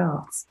in our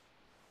charts.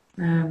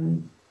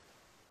 And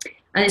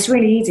it's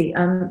really easy.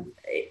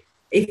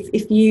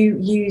 If you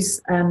use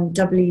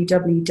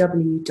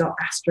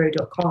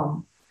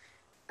www.astro.com,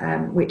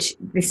 which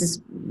this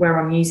is where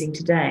I'm using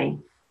today.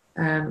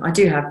 I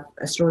do have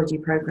astrology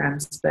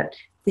programs, but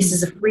this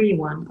is a free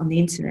one on the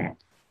internet.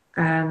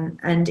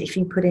 And if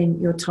you put in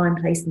your time,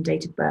 place, and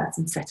date of birth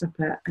and set up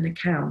an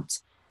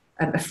account,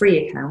 a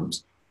free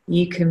account,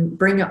 you can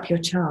bring up your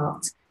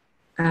chart,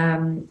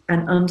 and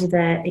under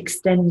their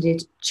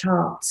extended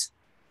chart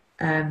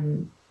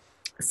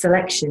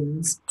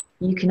selections,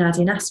 you can add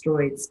in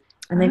asteroids.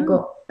 and they've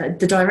got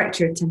the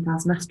directory of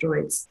 10,000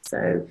 asteroids.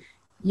 So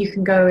you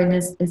can go in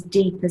as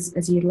deep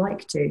as you'd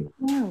like to.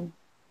 Wow.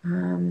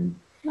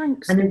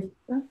 Thanks. And then,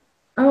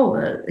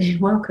 you're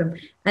welcome.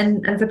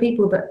 And for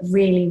people that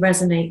really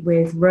resonate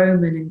with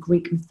Roman and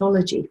Greek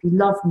mythology, if you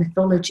love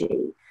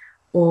mythology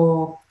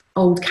or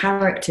old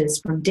characters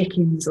from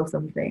Dickens or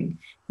something,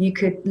 you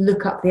could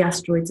look up the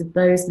asteroids of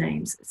those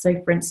names. So,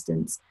 for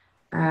instance,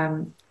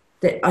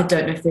 that I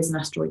don't know if there's an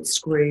asteroid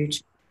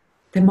Scrooge.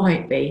 There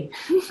might be,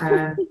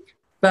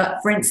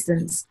 but for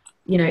instance,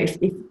 you know,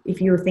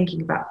 if you were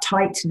thinking about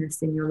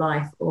tightness in your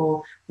life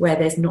or where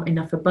there's not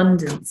enough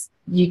abundance,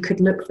 you could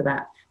look for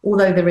that.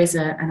 Although there is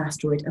an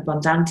asteroid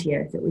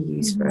Abundantia that we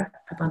use for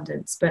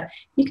abundance, but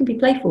you can be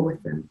playful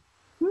with them.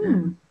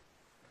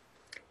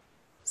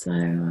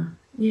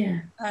 Yeah.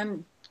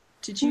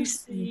 Did you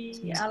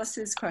see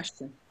Alice's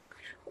question?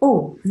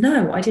 Oh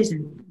no, I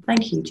didn't.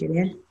 Thank you,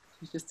 Gillian.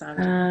 She's just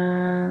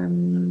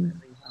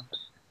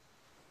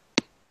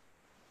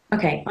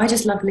Okay, I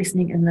just love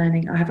listening and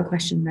learning. I have a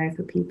question though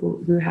for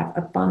people who have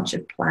a bunch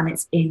of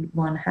planets in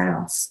one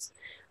house.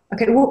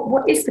 Okay,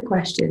 what is the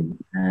question?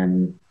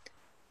 Do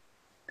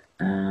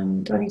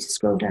I need to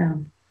scroll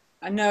down?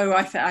 No,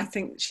 I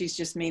think she's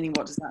just meaning,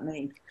 what does that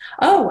mean?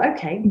 Oh,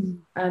 okay.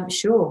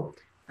 Sure.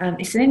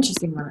 It's an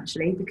interesting one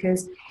actually,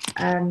 because you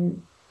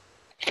can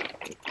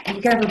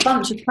have a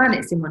bunch of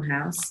planets in one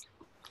house,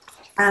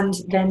 and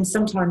then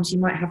sometimes you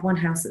might have one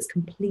house that's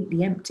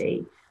completely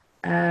empty.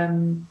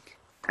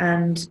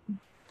 And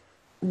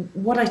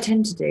what I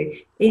tend to do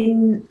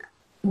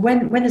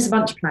when there's a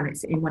bunch of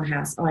planets in one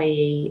house,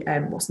 i.e.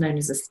 What's known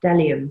as a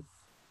stellium,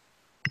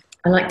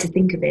 I like to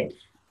think of it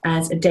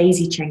as a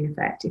daisy chain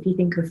effect. If you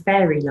think of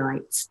fairy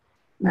lights,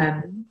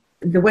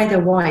 the way they're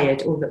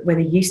wired, or the way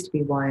they used to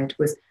be wired,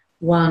 was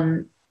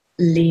one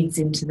leads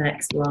into the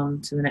next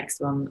one, to the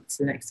next one, to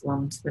the next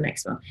one, to the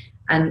next one.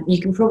 And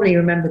you can probably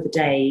remember the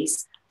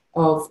days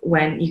of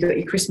when you got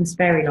your Christmas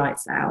fairy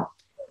lights out,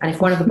 and if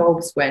one of the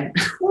bulbs went,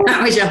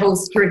 that was your whole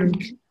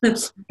string.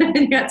 And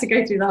you had to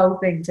go through the whole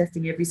thing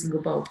testing every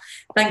single bulb.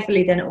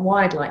 Thankfully, they're not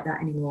wired like that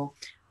anymore.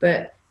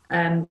 But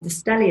the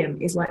stellium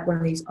is like one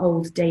of these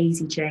old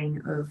daisy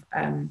chain of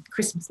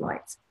Christmas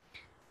lights.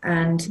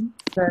 And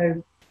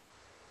so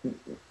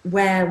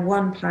where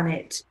one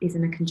planet is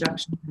in a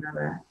conjunction with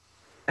another,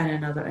 and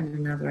another, and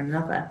another, and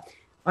another,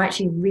 I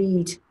actually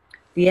read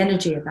the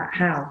energy of that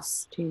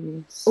house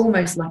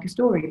almost like a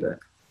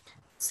storybook.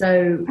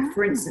 So,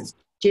 for instance,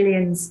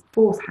 Gillian's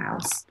fourth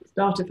house, the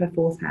start of her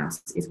fourth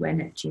house is where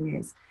Neptune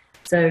is.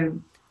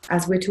 So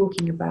as we're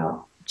talking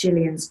about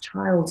Gillian's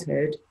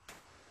childhood,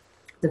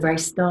 the very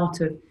start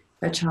of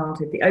her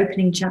childhood, the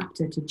opening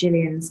chapter to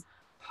Gillian's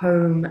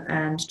home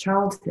and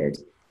childhood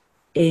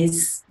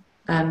is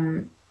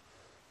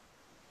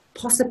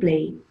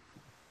possibly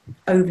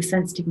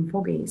oversensitive and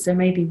foggy. So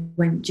maybe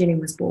when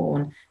Gillian was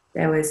born,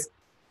 there was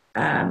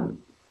an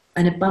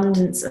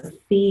abundance of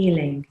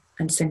feeling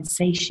and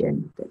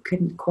sensation that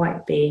couldn't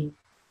quite be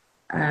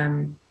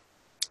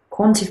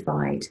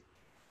quantified,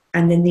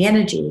 and then the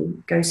energy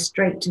goes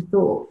straight to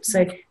thought.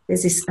 So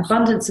there's this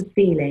abundance of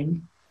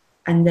feeling,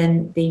 and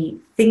then the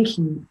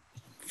thinking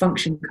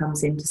function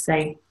comes in to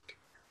say,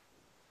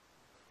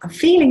 I'm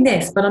feeling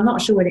this, but I'm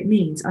not sure what it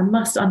means. I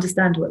must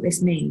understand what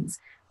this means.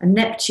 And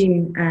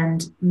Neptune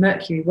and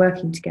Mercury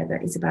working together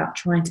is about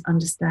trying to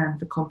understand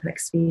the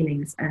complex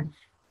feelings and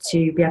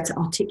to be able to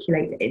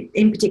articulate,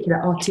 in particular,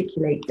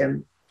 articulate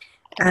them.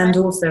 And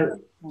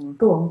also,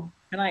 go on.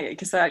 Can I,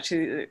 because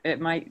actually it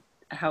might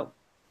help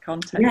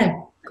context.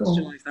 Yeah, go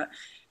on. That.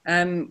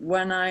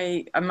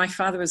 My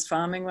father was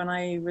farming when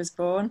I was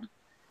born.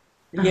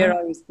 The year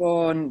I was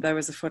born, there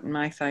was a foot and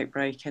mouth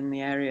outbreak in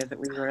the area that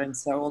we were in,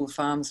 so all the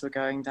farms were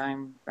going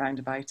down round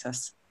about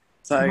us.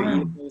 So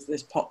there was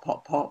this pop,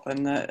 pop, pop,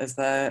 and as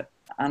the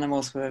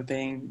animals were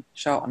being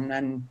shot and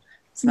then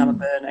smell of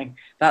burning.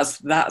 That's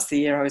the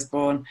year I was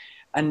born.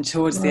 And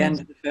towards the end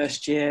of the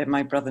first year,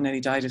 my brother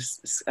nearly died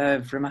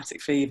of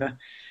rheumatic fever.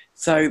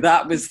 So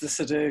that was the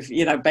sort of,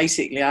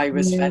 basically I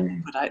was fed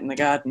and put out in the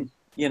garden,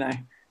 I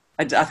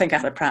think I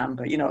had a pram,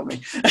 but you know what I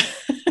mean.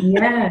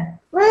 Yeah.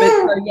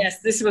 But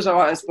yes, this was what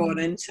I was born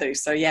into.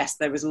 So yes,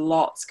 there was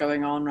lots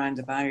going on round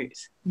about.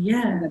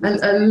 Yeah,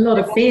 a lot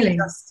of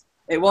feelings.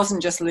 It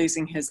wasn't just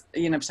losing his,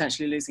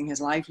 potentially losing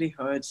his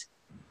livelihood.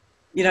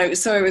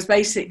 So it was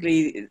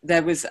basically,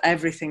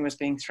 everything was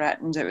being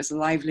threatened. It was a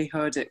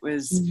livelihood. It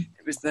was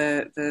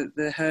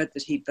the herd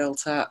that he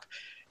built up.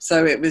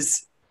 So it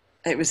was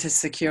his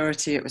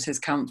security. It was his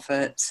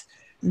comfort.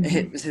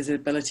 It was his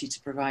ability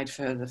to provide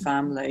for the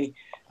family.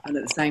 And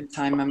at the same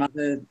time, my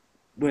mother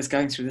was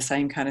going through the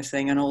same kind of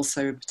thing, and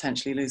also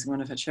potentially losing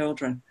one of her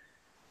children.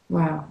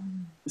 Wow.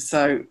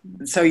 So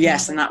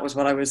yes, and that was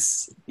what I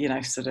was,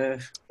 sort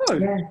of.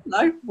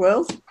 No,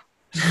 world.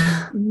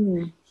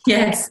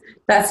 Yes,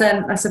 that's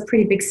a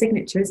pretty big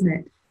signature, isn't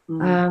it?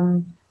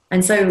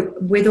 And so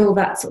with all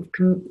that sort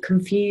of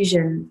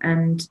confusion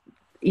and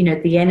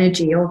the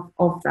energy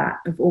of that,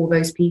 of all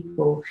those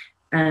people,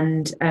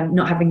 and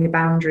not having the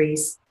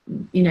boundaries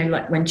you know,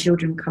 like when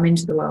children come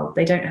into the world,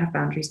 they don't have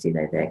boundaries, do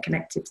they? They're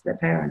connected to their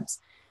parents.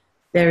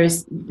 There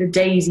is the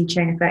daisy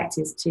chain effect,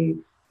 is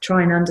to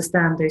try and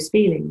understand those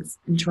feelings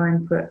and try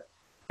and put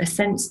a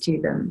sense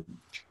to them.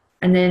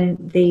 And then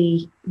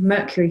the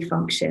Mercury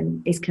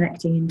function is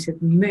connecting into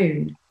the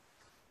moon.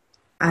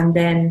 And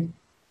then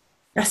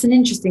that's an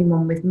interesting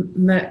one with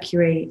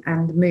Mercury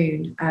and the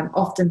moon.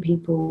 Often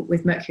people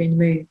with Mercury and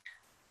the moon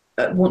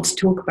want to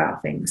talk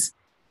about things,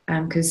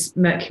 because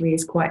Mercury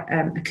is quite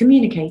a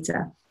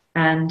communicator,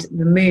 and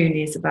the moon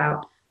is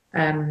about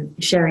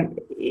sharing.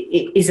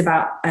 It is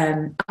about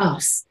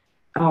us,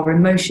 our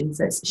emotions.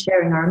 So it's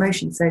sharing our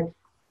emotions. So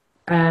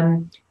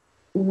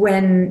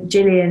when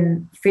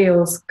Gillian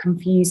feels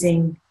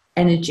confusing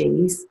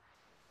energies,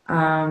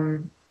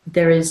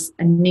 there is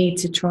a need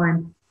to try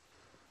and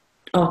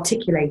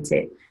articulate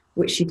it,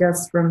 which she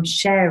does from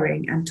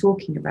sharing and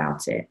talking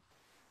about it.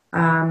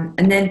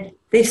 And then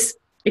this,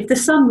 if the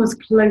sun was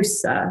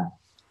closer,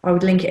 I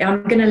would link it.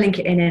 I'm going to link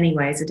it in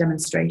anyway as a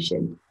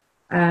demonstration.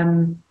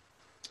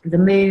 The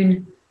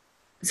moon,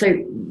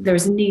 so there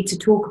is a need to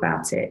talk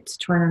about it, to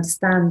try and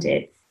understand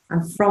it,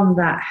 and from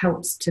that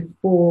helps to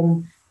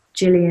form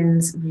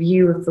Gillian's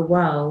view of the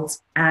world,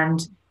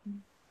 and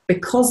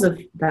because of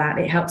that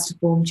it helps to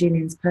form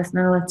Gillian's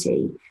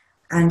personality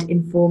and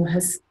inform her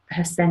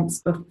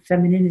sense of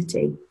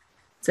femininity.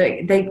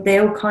 So they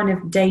all kind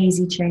of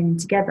daisy chain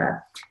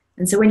together.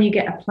 And so when you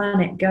get a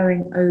planet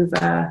going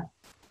over,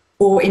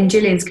 or in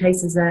Gillian's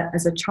case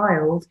as a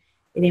child,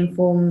 it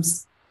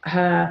informs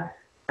her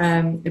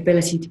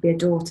ability to be a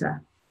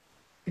daughter,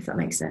 if that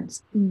makes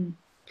sense.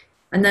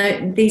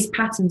 And these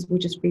patterns will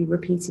just be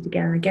repeated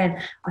again and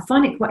again. I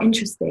find it quite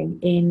interesting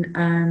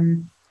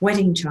in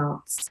wedding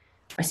charts.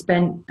 I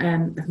spent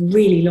a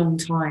really long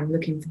time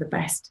looking for the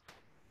best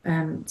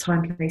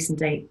time, place and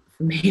date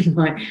for me and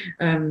my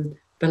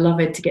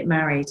beloved to get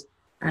married.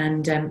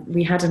 And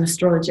we had an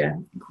astrologer,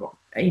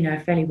 you know, a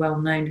fairly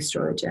well-known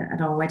astrologer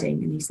at our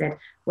wedding, and he said,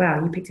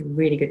 wow, you picked a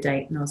really good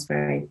date. And I was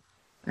very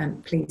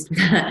pleased with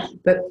that.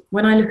 But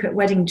when I look at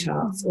wedding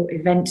charts or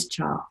event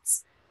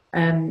charts,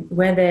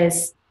 where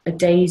there's a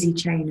daisy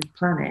chain of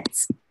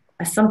planets,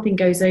 as something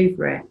goes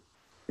over it,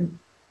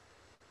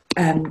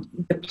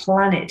 the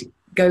planet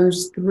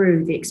goes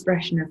through the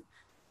expression of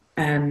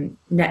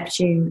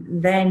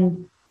Neptune,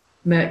 then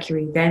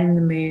Mercury, then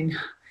the moon.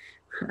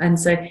 And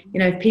so, you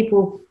know, if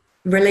people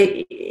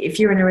relate, if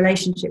you're in a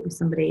relationship with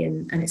somebody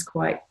and it's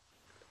quite,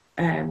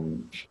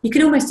 you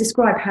can almost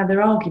describe how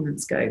their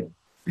arguments go,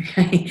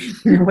 okay,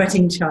 in a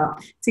wedding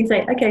chart. So you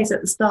say, okay, so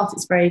at the start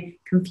it's very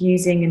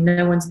confusing and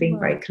no one's being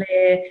very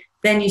clear.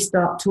 Then you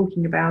start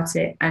talking about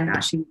it and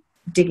actually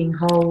digging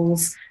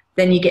holes.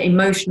 Then you get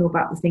emotional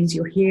about the things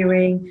you're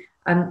hearing.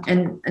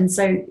 And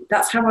so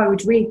that's how I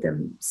would read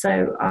them.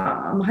 So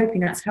I'm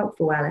hoping that's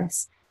helpful,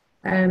 Alice.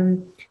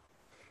 Other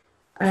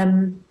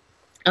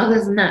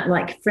than that,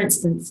 like for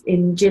instance,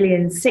 in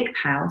Gillian's 6th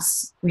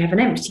house, we have an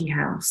empty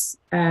house.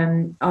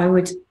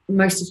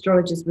 Most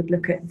astrologers would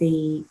look at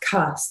the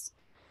cusp,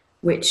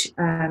 which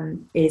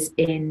is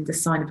in the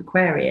sign of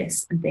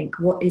Aquarius, and think,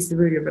 what is the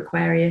ruler of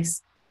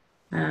Aquarius?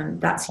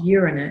 That's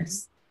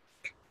Uranus,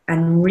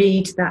 and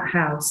read that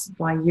house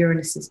by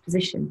Uranus's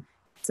position.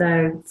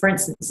 So, for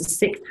instance,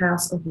 the 6th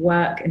house of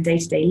work and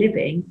day-to-day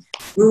living,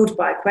 ruled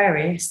by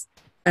Aquarius,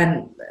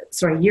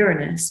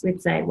 Uranus,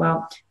 we'd say,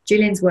 well,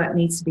 Gillian's work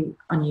needs to be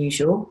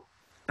unusual.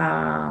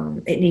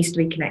 It needs to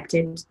be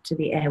connected to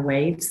the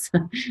airwaves.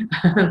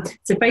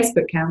 So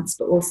Facebook counts,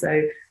 but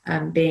also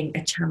being a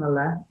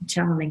channeler,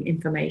 channeling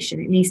information.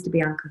 It needs to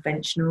be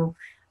unconventional.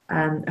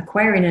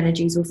 Aquarian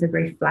energy is also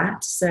very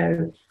flat,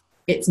 so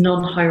it's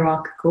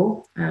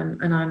non-hierarchical,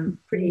 and I'm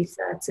pretty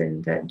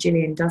certain that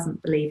Gillian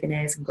doesn't believe in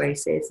airs and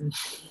graces and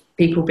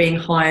people being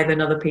higher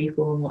than other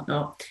people and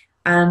whatnot.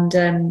 And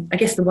I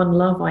guess the one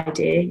love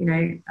idea, you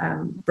know,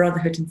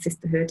 brotherhood and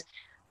sisterhood.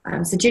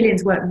 So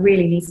Gillian's work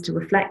really needs to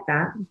reflect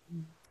that.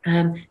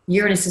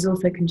 Uranus is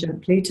also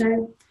conjunct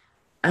Pluto.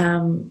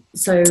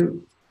 So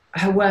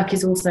her work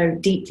is also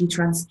deeply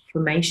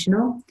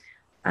transformational.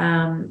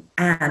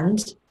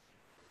 And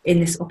in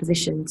this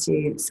opposition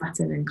to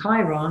Saturn and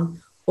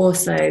Chiron,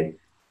 also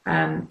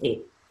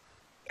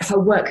her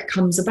work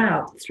comes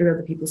about through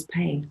other people's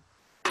pain.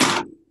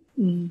 I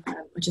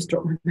just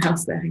dropped my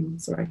mouse there, hang on,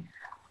 sorry.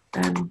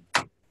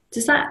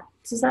 Does that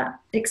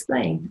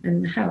explain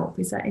and help?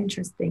 Is that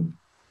interesting?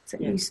 Is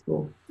that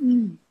useful?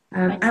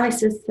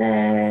 Alice has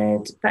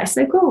said, that is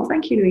so cool.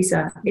 Thank you,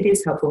 Louisa. It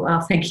is helpful. Oh,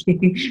 thank you.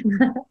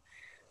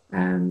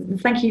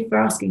 Thank you for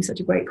asking such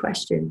a great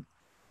question.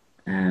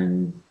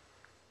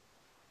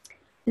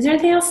 Is there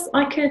anything else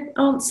I could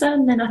answer?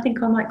 And then I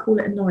think I might call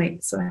it a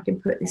night, so I can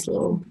put this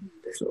little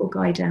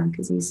guy down,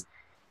 because he's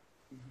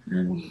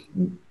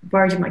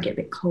worried he might get a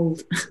bit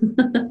cold.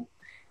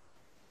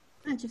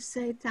 I just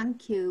say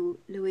thank you,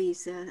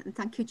 Louisa, and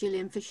thank you,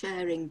 Gillian, for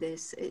sharing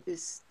this.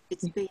 It's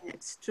been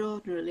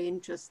extraordinarily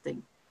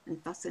interesting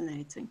and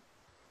fascinating.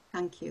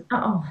 Thank you.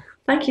 Oh,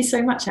 thank you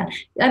so much, Anne.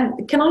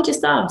 Can I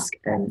just ask,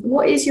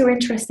 what is your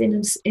interest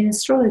in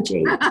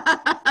astrology?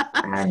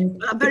 I'm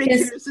very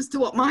curious as to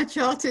what my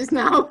chart is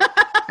now.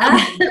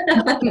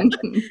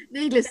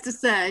 Needless to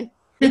say,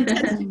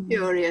 intensely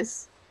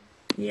curious.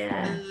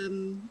 Yeah.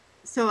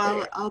 So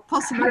I'll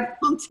possibly be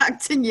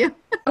contacting you.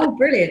 Oh,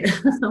 brilliant!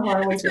 Oh,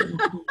 I always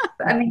want.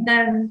 But I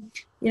mean,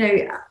 you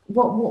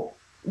know,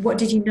 what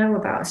did you know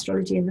about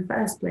astrology in the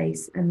first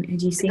place? And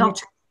had you seen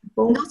it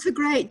before? Not a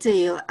great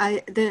deal.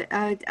 I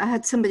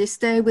had somebody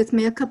stay with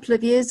me a couple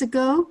of years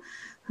ago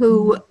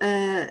who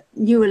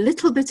knew a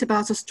little bit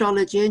about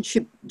astrology, and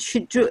she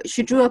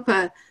drew up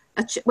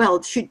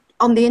she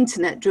on the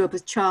internet drew up a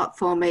chart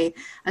for me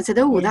and said,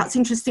 "Oh, that's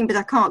interesting, but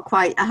I can't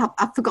quite.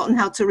 I've forgotten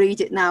how to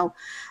read it now,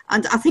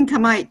 and I think I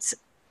might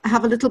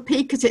have a little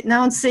peek at it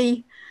now and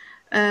see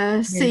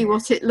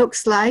what it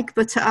looks like."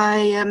 But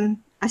I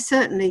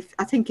certainly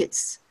think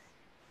it's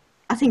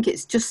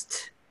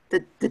just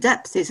the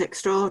depth is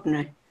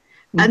extraordinary,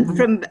 and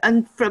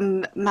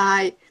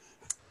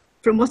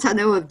from what I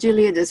know of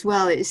Gillian as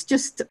well, it's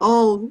just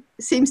all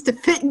seems to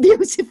fit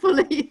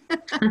beautifully.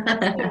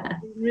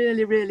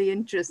 Really, really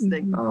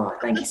interesting. Oh,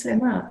 thank you so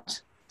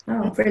much.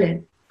 Oh,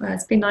 brilliant. Well,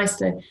 it's been nice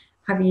to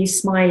have you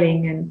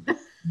smiling and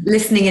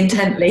listening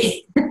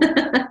intently.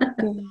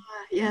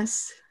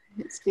 Yes,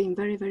 it's been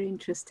very, very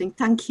interesting.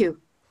 Thank you.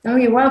 Oh,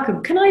 you're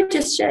welcome. Can I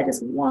just share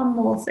just one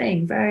more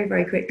thing very,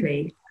 very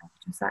quickly?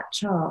 Just that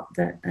chart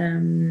that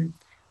I'm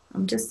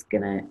just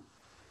going to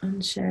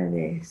unshare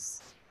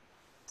this.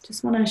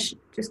 Just want to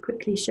just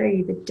quickly show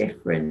you the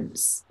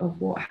difference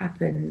of what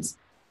happens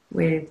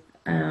with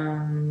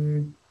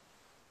the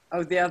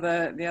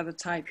other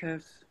type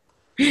of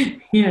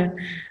the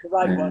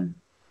right one.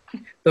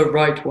 The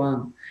right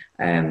one.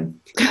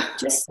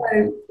 Just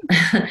so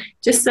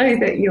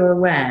that you're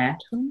aware,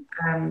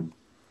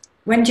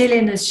 when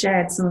Gillian has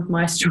shared some of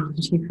my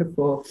astrology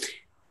before,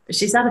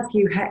 she's had a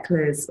few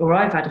hecklers, or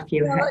I've had a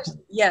few hecklers.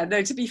 Yeah,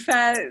 no, to be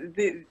fair,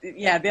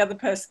 the other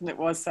person that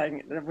was saying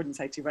it, I wouldn't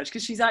say too much,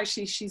 because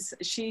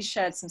she's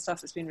shared some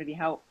stuff that's been really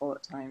helpful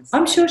at times.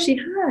 I'm sure she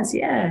has,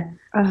 yeah.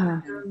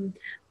 So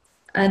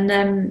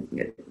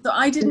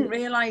I didn't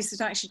realise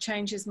it actually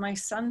changes my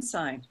sun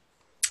sign.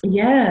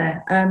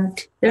 Yeah,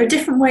 there are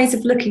different ways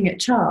of looking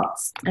at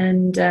charts,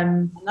 and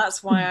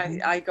that's why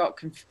I got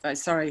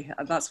confused. Sorry,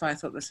 that's why I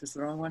thought this was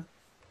the wrong one.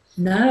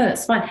 No,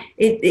 it's fine.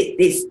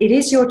 It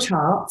is your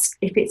chart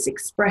if it's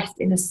expressed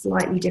in a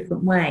slightly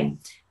different way.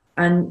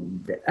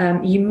 And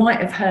you might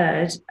have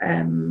heard,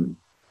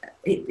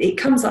 it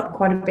comes up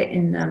quite a bit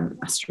in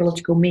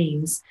astrological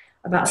memes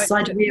about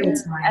sidereal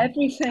time.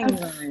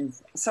 Everything.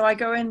 So I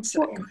go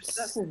into,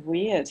 that's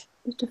weird.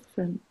 The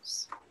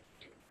difference.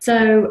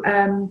 So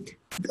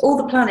all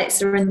the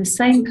planets are in the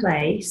same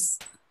place.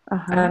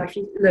 If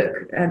you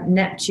look,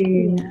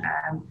 Neptune,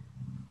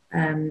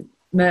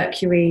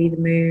 Mercury, the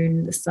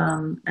Moon, the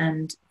Sun,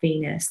 and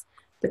Venus,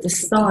 but the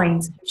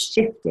signs have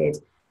shifted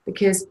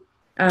because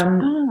you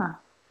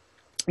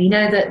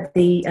know that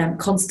the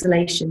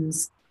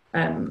constellations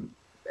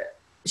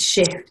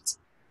shift,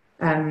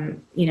 by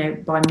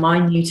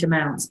minute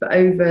amounts, but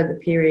over the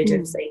period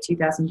of say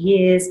 2,000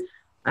 years,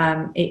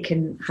 it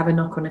can have a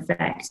knock-on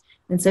effect.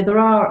 And so there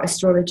are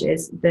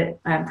astrologers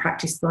that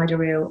practice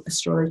sidereal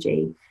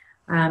astrology,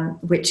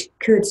 which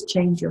could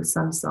change your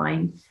sun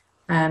sign.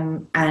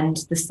 And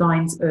the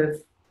signs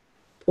of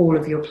all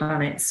of your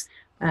planets.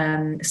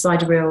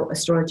 Sidereal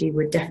astrology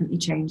would definitely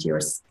change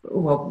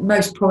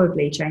most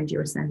probably change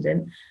your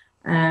ascendant.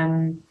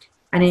 And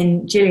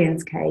in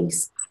Gillian's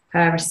case,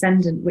 her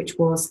ascendant, which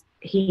was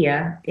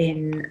here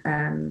in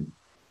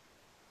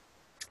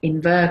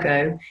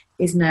Virgo,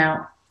 is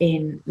now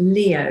in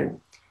Leo.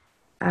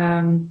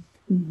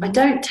 I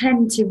don't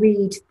tend to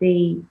read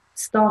the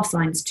star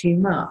signs too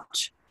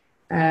much.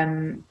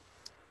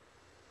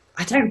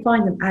 I don't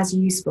find them as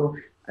useful.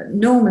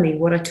 Normally,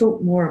 what I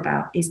talk more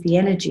about is the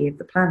energy of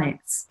the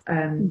planets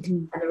and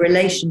the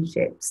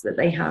relationships that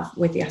they have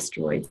with the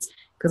asteroids,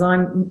 because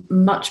I'm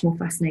much more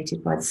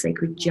fascinated by the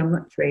sacred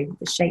geometry,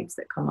 the shapes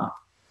that come up.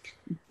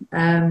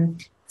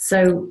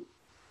 So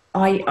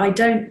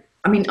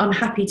I'm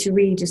happy to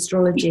read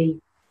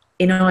astrology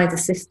in either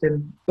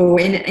system, or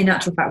in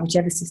actual fact,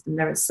 whichever system.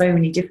 There are so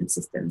many different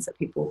systems that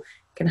people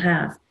can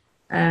have.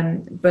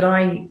 But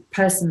I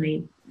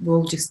personally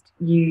will just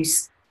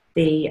use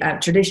the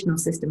traditional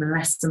system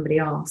unless somebody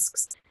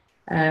asks.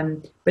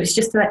 But it's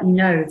just to let you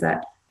know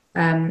that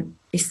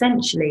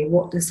essentially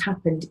what has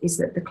happened is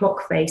that the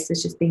clock face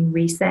has just been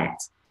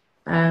reset.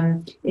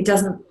 It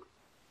doesn't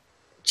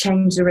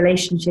change the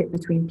relationship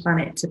between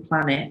planet to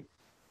planet.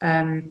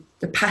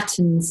 The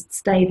patterns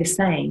stay the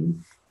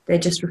same. They're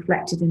just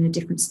reflected in a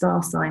different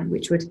star sign,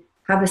 which would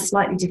have a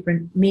slightly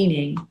different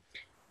meaning.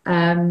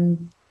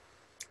 And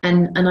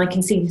I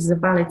can see this is a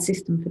valid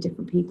system for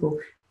different people.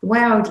 The way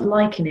I would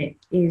liken it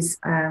is,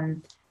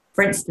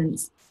 for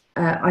instance,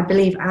 I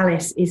believe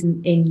Alice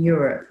isn't in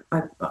Europe.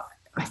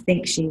 I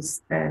think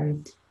she's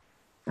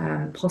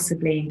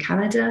possibly in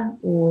Canada,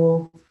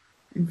 or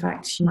in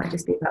fact, she might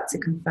just be about to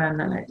confirm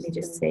that. Let me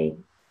just see.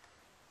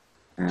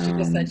 She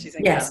just said she's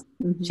in Canada.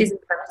 Yes, she's in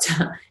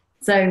Canada.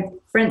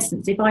 So, for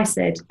instance, if I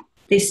said,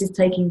 this is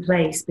taking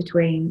place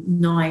between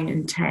 9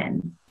 and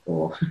 10,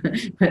 or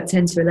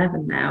 10 to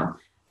 11 now,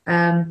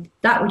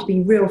 that would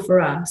be real for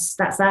us.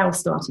 That's our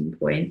starting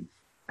point.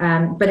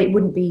 But it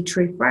wouldn't be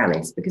true for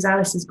Alice, because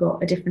Alice has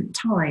got a different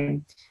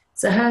time.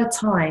 So her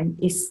time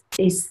is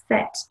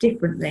set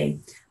differently.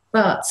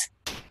 But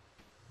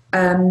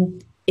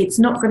it's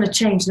not going to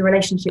change the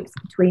relationships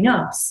between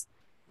us.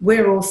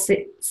 We're all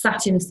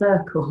sat in a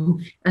circle.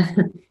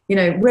 You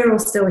know, we're all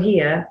still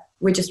here.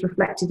 We're just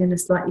reflected in a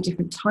slightly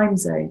different time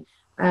zone.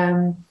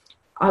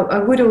 I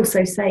would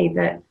also say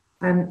that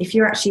if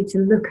you're actually to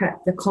look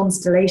at the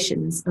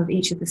constellations of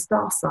each of the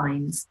star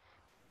signs,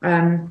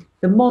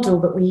 the model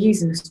that we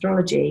use in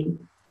astrology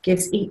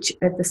gives each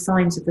of the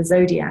signs of the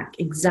zodiac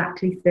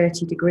exactly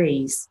 30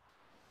 degrees.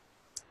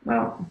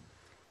 Well,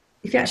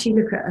 if you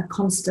actually look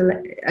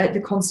at the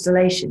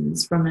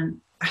constellations from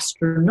an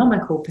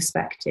astronomical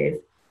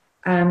perspective,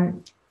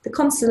 the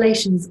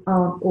constellations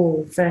aren't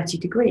all 30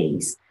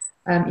 degrees.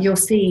 You'll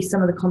see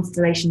some of the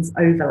constellations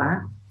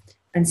overlap,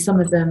 and some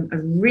of them are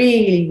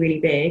really, really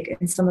big,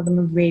 and some of them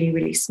are really,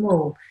 really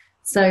small.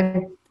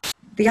 So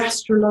the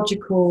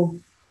astrological,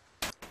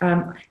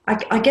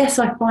 I guess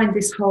I find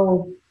this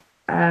whole,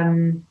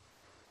 if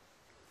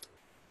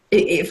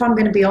I'm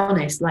going to be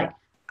honest, like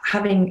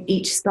having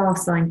each star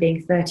sign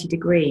being 30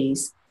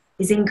 degrees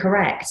is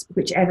incorrect,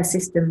 whichever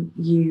system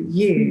you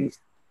use.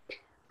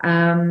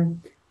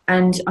 And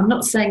I'm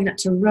not saying that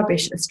to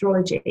rubbish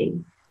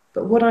astrology,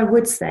 but what I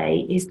would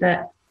say is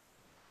that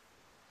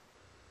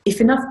if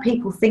enough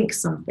people think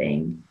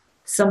something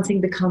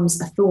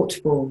becomes a thought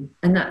form.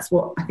 And that's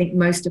what I think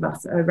most of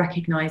us are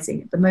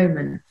recognizing at the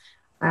moment,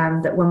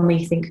 that when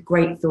we think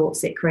great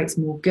thoughts, it creates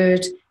more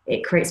good,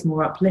 it creates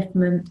more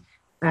upliftment.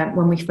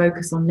 When we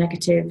focus on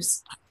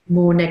negatives,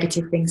 more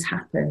negative things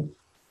happen.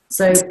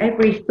 So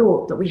every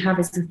thought that we have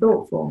is a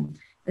thought form.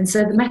 And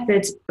so the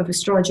method of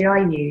astrology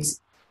I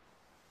use,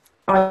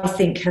 I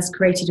think, has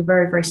created a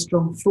very, very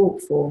strong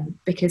thought form,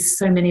 because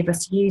so many of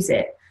us use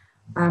it.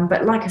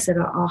 But like I said,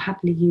 I'll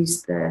happily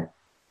use the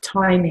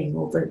timing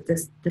or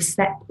the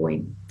set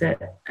point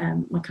that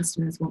my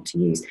customers want to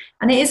use.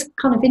 And it is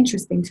kind of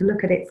interesting to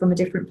look at it from a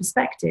different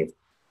perspective.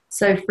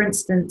 So for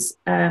instance,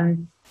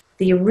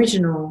 the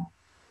original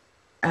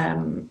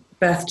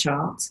birth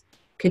chart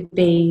could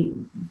be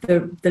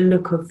the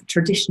look of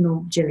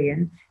traditional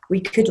Gillian.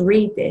 We could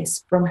read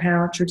this from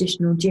how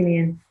traditional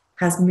Gillian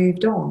has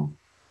moved on.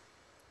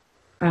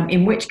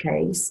 In which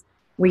case,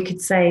 we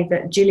could say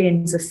that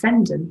Gillian's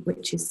ascendant,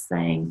 which is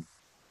saying,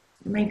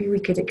 maybe we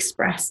could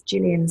express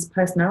Gillian's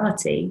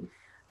personality.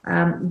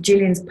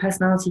 Gillian's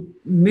personality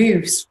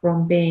moves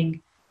from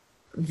being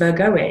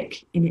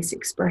Virgoic in its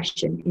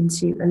expression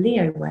into a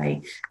Leo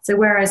way. So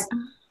whereas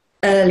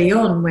early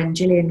on, when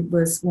Gillian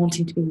was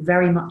wanting to be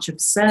very much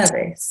of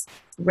service,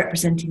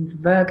 representing the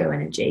Virgo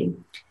energy,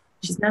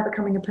 she's now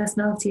becoming a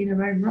personality in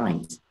her own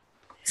right.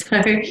 So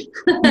I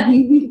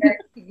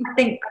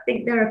think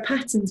there are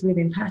patterns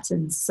within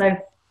patterns. So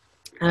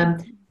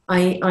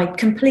I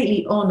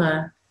completely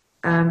honour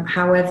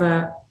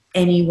however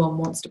anyone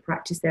wants to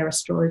practice their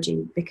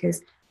astrology,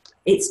 because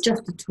it's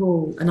just a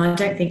tool, and I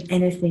don't think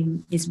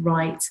anything is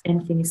right,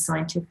 anything is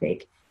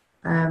scientific.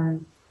 A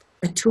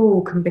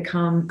tool can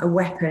become a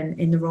weapon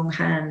in the wrong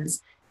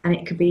hands, and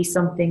it could be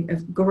something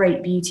of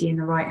great beauty in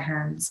the right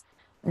hands.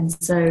 And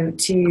so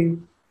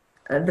to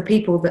the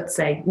people that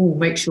say, oh,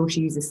 make sure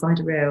she uses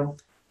sidereal,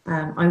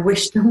 I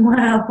wish them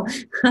well.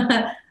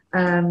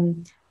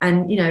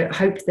 And, you know,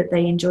 hope that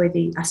they enjoy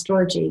the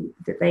astrology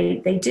that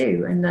they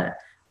do, and that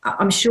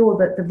I'm sure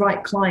that the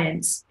right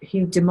clients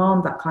who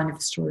demand that kind of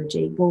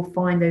astrology will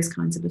find those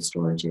kinds of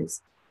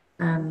astrologers,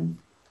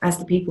 as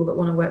the people that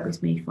want to work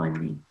with me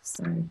find me.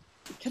 So,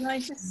 can I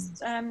just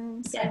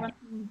say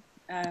one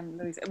thing,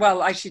 Louise?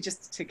 Well, actually,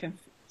 just to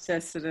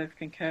sort of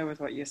concur with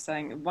what you're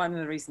saying. One of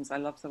the reasons I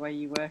love the way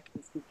you work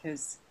is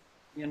because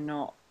you're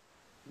not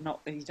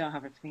you don't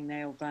have everything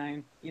nailed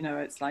down. You know,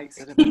 it's like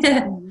sort of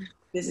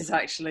this is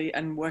actually,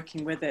 and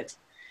working with it.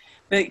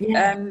 But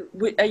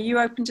are you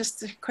open just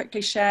to quickly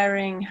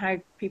sharing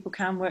how people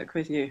can work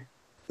with you?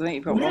 I think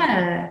you've got one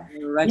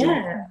already.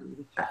 Yeah.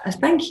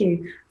 Thank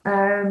you.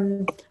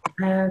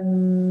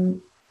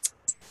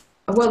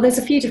 Well, there's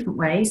a few different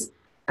ways.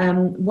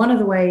 One of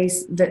the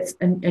ways that's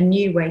a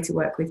new way to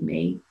work with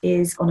me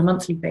is on a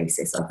monthly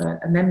basis of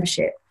a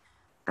membership,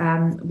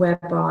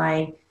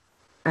 whereby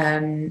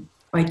I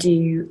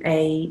do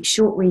a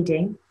short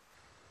reading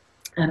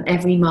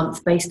every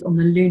month based on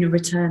the lunar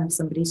return of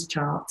somebody's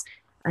chart.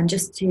 And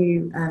just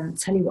to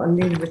tell you what a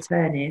lunar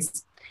return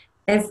is,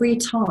 every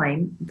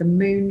time the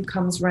moon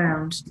comes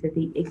round to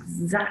the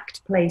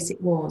exact place it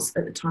was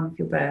at the time of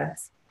your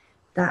birth,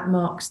 that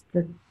marks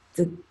the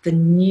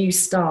new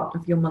start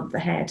of your month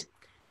ahead.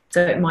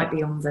 So it might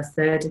be on the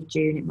 3rd of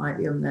June, it might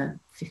be on the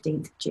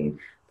 15th of June.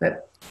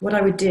 But what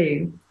I would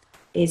do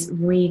is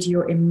read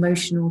your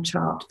emotional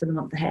chart for the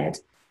month ahead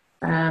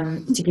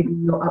to give you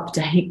your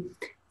update.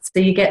 So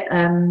you get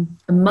a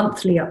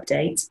monthly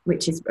update,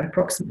 which is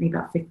approximately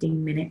about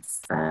 15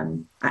 minutes.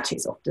 Actually,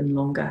 it's often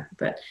longer,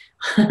 but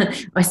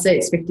I say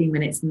it's 15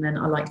 minutes, and then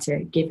I like to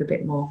give a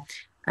bit more.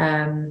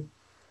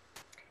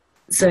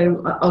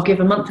 So I'll give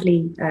a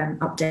monthly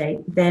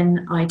update.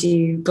 Then I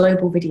do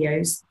global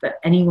videos that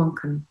anyone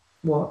can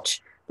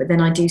watch, but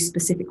then I do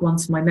specific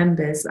ones for my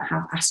members that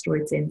have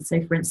asteroids in. So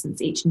for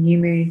instance, each new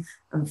moon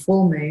and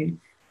full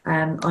moon,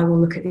 I will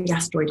look at the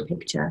asteroid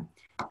picture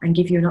and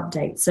give you an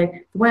update. So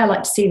the way I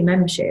like to see the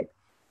membership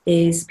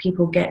is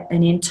people get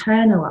an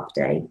internal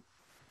update,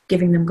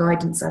 giving them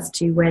guidance as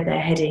to where they're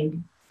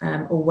heading,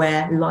 or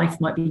where life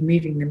might be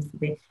moving them for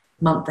the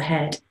month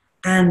ahead.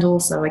 And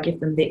also I give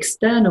them the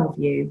external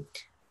view.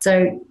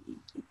 So,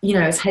 you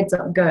know, as heads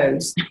up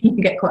goes, you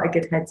get quite a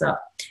good heads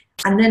up.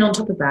 And then on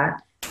top of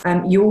that,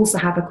 you also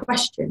have a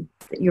question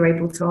that you're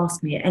able to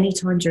ask me at any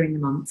time during the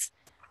month,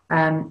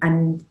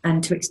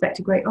 and to expect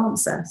a great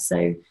answer.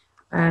 So,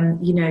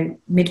 you know,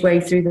 midway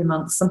through the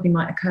month, something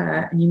might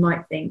occur and you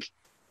might think,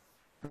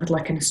 I'd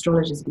like an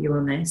astrologer's view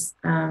on this.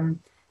 And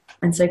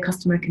so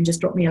customer can just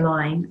drop me a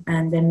line,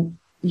 and then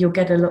you'll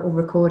get a little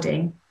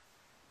recording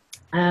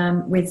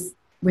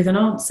with an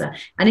answer.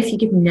 And if you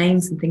give me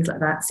names and things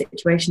like that,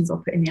 situations, I'll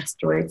put in the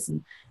asteroids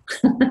and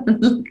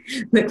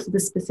look for the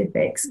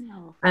specifics.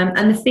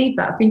 And the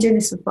feedback, I've been doing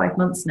this for 5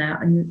 months now,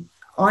 and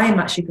I am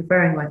actually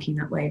preferring working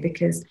that way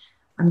because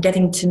I'm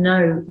getting to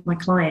know my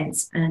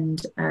clients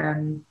and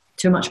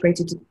to a much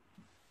greater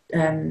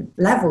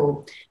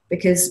level,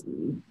 because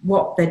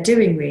what they're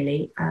doing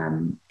really,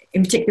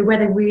 in particular where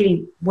they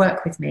really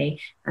work with me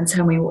and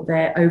tell me what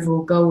their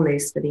overall goal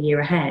is for the year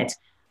ahead,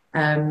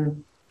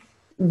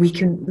 we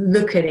can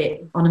look at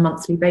it on a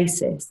monthly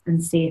basis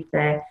and see if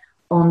they're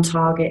on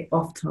target,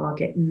 off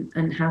target,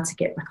 and how to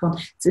get back on.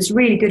 So it's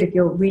really good if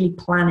you're really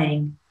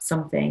planning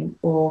something,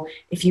 or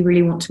if you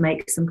really want to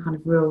make some kind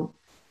of real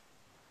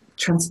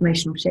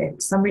transformational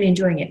shift. So I'm really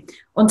enjoying it.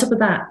 On top of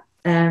that,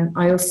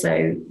 I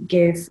also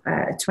give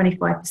a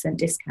 25%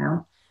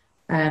 discount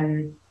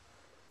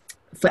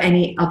for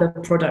any other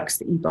products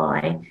that you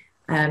buy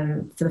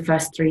for the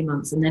first 3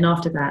 months. And then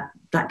after that,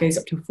 that goes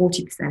up to a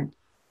 40%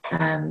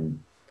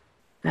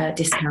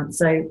 discount.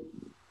 So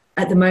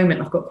at the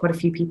moment, I've got quite a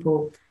few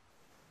people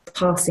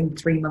passing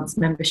 3 months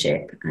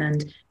membership,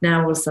 and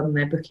now all of a sudden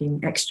they're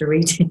booking extra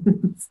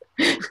readings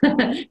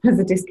as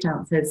the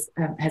discount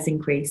has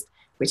increased,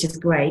 which is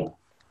great.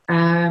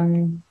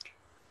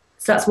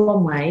 So that's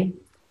one way.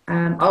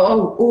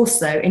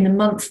 Also in the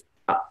month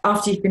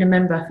after you've been a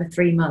member for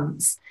 3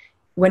 months,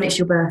 when it's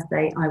your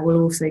birthday, I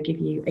will also give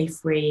you a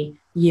free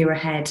year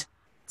ahead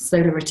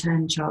solar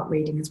return chart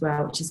reading as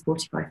well, which is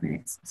 45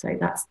 minutes. So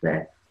that's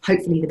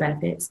hopefully the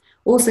benefits.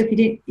 Also, if you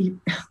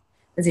didn't,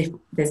 as if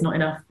there's not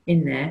enough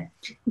in there,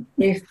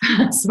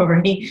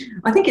 sorry,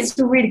 I think it's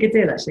a really good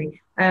deal actually.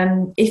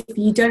 If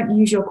you don't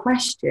use your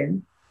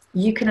question,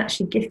 you can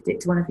actually gift it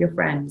to one of your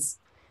friends.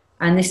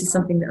 And this is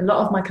something that a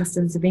lot of my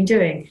customers have been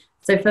doing.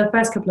 So for the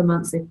first couple of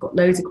months, they've got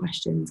loads of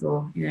questions,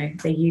 or, you know,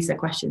 they use their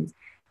questions.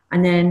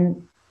 And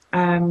then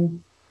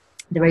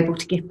they're able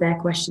to gift their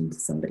question to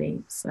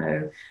somebody.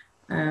 So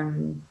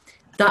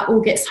that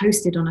all gets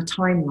hosted on a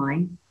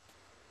timeline,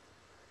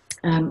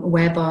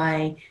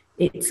 whereby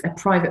it's a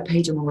private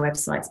page on my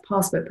website. It's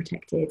password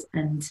protected,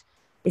 and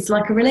it's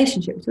like a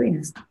relationship between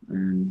us.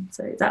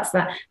 So that's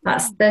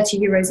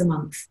 €30 a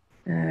month.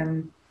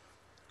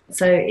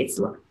 So it's,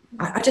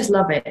 I just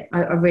love it. I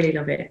really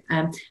love it.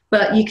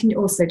 But you can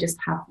also just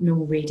have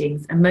normal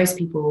readings, and most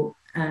people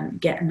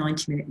get a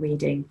 90-minute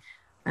reading,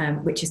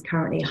 which is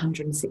currently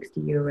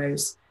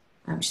 €160,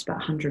 which is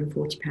about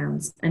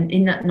 £140. And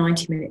in that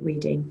 90-minute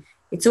reading,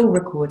 it's all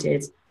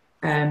recorded.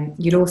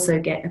 You'll also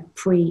get a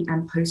pre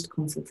and post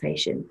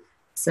consultation.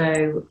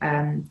 So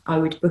I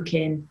would book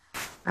in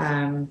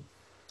a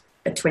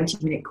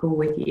 20-minute call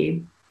with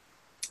you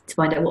to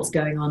find out what's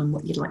going on and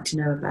what you'd like to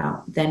know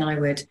about. Then I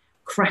would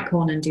crack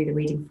on and do the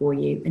reading for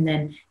you. And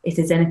then if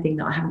there's anything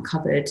that I haven't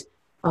covered,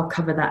 I'll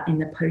cover that in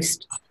the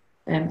post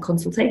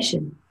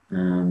consultation.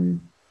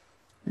 And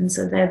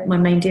so they're my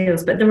main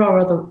deals. But there are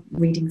other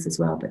readings as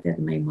well, but they're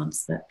the main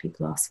ones that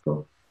people ask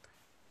for.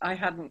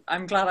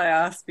 I'm glad I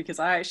asked, because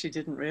I actually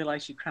didn't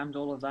realise you crammed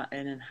all of that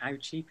in and how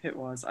cheap it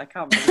was. I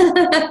can't believe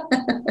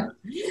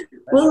it.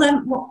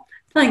 Well,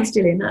 thanks,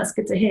 Gillian. That's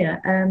good to hear.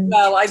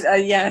 Well,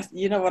 yeah,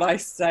 you know what I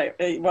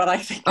say, what I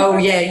think. Oh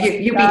yeah,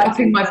 you'll be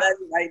upping my.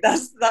 Anyway,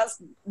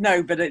 that's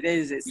no, but it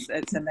is.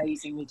 It's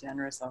amazingly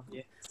generous of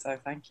you. So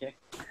thank you.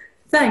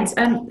 Thanks.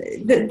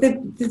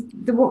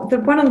 The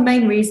one of the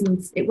main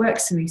reasons it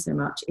works for me so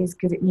much is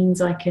because it means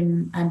I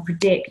can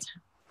predict,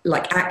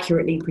 like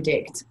accurately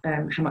predict,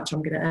 how much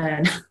I'm going to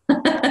earn.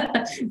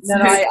 So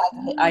no,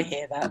 I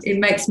hear that. It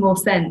makes more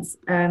sense,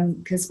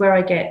 because where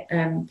I get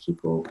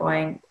people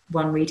buying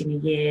one reading a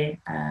year,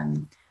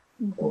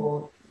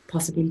 or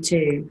possibly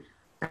two,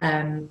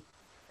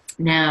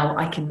 now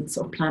I can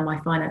sort of plan my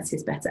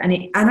finances better.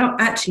 And I'm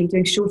actually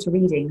doing shorter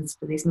readings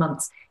for these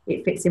months.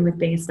 It fits in with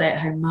being a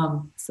stay-at-home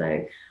mum,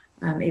 so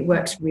it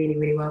works really,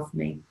 really well for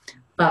me.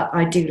 But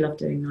I do love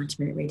doing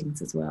 90-minute readings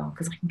as well,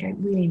 because I can go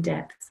really in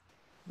depth.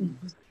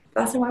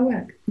 That's how I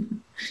work.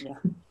 Yeah.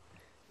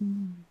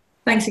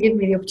 Thanks for giving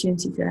me the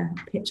opportunity to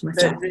pitch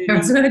myself. Really,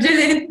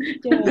 Gillian.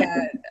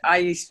 yeah,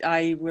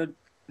 I would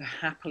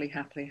happily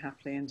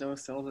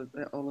endorse all of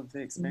the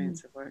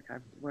experience of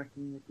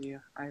working with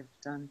you I've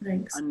done.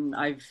 Thanks. And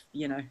I've,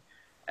 you know,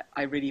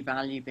 I really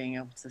value being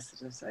able to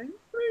sort of say,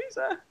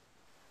 Louisa.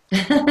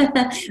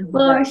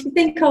 Well, if you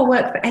think I'll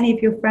work for any of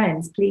your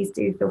friends, please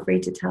do feel free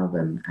to tell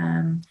them.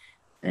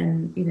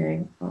 And you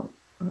know,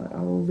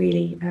 I'll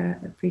really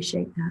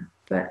appreciate that.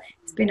 But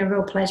it's been a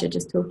real pleasure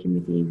just talking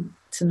with you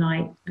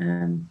tonight.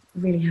 It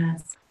really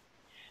has.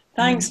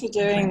 Thanks for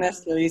doing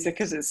this, Louisa,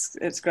 because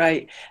it's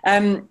great.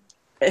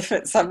 If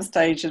at some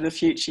stage in the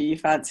future you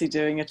fancy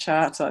doing a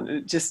chart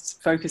on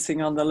just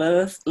focusing on the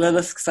Lilith,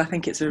 because I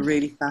think it's a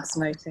really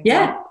fascinating.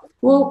 Yeah.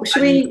 Well,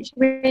 should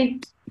we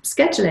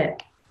schedule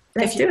it?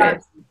 Let's do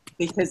it.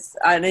 Because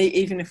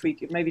even if we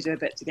could maybe do a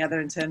bit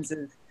together in terms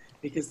of,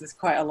 because there's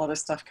quite a lot of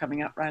stuff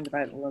coming up round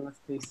about the Lilith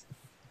piece.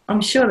 I'm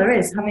sure there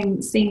is,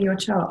 having seen your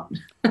chart.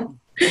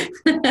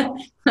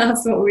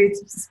 That's what we're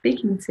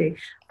speaking to.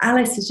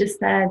 Alice has just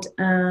said,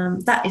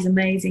 that is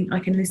amazing. I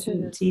can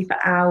listen to you for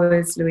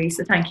hours,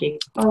 Louisa. Thank you.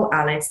 Oh,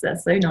 Alice,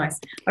 that's so nice.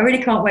 I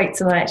really can't wait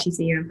till I actually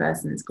see you in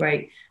person. It's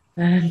great.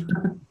 I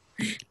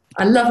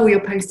love all your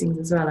postings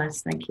as well,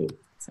 Alice. Thank you.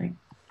 So,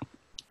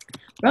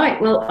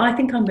 right, well, I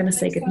think I'm going to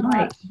say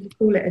goodnight. We'll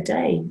call it a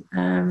day.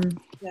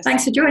 Yes,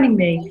 thanks for joining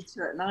me.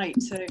 Later at night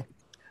too.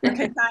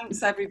 Okay,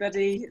 thanks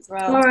everybody as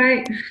well. All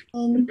right.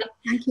 Thank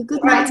you. Good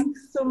Right. night.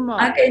 So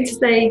much. I'm going to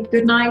say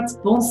good night,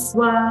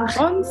 bonsoir.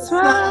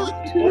 Bonsoir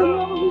to the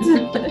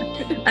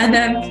monde.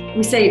 And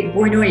we say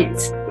boa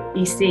noite,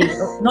 ici.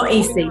 Oh, not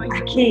ici,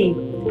 aqui.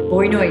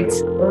 Boa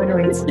noite. Boa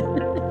noite.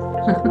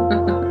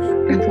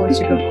 In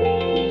Portugal.